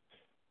me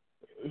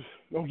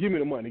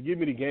the money. Give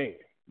me the game.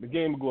 The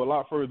game will go a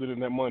lot further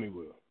than that money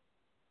will.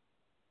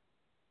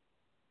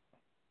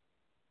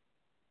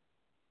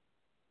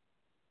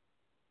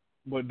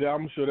 But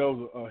I'm sure that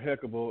was a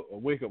heck of a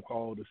wake up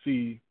call to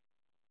see,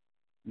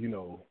 you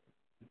know,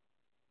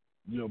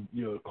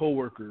 your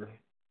coworker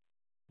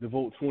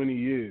devote 20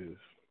 years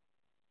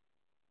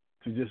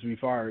to just be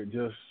fired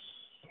just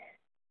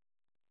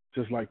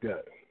like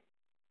that.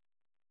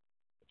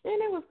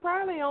 And it was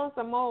probably on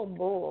some old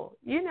bull.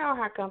 You know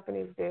how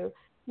companies do.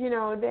 You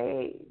know,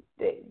 they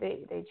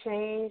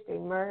change, they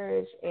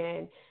merge,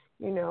 and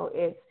you know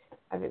it's.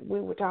 I mean,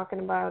 we were talking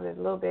about it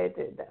a little bit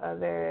the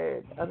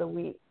other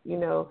week. You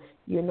know,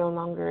 you're no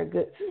longer a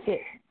good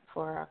fit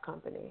for our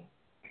company,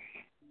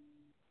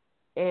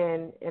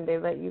 and they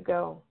let you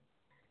go.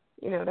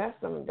 You know,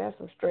 that's some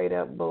straight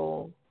up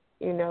bull.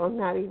 You know,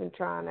 not even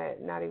trying to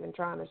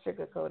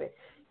sugarcoat it.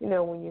 You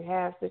know, when you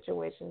have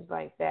situations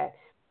like that,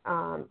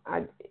 I'm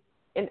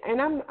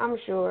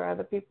sure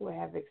other people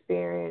have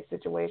experienced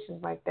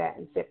situations like that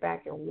and sit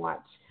back and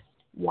watch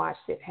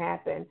it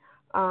happen.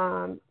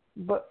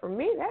 But for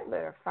me, that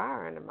lit a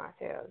fire under my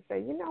tail. Say,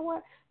 you know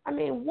what? I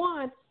mean,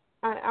 one,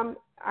 I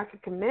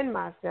could commend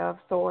myself,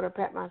 sort of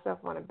pat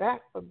myself on the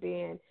back for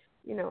being,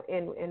 you know,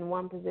 in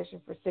one position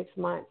for 6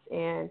 months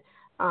and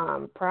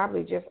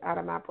probably just out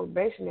of my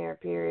probationary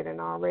period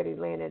and already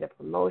landed a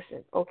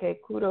promotion. Okay,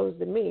 kudos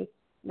to me.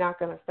 Not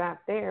going to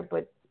stop there,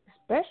 but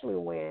especially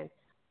when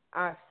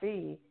I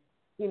see,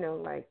 you know,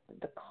 like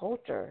the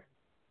culture,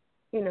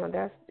 you know,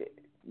 that's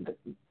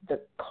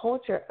the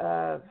culture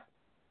of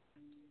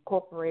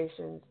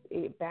corporations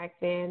back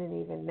then and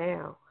even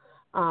now.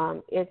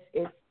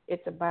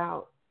 It's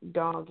about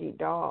dog eat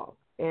dog,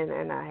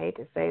 and I hate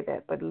to say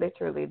that, but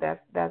literally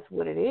that's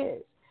what it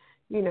is.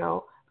 You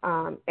know,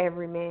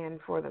 every man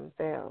for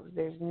themselves.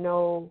 There's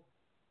no,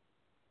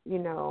 you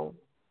know,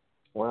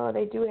 well,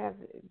 they do have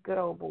good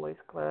old boys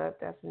club.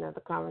 That's another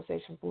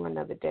conversation for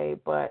another day,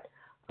 but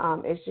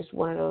it's just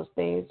one of those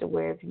things to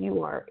where if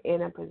you are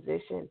in a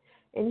position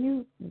and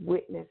you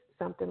witness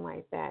something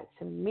like that,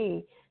 to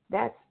me,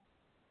 that's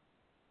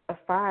a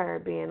fire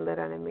being lit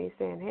under me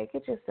saying, hey,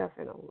 get yourself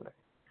in order.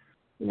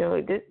 You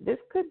know, this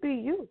could be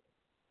you.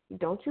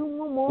 Don't you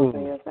want more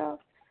for yourself?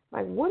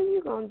 Like, what are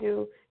you going to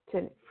do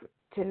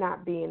to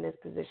not be in this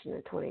position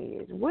in 20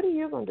 years? What are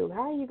you going to do?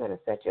 How are you going to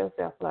set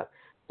yourself up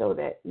so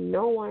that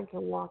no one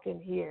can walk in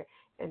here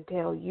and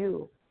tell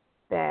you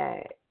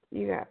that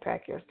you got to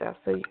pack your stuff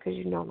because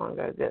you're no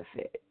longer a good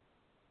fit?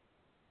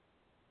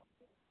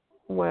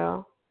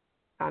 Well,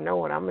 I know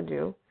what I'm going to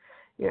do.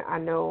 You know, I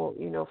know,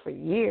 you know, for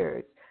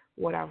years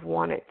what I've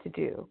wanted to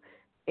do.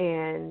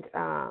 And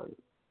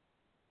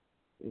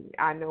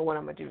I know what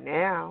I'm going to do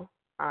now,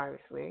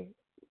 obviously,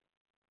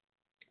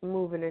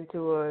 moving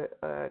into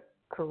a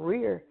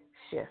career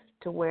shift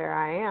to where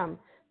I am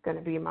going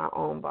to be my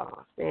own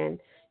boss. And,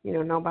 you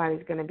know,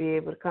 nobody's going to be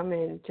able to come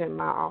into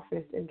my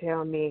office and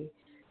tell me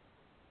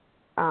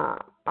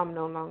I'm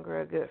no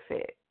longer a good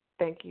fit.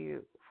 Thank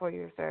you for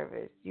your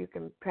service. You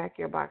can pack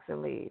your box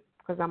and leave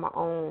because I'm going to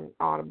own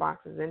all the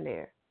boxes in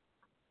there.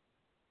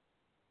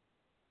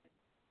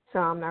 So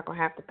I'm not going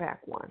to have to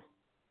pack one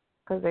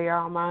because they are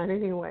all mine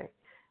anyway.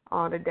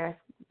 All the desk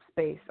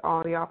space,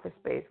 all the office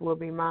space will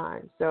be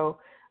mine. So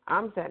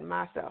I'm setting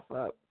myself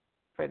up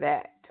for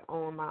that, to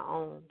own my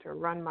own, to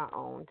run my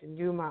own, to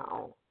do my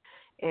own.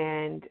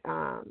 And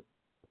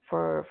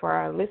for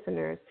our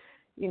listeners,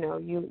 you know,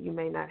 you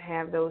may not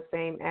have those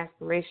same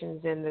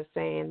aspirations and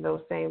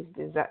those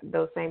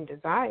same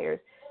desires,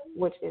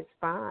 which is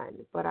fine.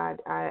 But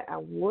I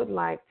would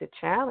like to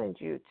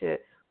challenge you to,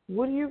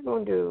 what are you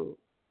going to do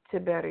to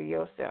better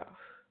yourself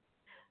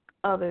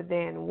other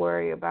than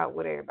worry about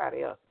what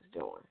everybody else is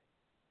doing?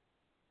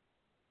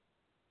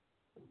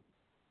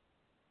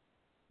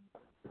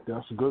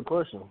 That's a good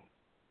question.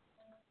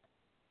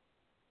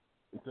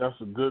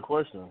 That's a good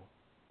question.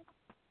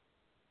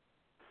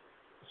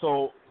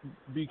 So,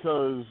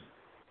 because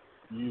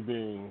you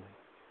being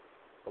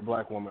a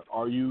black woman,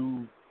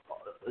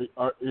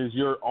 is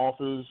your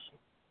office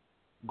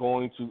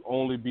going to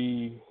only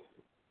be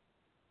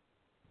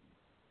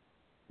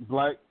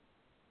black?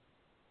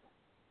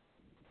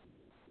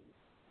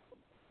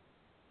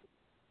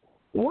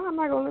 Why am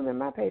I going to limit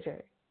my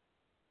paycheck?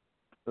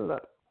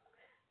 Look,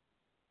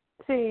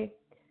 see,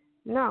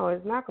 No,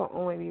 it's not going to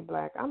only be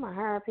black. I'm going to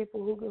hire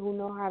people who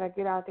know how to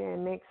get out there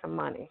and make some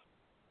money.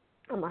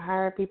 I'm going to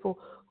hire people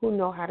who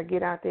know how to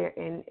get out there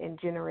and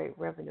generate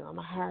revenue. I'm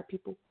going to hire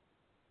people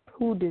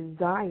who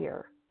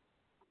desire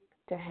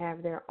to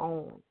have their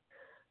own.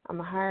 I'm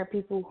going to hire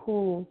people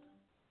who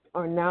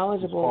are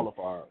knowledgeable. Who's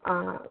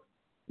qualified.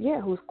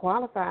 Who's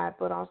qualified,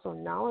 but also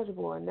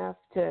knowledgeable enough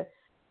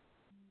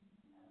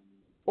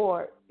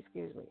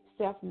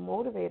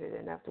self-motivated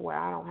enough to where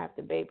I don't have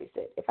to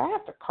babysit. If I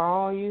have to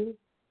call you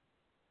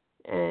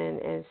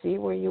and see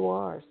where you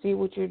are, see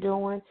what you're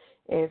doing,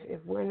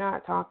 if we're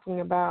not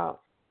talking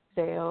about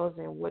sales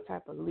and what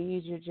type of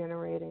leads you're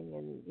generating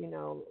and,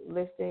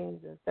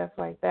 listings and stuff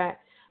like that,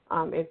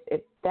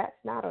 if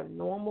that's not a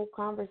normal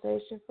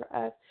conversation for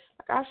us,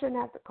 like I shouldn't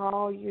have to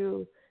call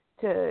you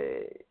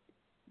to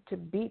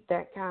beat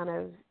that kind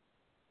of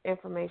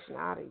information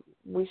out of you.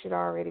 We should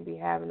already be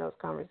having those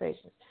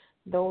conversations.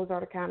 Those are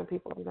the kind of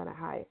people I'm going to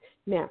hire.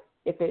 Now,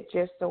 if it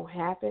just so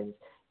happens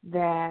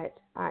that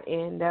I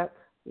end up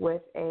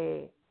with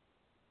a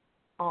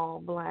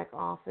all-black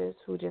office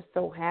who just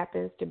so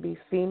happens to be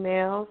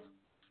females,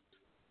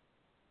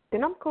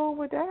 then I'm cool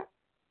with that.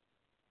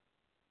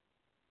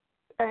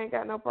 I ain't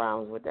got no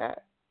problems with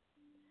that.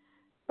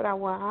 But I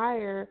will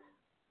hire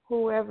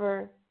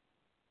whoever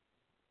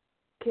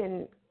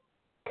can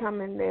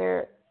come in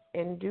there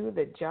and do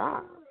the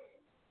job.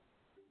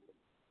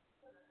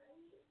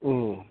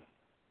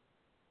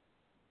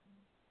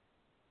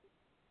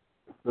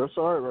 That's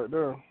all right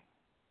there.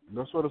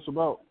 That's what it's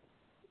about.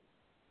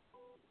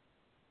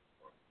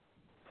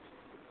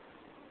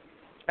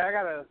 I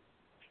got a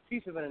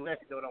piece of an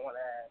anecdote I want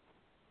to add.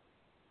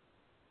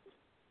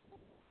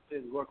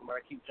 This is working, but I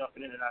keep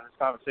jumping in and out of this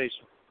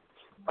conversation.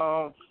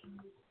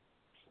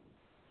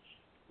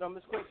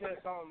 Ms. Quick said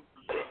something.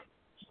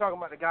 She's talking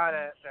about the guy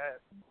that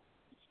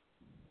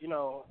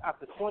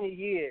after 20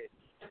 years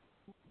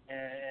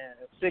and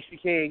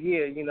 60K a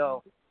year,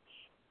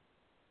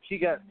 she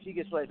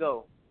gets let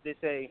go. They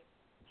say,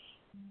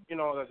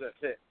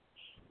 that's it.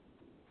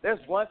 There's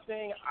one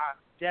thing I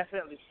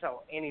definitely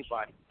tell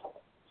anybody.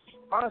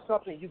 Find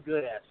something you're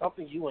good at,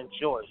 something you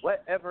enjoy,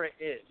 whatever it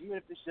is.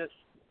 Even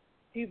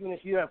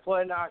if you're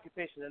employed in an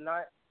occupation or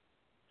not,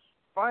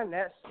 find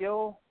that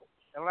skill.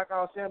 And like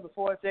I was saying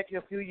before, it takes you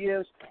a few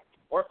years,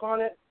 work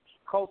on it,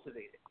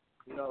 cultivate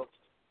it,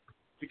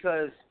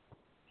 because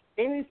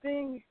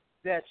anything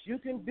that you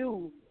can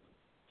do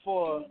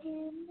for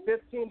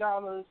 $15,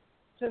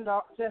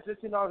 $10,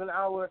 $15 an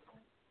hour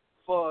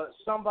for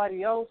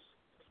somebody else,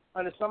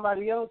 under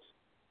somebody else,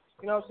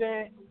 you know what I'm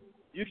saying?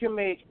 You can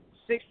make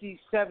 $60,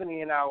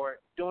 $70 an hour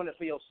doing it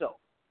for yourself.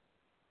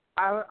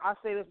 I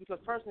say this because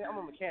personally I'm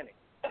a mechanic,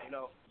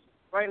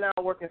 Right now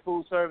I work in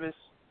food service.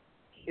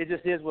 It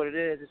just is what it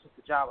is. It's just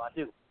the job I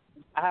do.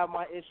 I have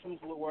my issues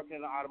with working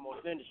in the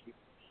automotive industry.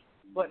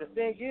 But the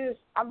thing is,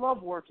 I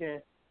love working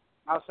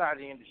outside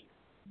the industry.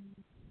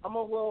 It's a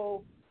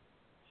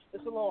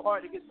little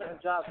hard to get certain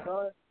jobs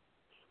done.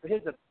 But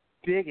here's the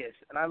biggest,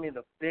 and I mean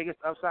the biggest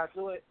upside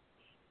to it.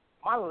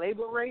 My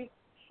labor rate,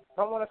 if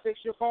I want to fix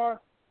your car,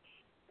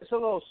 it's a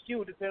little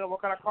skewed depending on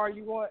what kind of car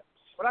you want.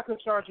 But I can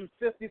charge you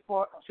 $50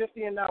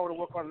 an hour to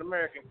work on an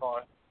American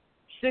car,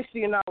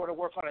 $60 an hour to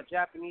work on a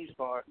Japanese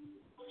car,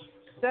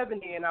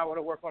 $70 an hour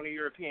to work on a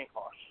European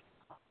car.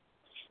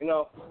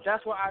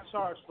 That's what I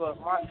charge for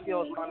my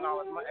skills, my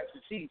knowledge, my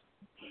expertise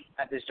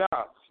at this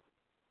job.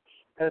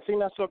 And the thing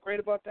that's so great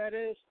about that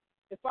is,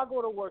 if I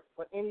go to work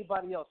for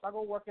anybody else, I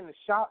go work in the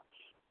shop,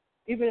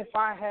 even if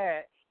I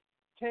had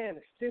 10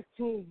 to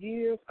 15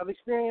 years of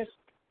experience,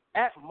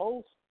 at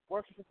most,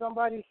 working for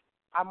somebody,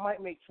 I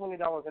might make $20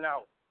 an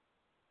hour.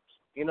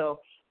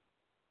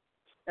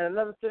 And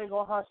another thing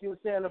on how she was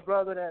saying, the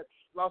brother that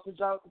lost his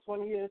job for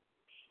 20 years,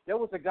 there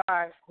was a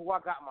guy who I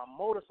got my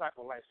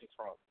motorcycle license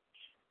from.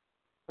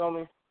 Feel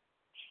me?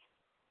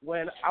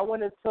 When I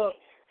went and took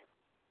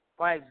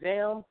my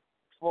exam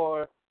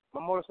for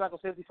my motorcycle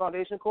safety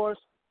foundation course,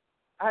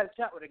 I had a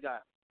chat with a guy.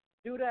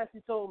 Dude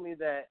actually told me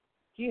that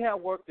he had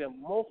worked in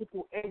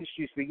multiple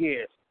industries for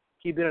years.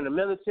 He'd been in the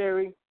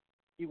military.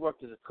 He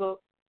worked as a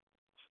cook.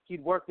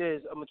 He'd worked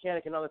as a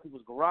mechanic in other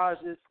people's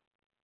garages.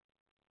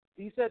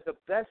 He said the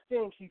best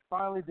thing he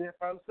finally did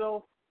for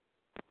himself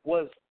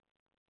was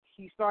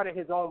he started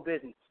his own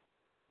business.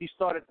 He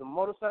started the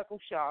motorcycle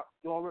shop,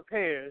 doing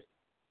repairs,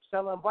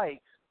 selling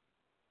bikes,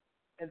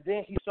 and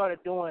then he started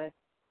doing,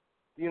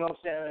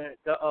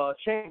 the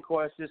training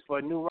courses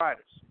for new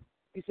riders.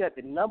 He said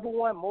the number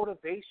one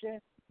motivation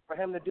for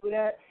him to do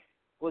that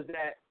was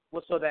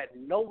so that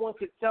no one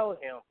could tell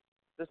him,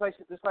 just like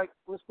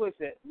Ms. Quick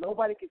said,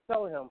 nobody could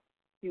tell him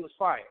he was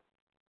fired.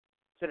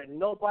 So that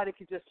nobody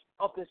could just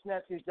up and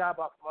snatch his job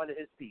out from under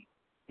his feet.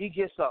 He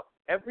gets up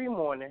every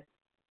morning.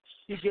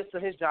 He gets to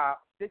his job,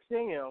 6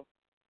 a.m.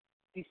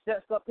 He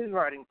sets up his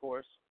riding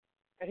course,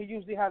 and he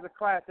usually has a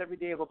class every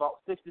day of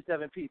about 6 to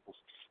 7 people.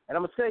 And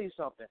I'm going to tell you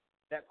something.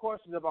 That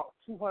course is about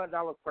 $200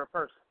 per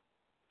person.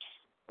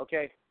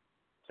 Okay?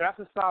 So that's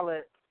a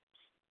solid,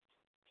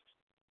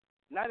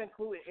 not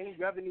including any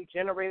revenue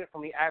generated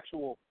from the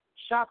actual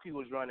shop he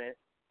was running,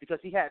 because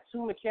he had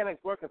 2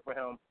 mechanics working for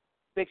him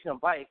fixing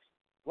bikes,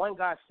 1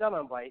 guy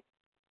selling bikes.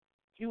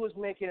 He was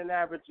making an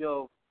average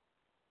of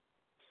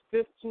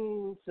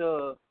 $1,500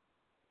 to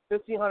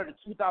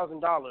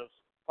 $2,000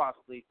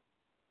 possibly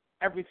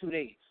every 2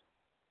 days.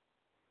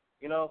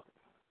 You know?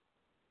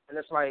 And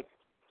it's like,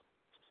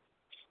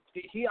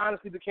 he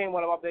honestly became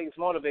one of my biggest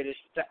motivators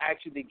to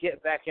actually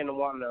get back into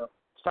wanting to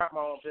start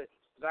my own business.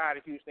 I had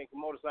a huge thing for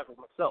motorcycles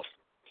myself.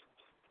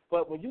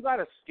 But when you got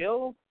a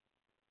skill,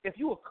 if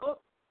you a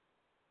cook,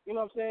 you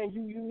know what I'm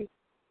saying,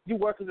 you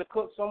work as a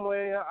cook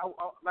somewhere.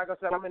 Like I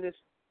said, I'm in this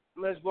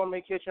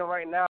gourmet kitchen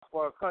right now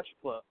for a country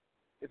club.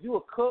 If you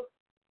a cook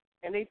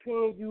and they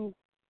paying you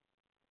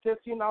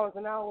 $15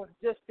 an hour,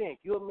 just think,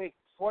 you'll make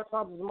 4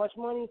 times as much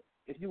money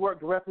if you work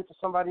directly for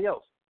somebody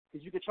else,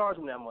 because you could charge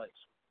them that much,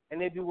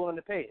 and they'd be willing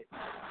to pay it.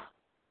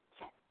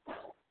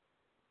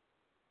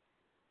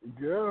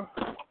 Yeah.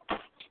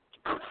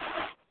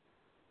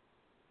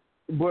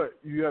 But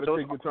you got to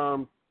take the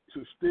time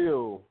to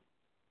still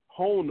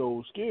hone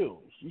those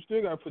skills. You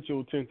still got to put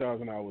your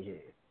 10,000 hours in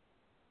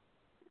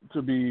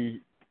to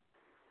be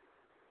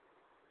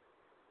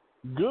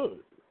good,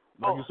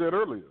 like you said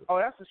earlier. Oh,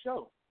 that's the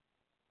show.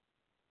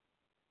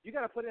 You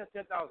got to put in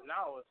 10,000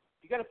 hours.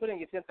 You got to put in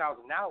your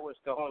 10,000 hours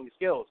to hone your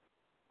skills.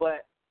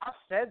 But I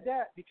said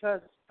that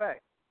because it's a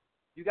fact.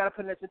 You got to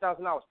put in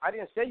 10,000 hours. I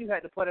didn't say you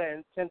had to put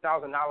in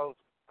 10,000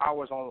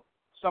 hours on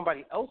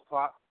somebody else's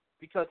clock,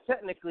 because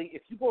technically,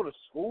 if you go to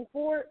school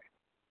for it,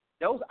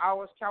 those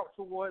hours count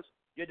towards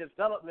your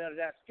development of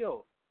that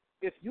skill.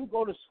 If you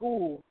go to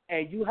school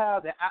and you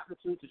have the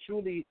aptitude to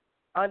truly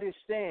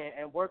understand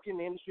and work in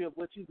the industry of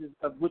what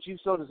you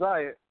so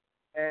desire,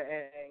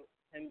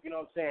 and you know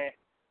what I'm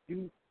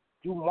saying,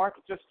 you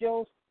market your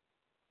skills.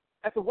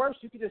 At the worst,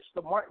 you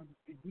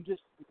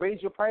just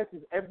raise your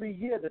prices every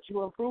year that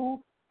you improve,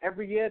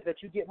 every year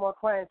that you get more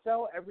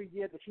clientele, every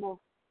year that you know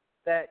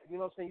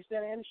what I'm saying, you stay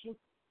in the industry,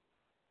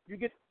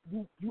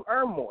 you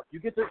earn more. You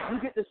get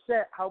to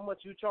set how much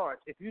you charge.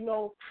 If you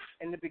know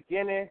in the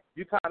beginning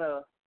you kind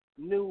of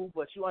new,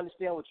 but you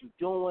understand what you're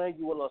doing,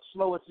 you a little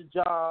slow at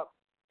your job,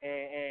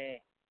 and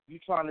you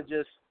trying to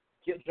just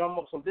drum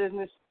up some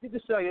business, you can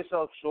sell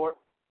yourself short.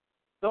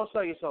 Don't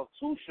sell yourself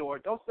too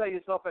short. Don't sell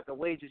yourself at the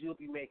wages you'll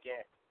be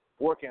making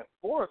working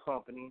for a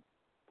company.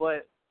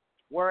 But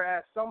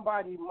whereas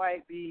somebody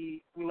might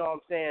be, you know what I'm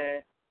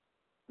saying,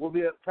 will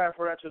be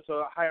preferential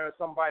to hire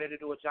somebody to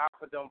do a job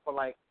for them for,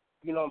 like,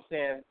 you know what I'm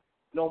saying,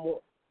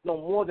 no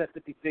more than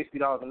 $50,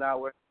 $60 an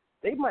hour,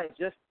 they might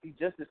just be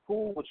just as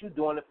cool with you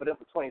doing it for them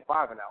for $25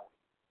 an hour.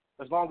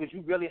 As long as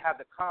you really have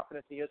the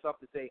confidence in yourself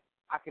to say,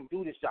 I can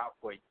do this job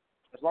for you.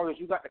 As long as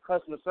you got the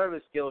customer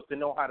service skills to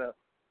know how to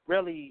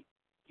really,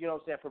 you know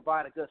what I'm saying,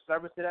 provide a good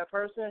service to that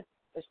person,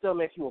 it still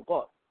makes you a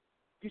buck.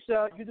 You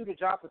do the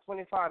job for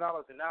 $25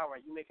 an hour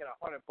and you're making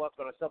 $100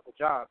 on a simple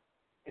job.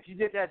 If you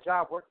did that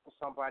job working for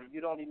somebody,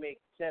 you'd only make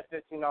 $10,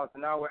 $15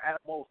 an hour,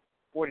 at most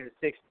 $40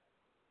 to $60.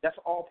 That's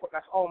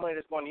all money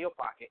that's going in your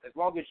pocket. As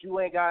long as you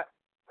ain't got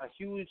a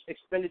huge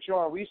expenditure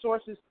on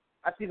resources,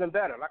 that's even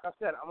better. Like I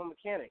said, I'm a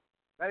mechanic.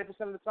 90%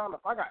 of the time,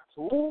 if I got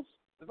tools,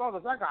 as long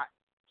as I got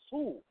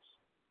tools,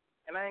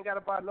 and I ain't got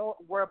to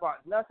worry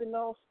about nothing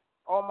else,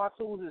 all my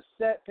tools is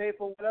set, paid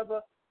for,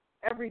 whatever,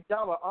 every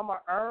dollar I'm going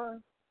to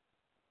earn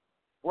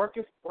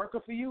working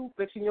for you,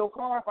 fixing your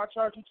car, if I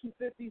charge you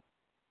 $250,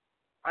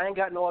 I ain't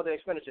got no other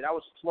expenditure. That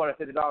was $250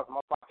 in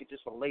my pocket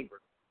just for labor,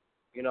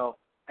 you know.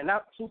 And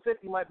that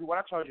 $250 might be what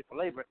I charge you for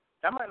labor.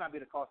 That might not be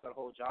the cost of the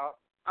whole job.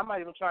 I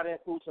might even try to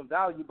include some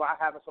value by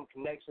having some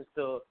connections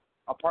to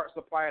a parts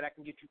supplier that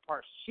can get you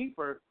parts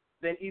cheaper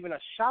than even a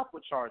shop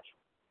would charge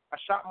you. A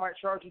shop might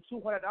charge you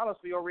 $200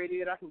 for your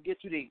radiator. I can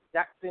get you the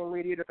exact same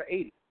radiator for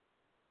 $80.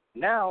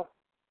 Now,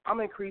 I'm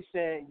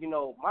increasing, you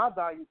know, my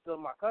value to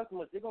my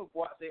customers. They're going to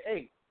go out and say,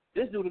 hey,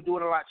 this dude will do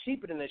it a lot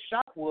cheaper than this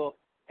shop will,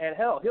 and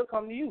hell, he'll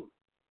come to you.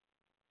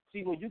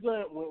 See,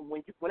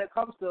 when it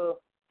comes to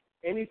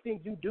anything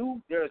you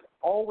do, there's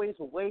always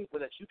a way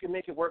that you can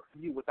make it work for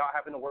you without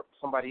having to work for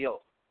somebody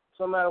else.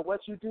 So no matter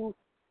what you do,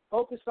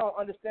 focus on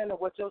understanding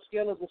what your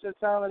skill is, what your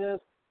talent is.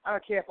 I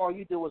don't care if all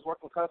you do is work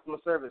in customer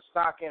service,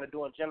 stocking, or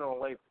doing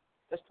general labor.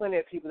 There's plenty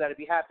of people that would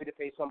be happy to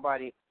pay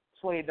somebody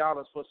 $20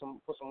 for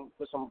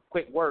some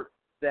quick work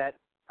that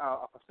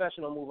a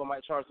professional mover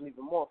might charge them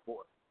even more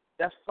for.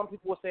 Some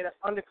people will say that's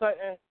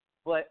undercutting,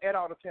 but it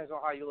all depends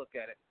on how you look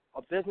at it.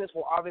 A business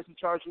will obviously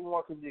charge you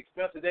more because of the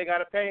expenses they got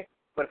to pay.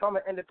 But if I'm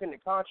an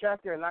independent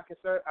contractor and I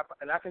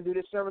can do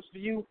this service for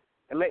you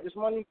and make this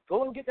money,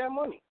 go and get that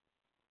money.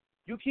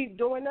 You keep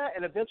doing that,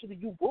 and eventually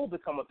you will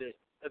become a business.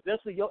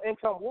 Eventually your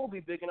income will be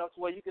big enough to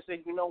where you can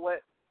say, you know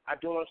what, I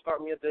do want to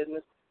start me a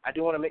business. I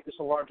do want to make this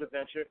a larger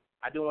venture.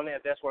 I do want to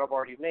invest what I've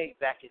already made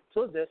back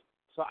into this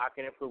so I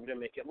can improve it and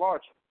make it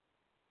larger.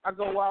 I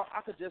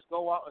could just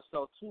go out and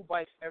sell 2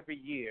 bikes every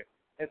year.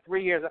 In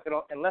 3 years,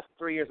 in less than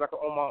 3 years, I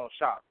could own my own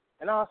shop.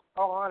 And in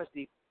all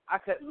honesty, I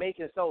could make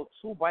and sell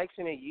 2 bikes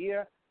in a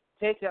year,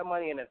 take that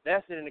money and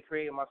invest it into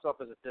creating myself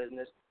as a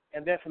business,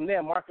 and then from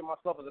there market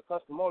myself as a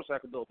custom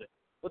motorcycle builder.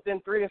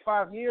 Within 3 to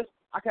 5 years,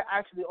 I could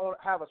actually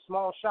have a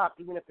small shop,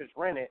 even if it's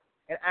rented,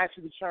 and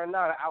actually churn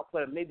out an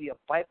output of maybe a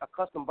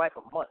custom bike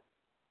a month.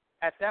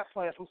 At that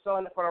point, if I'm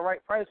selling it for the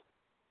right price,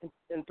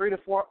 in 3 to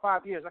 4 or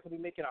 5 years, I could be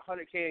making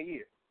 $100K a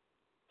year.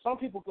 Some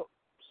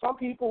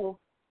people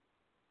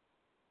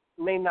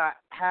may not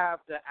have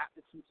the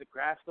aptitude to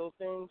grasp those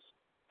things,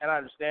 and I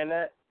understand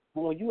that.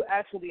 But when you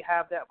actually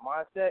have that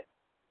mindset,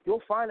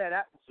 you'll find that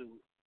aptitude,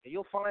 and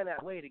you'll find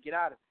that way to get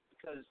out of it,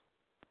 because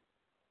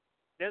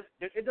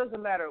it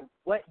doesn't matter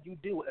what you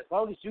do. As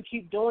long as you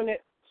keep doing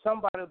it,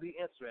 somebody will be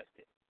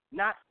interested.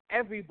 Not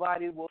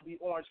everybody will be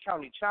Orange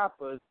County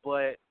Choppers,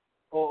 but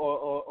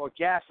or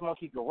Gas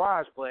Monkey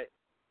Garage, but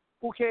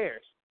who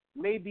cares?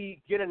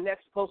 Maybe get a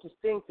next closest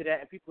thing to that,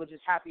 and people are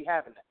just happy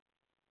having that.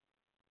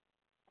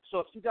 So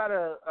if you got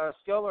a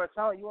skill or a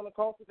talent you want to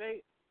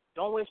cultivate,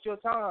 don't waste your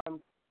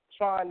time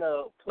trying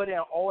to put in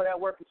all that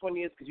work for 20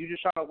 years because you're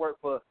just trying to work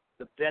for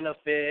the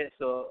benefits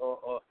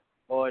or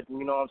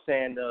you know what I'm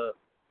saying,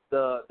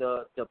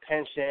 the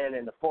pension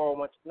and the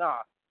 401.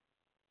 Nah,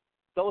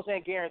 those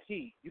ain't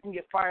guaranteed. You can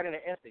get fired in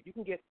an instant. You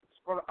can get,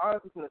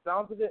 honestly, from the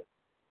sounds of it,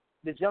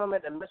 the gentleman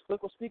that Miss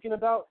Quick was speaking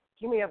about,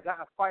 he may have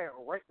gotten fired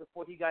right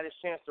before he got his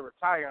chance to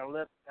retire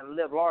and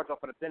live large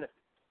off of the benefits.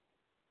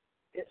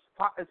 It's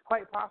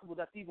quite possible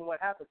that's even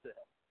what happens to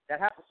him. That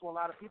happens to a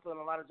lot of people in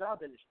a lot of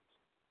job industries.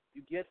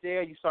 You get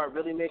there, you start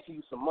really making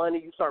you some money,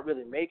 you start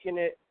really making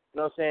it. You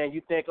know what I'm saying?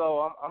 You think,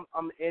 oh,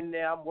 I'm in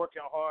there, I'm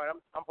working hard,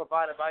 I'm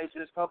providing value to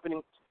this company,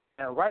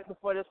 and right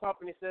before this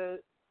company says,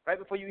 right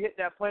before you hit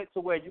that point to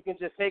where you can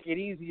just take it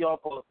easy off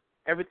of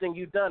everything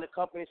you've done, the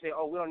company say,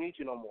 oh, we don't need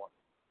you no more.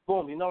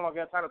 Boom, you're no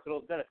longer entitled to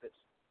those benefits.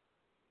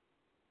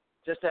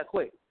 Just that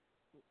quick.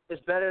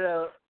 It's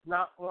better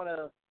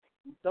to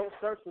don't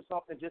search for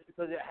something just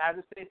because it has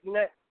a safety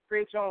net.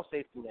 Create your own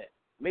safety net.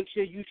 Make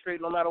sure you straight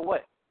no matter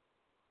what.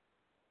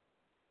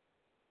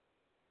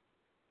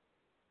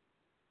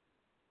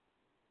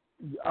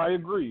 I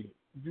agree.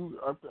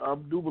 I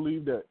do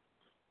believe that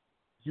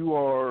you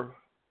are.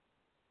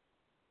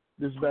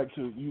 This back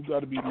to you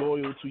got to be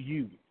loyal to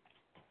you.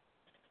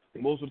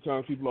 Most of the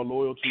time, people are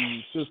loyal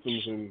to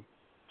systems and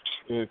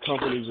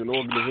companies and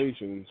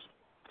organizations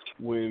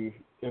and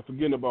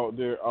forgetting about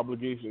their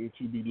obligation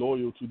to be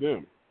loyal to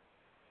them.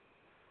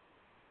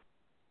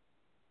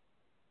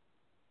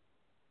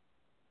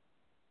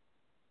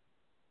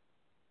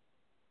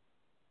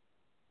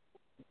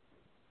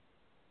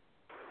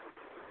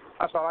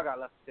 That's all I got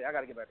left to say. I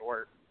got to get back to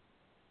work.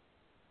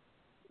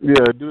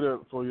 Yeah, do that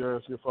before your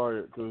ass get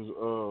fired,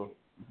 because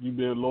you've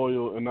been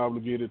loyal and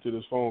obligated to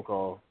this phone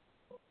call.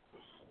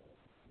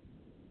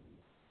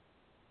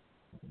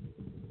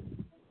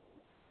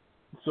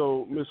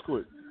 So, Miss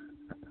Quick.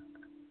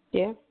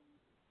 Yeah.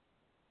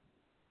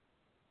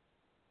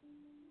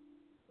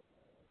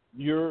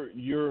 Your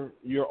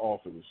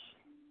office,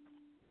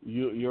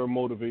 your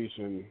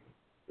motivation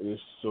is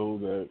so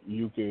that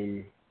you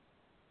can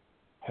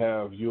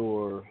have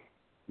your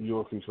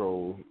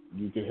control.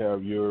 You can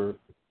have your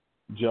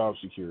job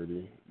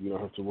security. You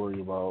don't have to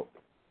worry about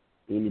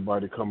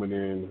anybody coming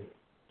in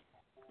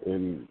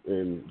and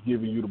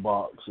giving you the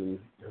box and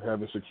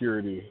having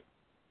security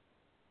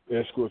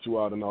escort you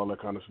out and all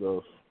that kind of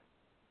stuff.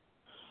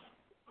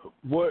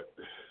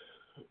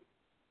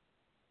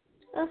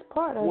 That's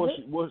part of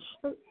it.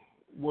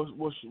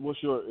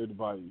 What's your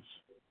advice?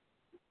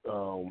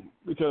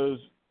 Because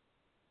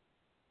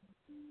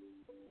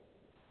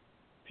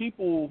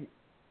people,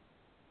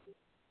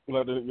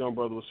 like the young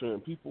brother was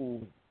saying,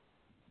 people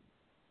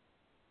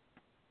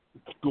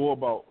go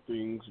about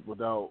things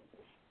without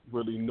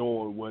really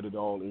knowing what it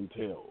all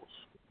entails.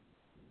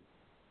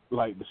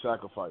 Like the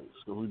sacrifice,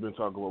 because we've been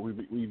talking about,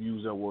 we've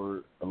used that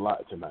word a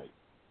lot tonight.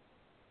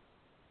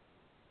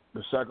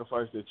 The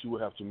sacrifice that you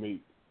would have to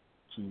make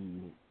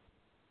to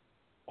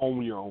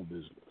own your own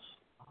business.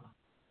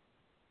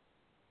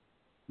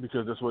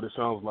 Because that's what it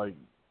sounds like,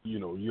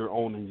 you're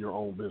owning your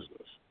own business.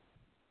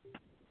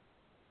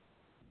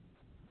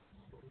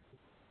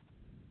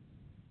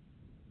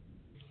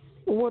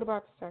 What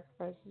about the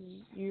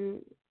sacrifices?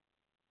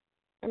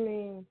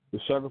 The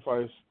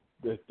sacrifice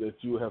that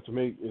you have to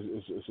make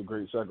is a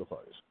great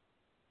sacrifice.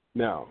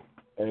 Now,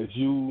 as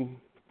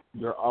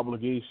your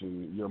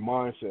obligation, your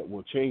mindset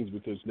will change,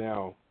 because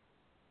now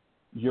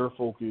your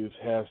focus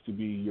has to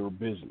be your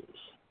business.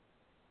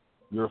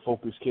 Your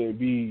focus can't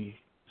be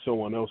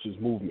someone else's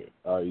movement,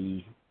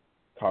 i.e.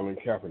 Colin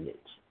Kaepernick's.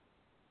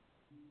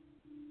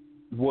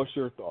 What's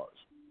your thoughts?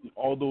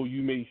 Although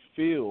you may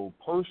feel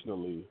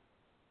personally,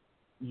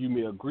 you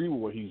may agree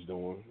with what he's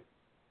doing,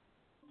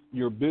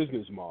 your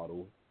business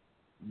model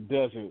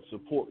doesn't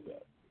support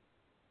that.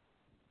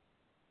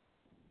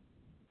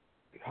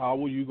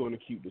 How are you going to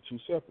keep the two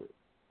separate?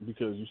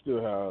 Because you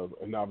still have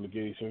an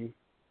obligation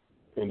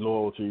and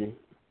loyalty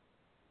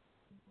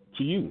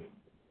to you.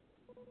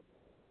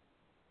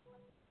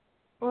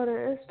 Well,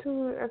 I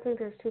think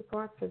there's two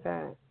parts to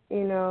that.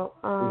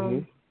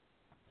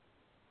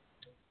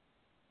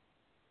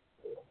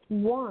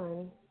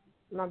 One,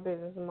 my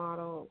business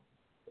model,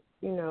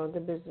 the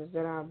business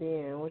that I'll be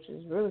in, which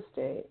is real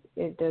estate,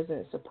 it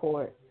doesn't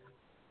support,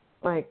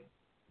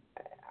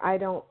 I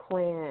don't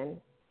plan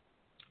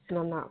and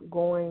I'm not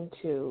going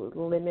to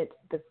limit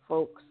the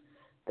folks,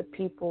 the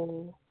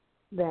people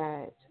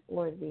that,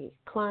 or the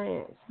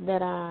clients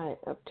that I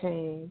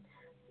obtain.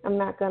 I'm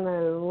not going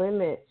to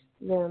limit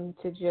them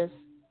to just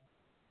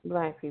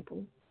black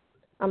people.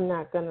 I'm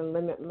not going to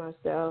limit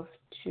myself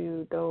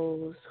to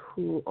those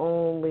who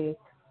only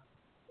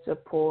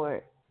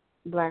support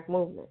black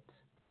movements.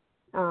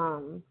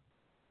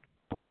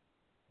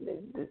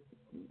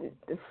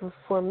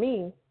 For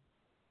me,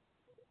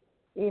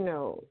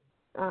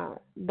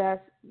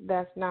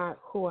 that's not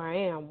who I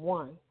am.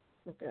 One,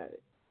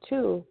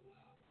 two,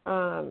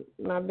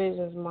 my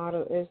business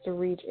model is to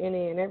reach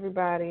any and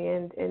everybody,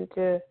 and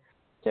to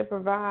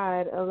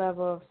provide a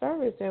level of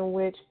service in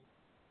which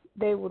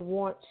they would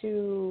want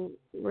to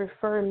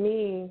refer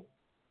me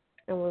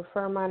and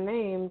refer my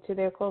name to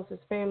their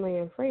closest family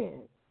and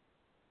friends,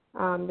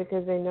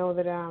 because they know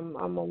that I'm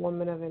a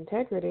woman of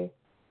integrity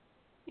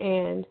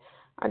and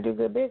I do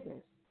good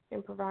business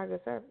and provide good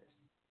service.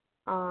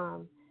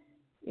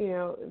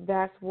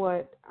 That's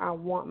what I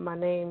want my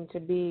name to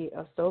be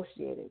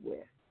associated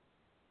with.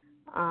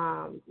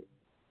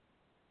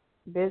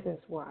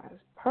 Business-wise,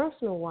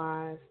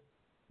 personal-wise,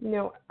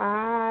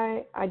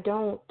 I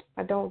don't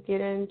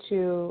get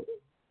into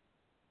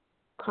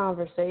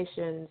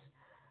conversations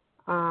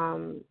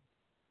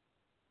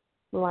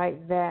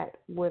like that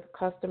with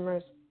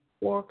customers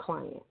or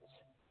clients.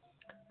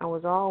 I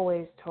was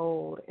always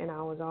told and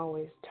I was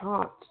always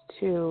taught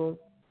to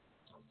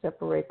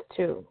separate the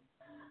two,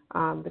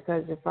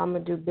 because if I'm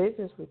going to do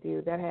business with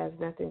you, that has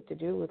nothing to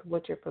do with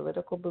what your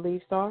political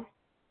beliefs are.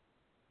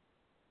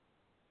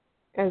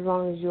 As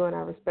long as you and I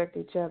respect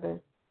each other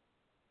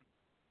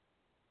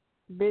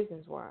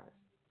business-wise,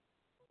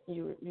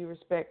 you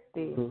respect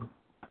the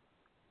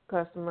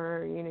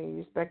customer, you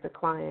respect the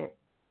client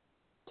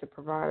to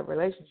provide a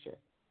relationship.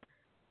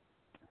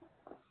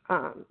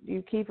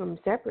 You keep them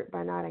separate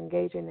by not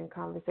engaging in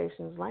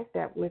conversations like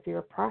that with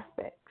your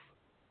prospects.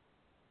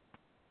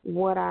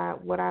 What I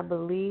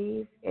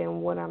believe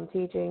and what I'm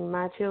teaching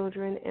my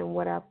children and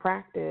what I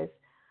practice,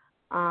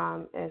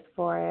 as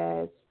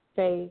far as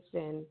faith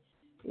and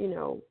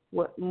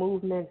what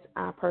movements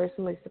I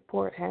personally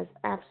support, has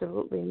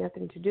absolutely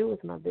nothing to do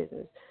with my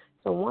business.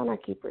 So one, I'll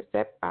keep it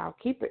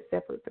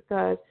separate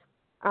because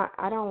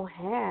I don't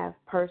have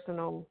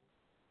personal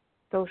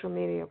social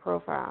media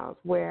profiles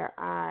where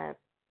I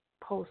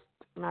post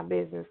my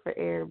business for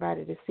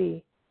everybody to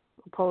see,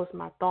 or post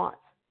my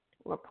thoughts,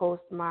 or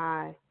post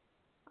my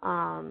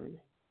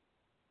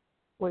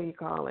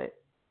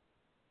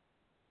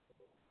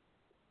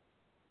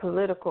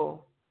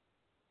political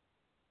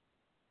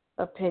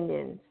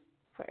opinions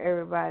for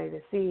everybody to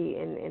see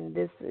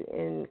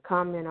and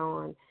comment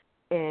on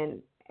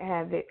and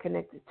have it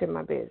connected to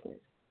my business.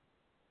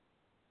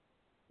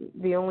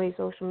 The only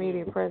social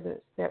media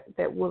presence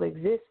that will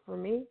exist for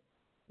me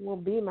will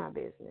be my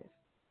business,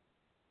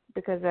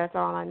 because that's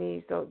all I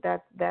need. So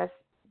that's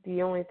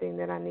the only thing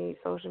that I need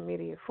social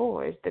media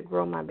for, is to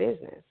grow my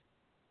business.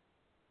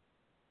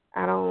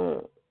 I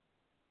don't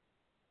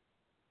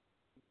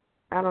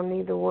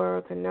need the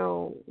world to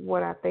know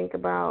what I think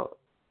about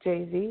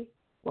Jay-Z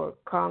or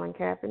Colin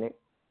Kaepernick.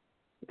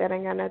 That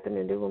ain't got nothing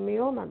to do with me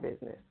or my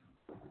business.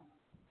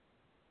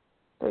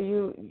 So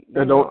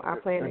I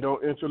plan and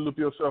don't interloop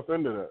yourself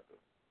into that.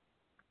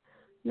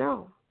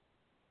 No.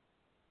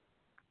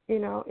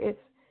 It's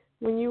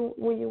when you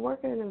work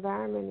in an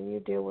environment and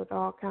you deal with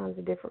all kinds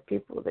of different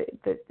people,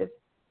 the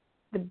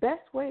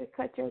best way to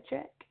cut your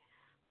check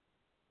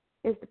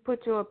is to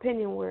put your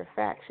opinion where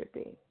fact should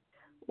be,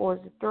 or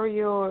to throw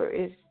your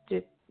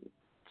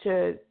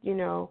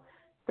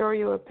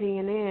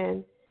opinion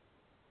in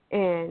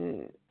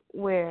and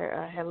where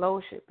a hello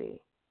should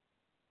be,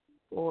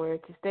 or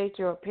to state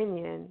your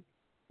opinion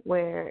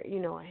where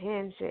a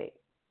handshake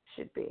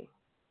should be.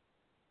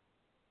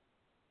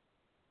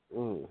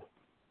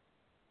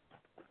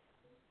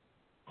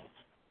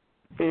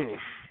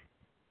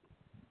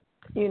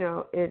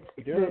 It's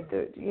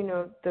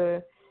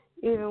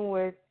even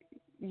with,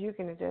 you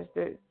can attest,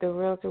 the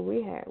realtor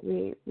we had,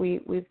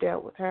 we've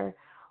dealt with her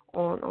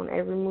on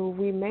every move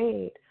we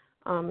made,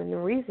 and the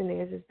reason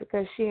is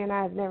because she and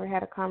I have never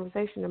had a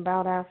conversation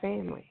about our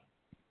family.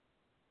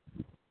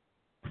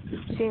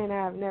 She and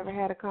I have never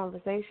had a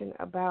conversation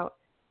about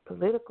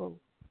political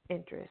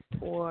interest,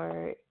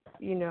 or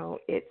she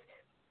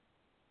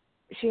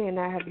and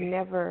I have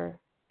never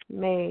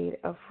made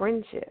a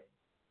friendship.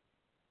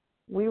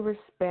 We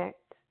respect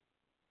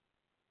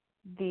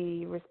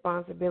the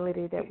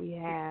responsibility that we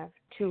have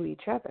to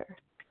each other,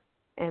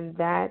 and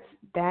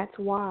that's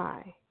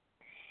why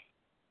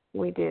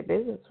we did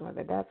business with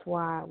her. That's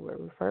why we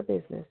refer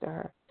business to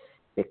her,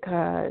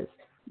 because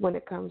when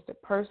it comes to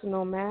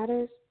personal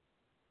matters,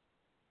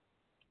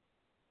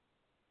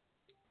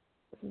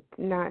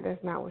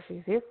 that's not what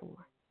she's here for.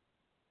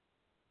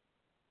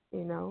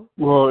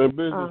 Well, in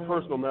business,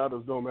 personal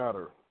matters don't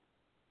matter.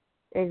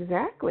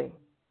 Exactly.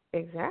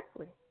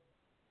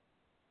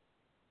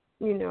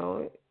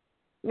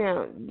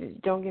 Now,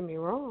 don't get me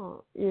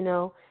wrong.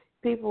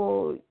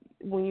 people,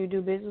 when you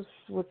do business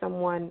with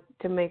someone,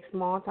 to make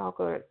small talk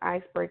or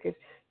icebreakers,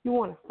 you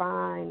want to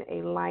find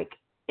a like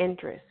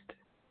interest.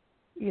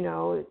 You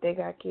know, if they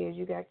got kids,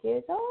 you got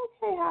kids. Oh,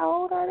 okay, how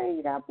old are they?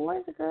 You got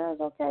boys or girls?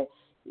 Okay.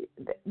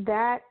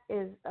 That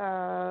is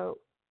an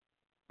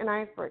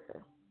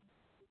icebreaker.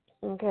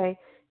 Okay?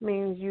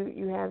 Means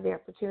you have the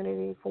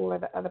opportunity for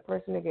the other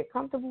person to get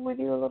comfortable with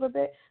you a little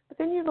bit, but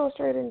then you go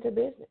straight into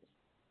business.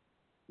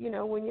 You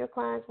know, when your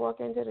clients walk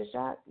into the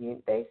shop,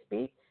 they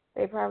speak.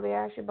 They probably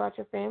ask you about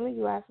your family.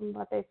 You ask them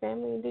about their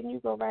family, and then you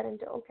go right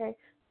into, okay,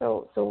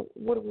 so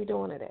what are we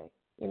doing today?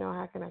 You know,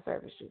 how can I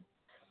service you?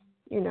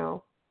 You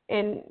know,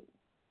 and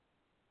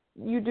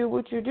you do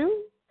what you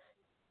do.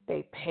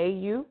 They pay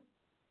you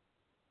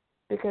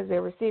because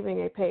they're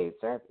receiving a paid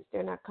service.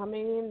 They're not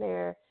coming in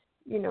there,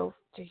 you know,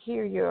 to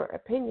hear your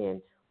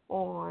opinion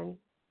on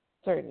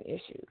certain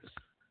issues.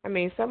 I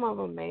mean, some of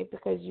them may,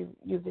 because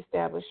you've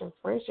established some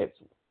friendships,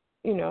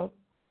 you know,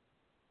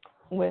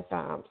 with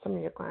some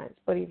of your clients.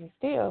 But even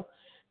still,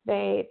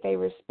 they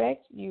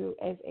respect you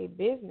as a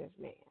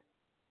businessman.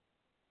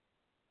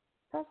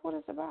 That's what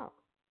it's about.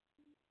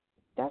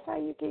 That's how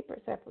you keep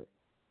it separate.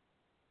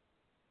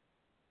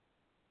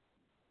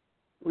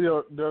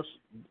 Yeah,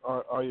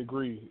 I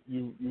agree.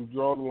 You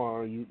draw the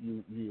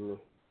line. You're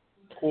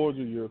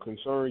cordial. You're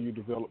concerned. You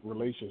develop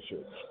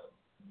relationships.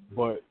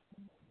 But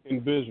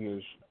in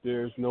business,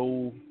 there's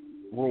no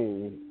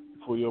room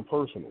for your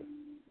personal.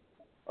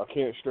 I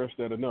can't stress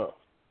that enough.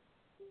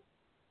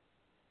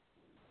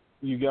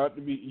 You got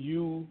to be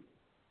you.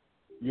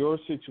 Your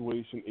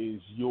situation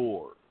is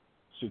your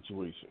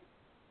situation.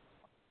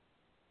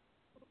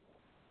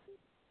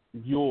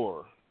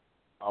 Your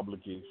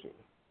obligation.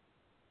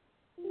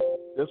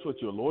 That's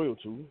what you're loyal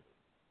to.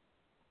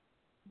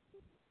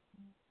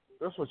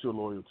 That's what you're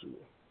loyal to.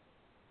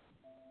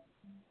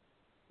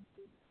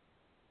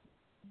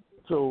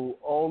 So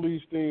all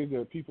these things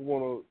that people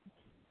want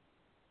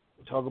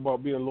to talk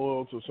about being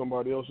loyal to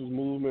somebody else's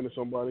movement or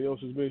somebody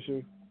else's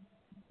mission,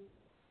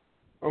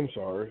 I'm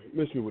sorry,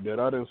 miss me with that.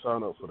 I didn't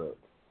sign up for that.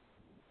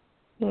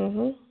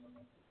 Mhm.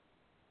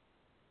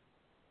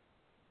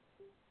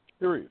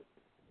 Period.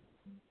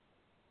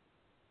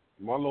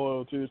 My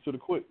loyalty is to the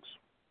quicks.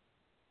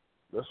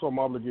 That's what I'm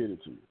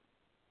obligated to.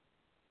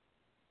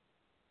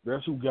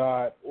 That's who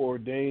God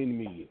ordained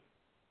me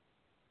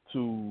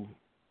to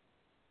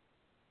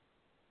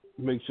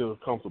make sure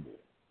comfortable.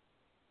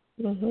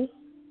 Mhm.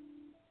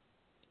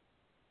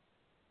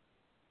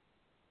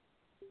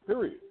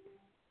 Period.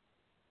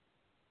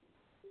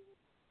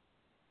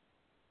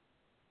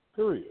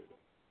 Period.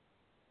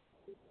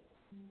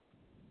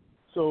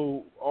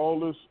 So all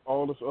this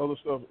other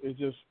stuff,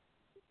 it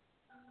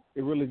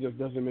really just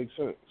doesn't make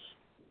sense.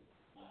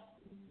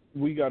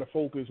 We got to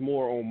focus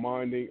more on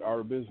minding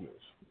our business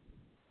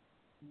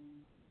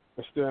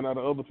and staying out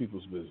of other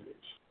people's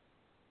business.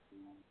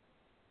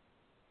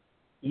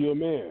 You're a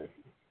man.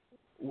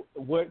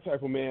 What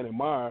type of man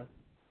am I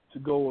to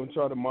go and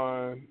try to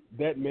mind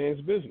that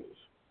man's business?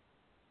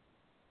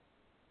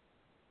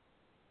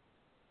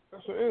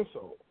 That's an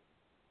insult.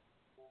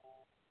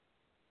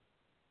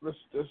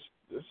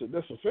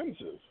 That's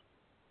offensive.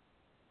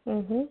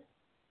 Mhm.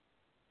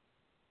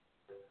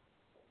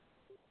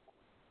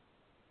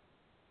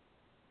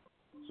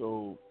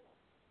 So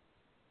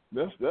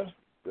that's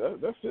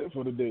it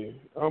for the day.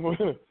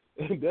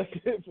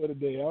 That's it for the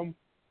day. I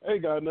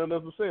ain't got nothing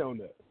else to say on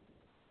that.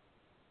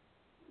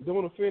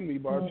 Don't offend me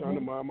by trying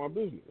to mind my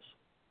business.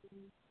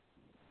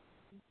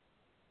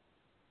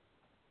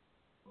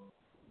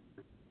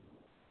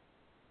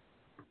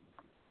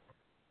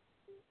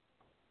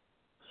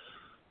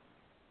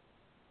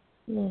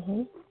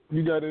 Mhm.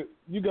 You got it?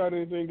 You got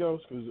anything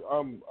else? Because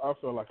I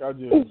feel like I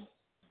just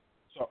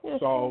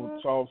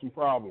solved some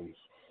problems.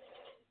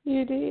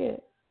 You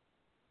did.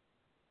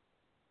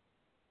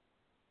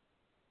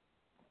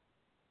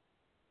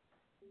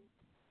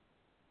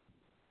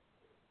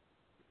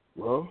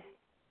 Well,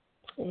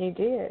 You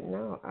did.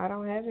 No, I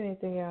don't have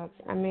anything else.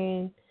 I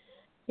mean,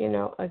 you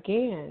know,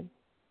 again,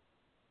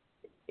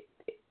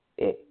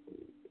 it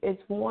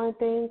it's one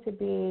thing to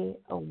be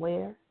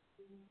aware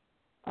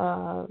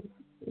of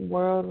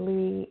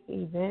worldly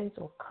events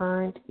or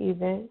current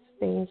events,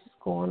 things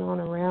going on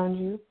around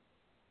you.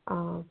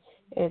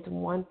 It's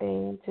one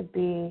thing to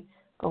be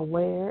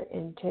aware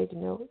and take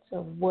notes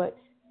of what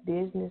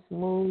business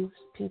moves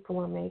people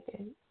are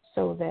making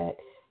so that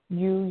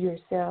you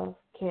yourself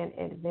can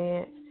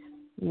advance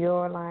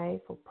your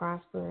life or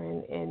prosper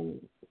in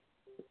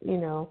you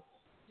know,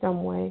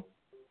 some way.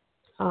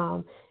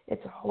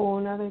 It's a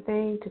whole other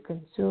thing to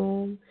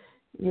consume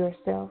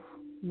yourself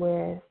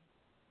with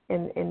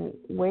and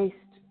waste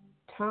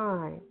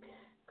time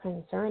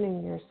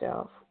concerning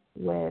yourself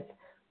with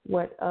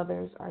what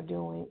others are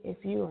doing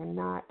if you are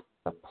not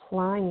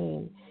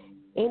applying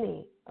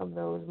any of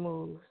those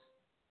moves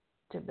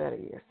to better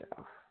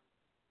yourself.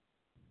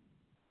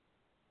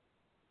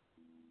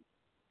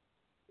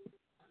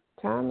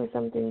 Time is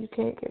something you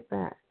can't get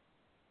back.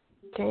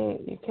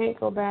 You can't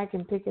go back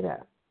and pick it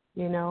up,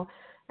 you know.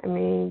 I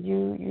mean,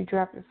 you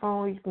drop your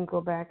phone, you can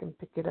go back and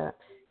pick it up.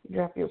 You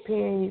drop your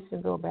pen, you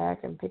can go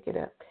back and pick it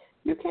up.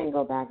 You can't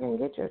go back and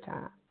get your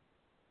time.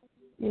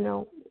 You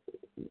know,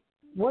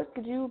 what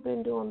could you have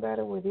been doing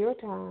better with your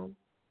time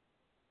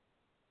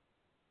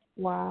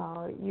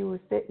while you were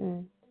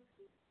sitting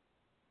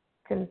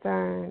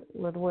concerned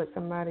with what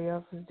somebody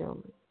else is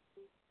doing?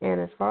 And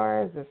as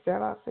far as the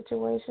sellout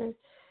situation,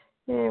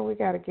 man, we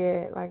got to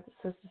get, like the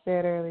sister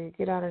said earlier,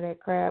 get out of that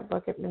crab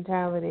bucket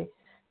mentality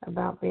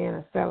about being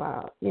a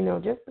sellout. You know,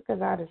 just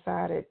because I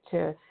decided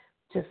to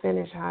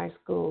finish high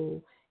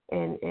school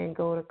and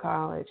go to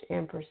college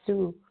and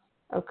pursue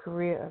a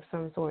career of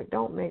some sort,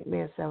 don't make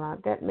me a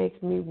sellout. That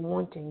makes me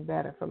wanting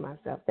better for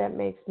myself. That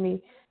makes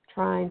me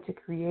trying to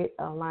create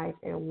a life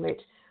in which,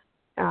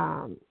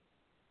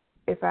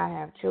 if I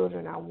have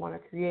children, I want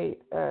to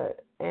create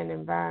an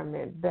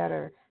environment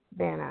better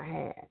than I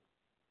had.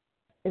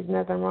 There's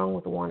nothing wrong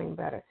with wanting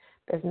better.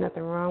 There's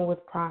nothing wrong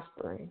with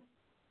prospering.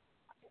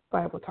 The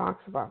Bible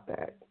talks about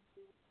that.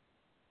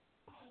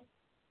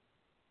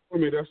 I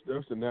mean,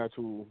 that's the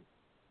natural.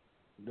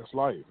 That's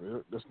life.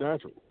 That's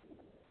natural.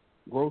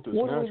 Growth is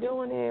what natural.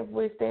 What are we doing if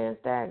we stand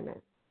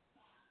stagnant?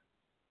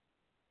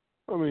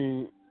 I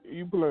mean,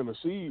 you plant a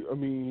seed. I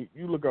mean,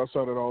 you look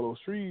outside at all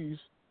those trees.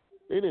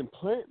 They didn't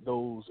plant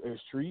those as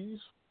trees.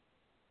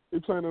 They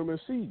planted them as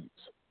seeds,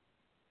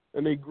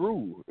 and they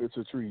grew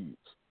into trees.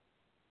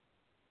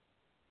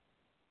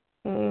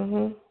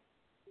 Mhm.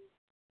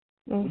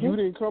 Mhm. You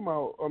didn't come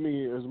out. I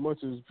mean, as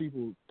much as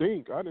people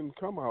think, I didn't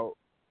come out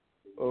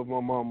of my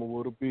mama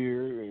with a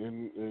beard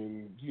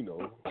and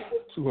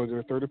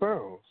 230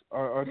 pounds.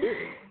 I did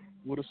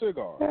with a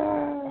cigar.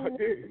 I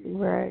did.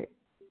 Right.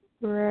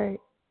 Right.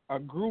 I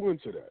grew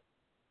into that.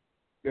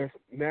 That's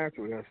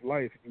natural. That's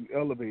life. You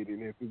elevate it.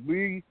 And if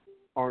we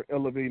aren't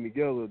elevating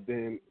together,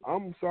 then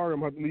I'm sorry,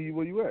 I'm going to have to leave you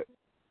where you at.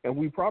 And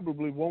we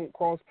probably won't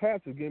cross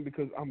paths again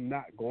because I'm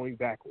not going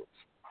backwards.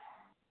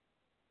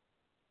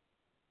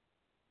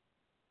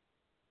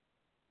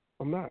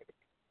 I'm not.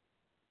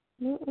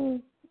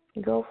 Mm-mm.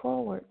 Go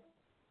forward.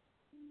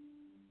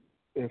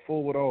 And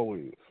forward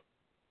always.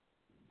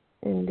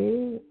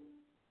 Indeed.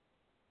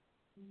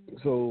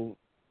 So,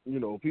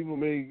 people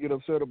may get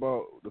upset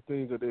about the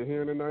things that they're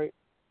hearing tonight.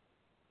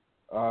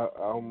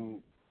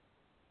 I'm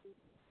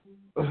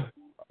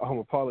I'm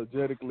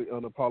apologetically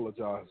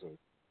unapologizing.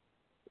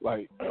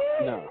 Like,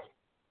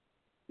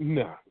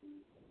 nah.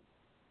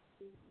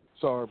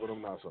 Sorry, but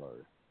I'm not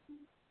sorry.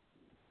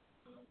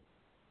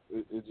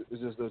 It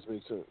just doesn't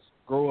make sense.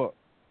 Grow up.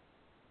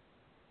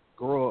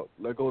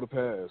 Let go of the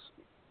past.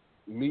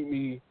 Meet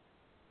me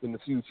in the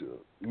future.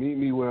 Meet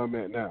me where I'm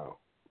at now.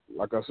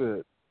 Like I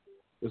said,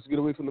 let's get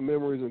away from the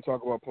memories and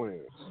talk about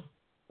plans.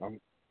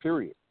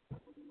 Period.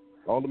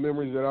 All the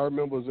memories that I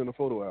remember is in the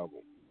photo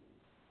album.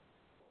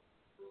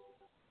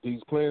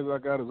 These plans I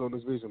got is on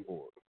this vision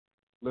board.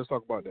 Let's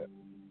talk about that.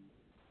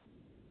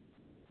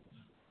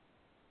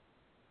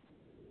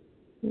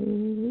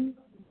 Mm-hmm.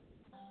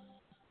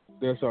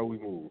 That's how we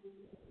move.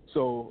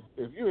 So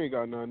if you ain't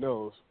got nothing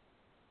else,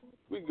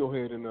 we can go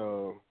ahead and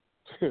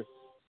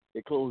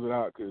and close it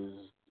out because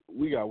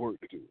we got work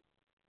to do.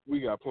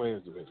 We got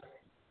plans to make.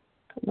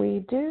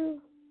 We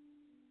do.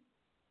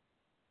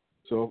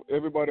 So if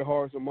everybody's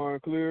hearts and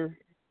mind clear,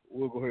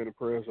 we'll go ahead and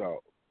pray us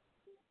out.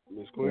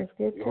 Miss Quick,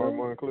 your heart and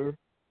mind clear?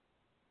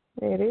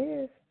 It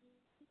is.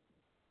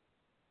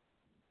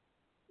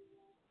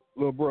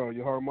 Little bro,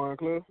 your heart and mind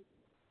clear?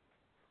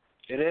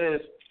 It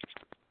is.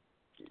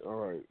 All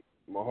right.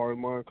 My heart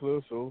and mind clear,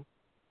 so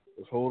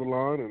let's hold the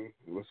line and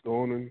let's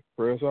go on and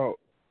pray us out.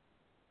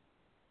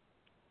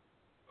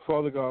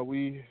 Father God,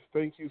 we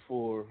thank you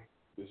for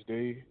this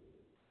day.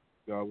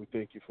 God, we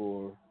thank you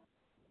for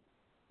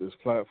this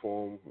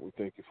platform. We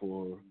thank you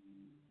for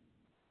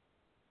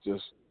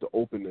just the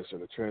openness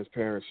and the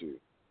transparency.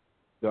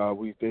 God,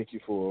 we thank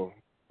you for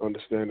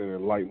understanding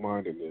and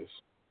like-mindedness.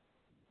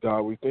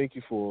 God, we thank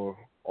you for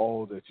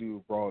all that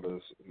you brought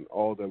us and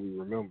all that we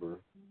remember.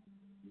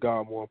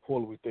 God, more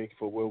importantly, we thank you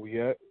for where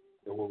we at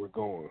and where we're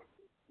going.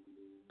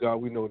 God,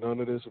 we know none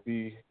of this will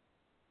be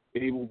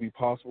able to be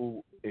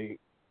possible and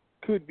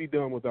could be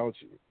done without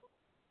you.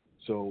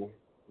 So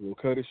we'll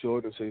cut it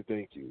short and say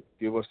thank you.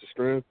 Give us the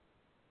strength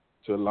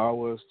to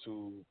allow us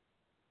to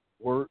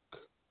work,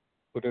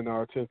 put in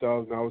our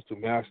 10,000 hours to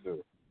master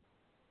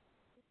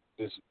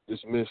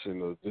this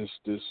mission or this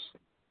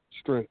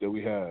strength that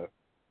we have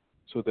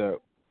so that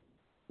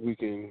we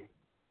can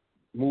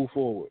move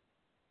forward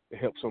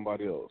and help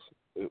somebody else.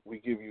 We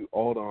give you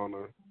all the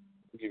honor.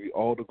 We give you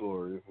all the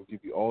glory. We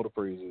give you all the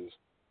praises.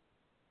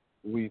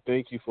 We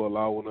thank you for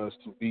allowing us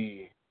to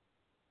be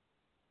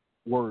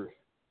worth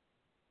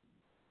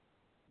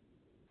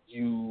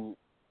you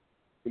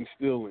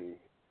instilling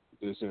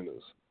this in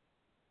us.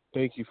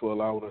 Thank you for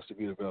allowing us to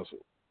be the vessel.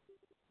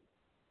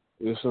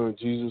 In your son,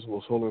 Jesus'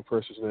 most holy and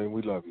precious name,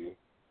 we love you.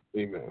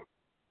 Amen.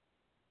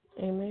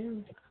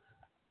 Amen.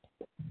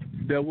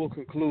 That will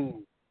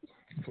conclude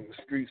From the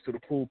Streets to the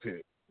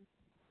Pulpit.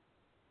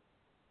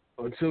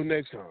 Until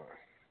next time,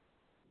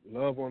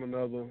 love one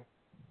another,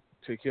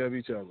 take care of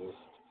each other,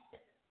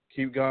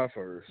 keep God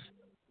first,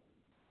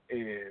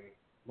 and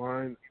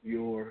mind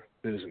your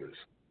business.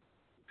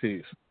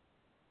 Peace.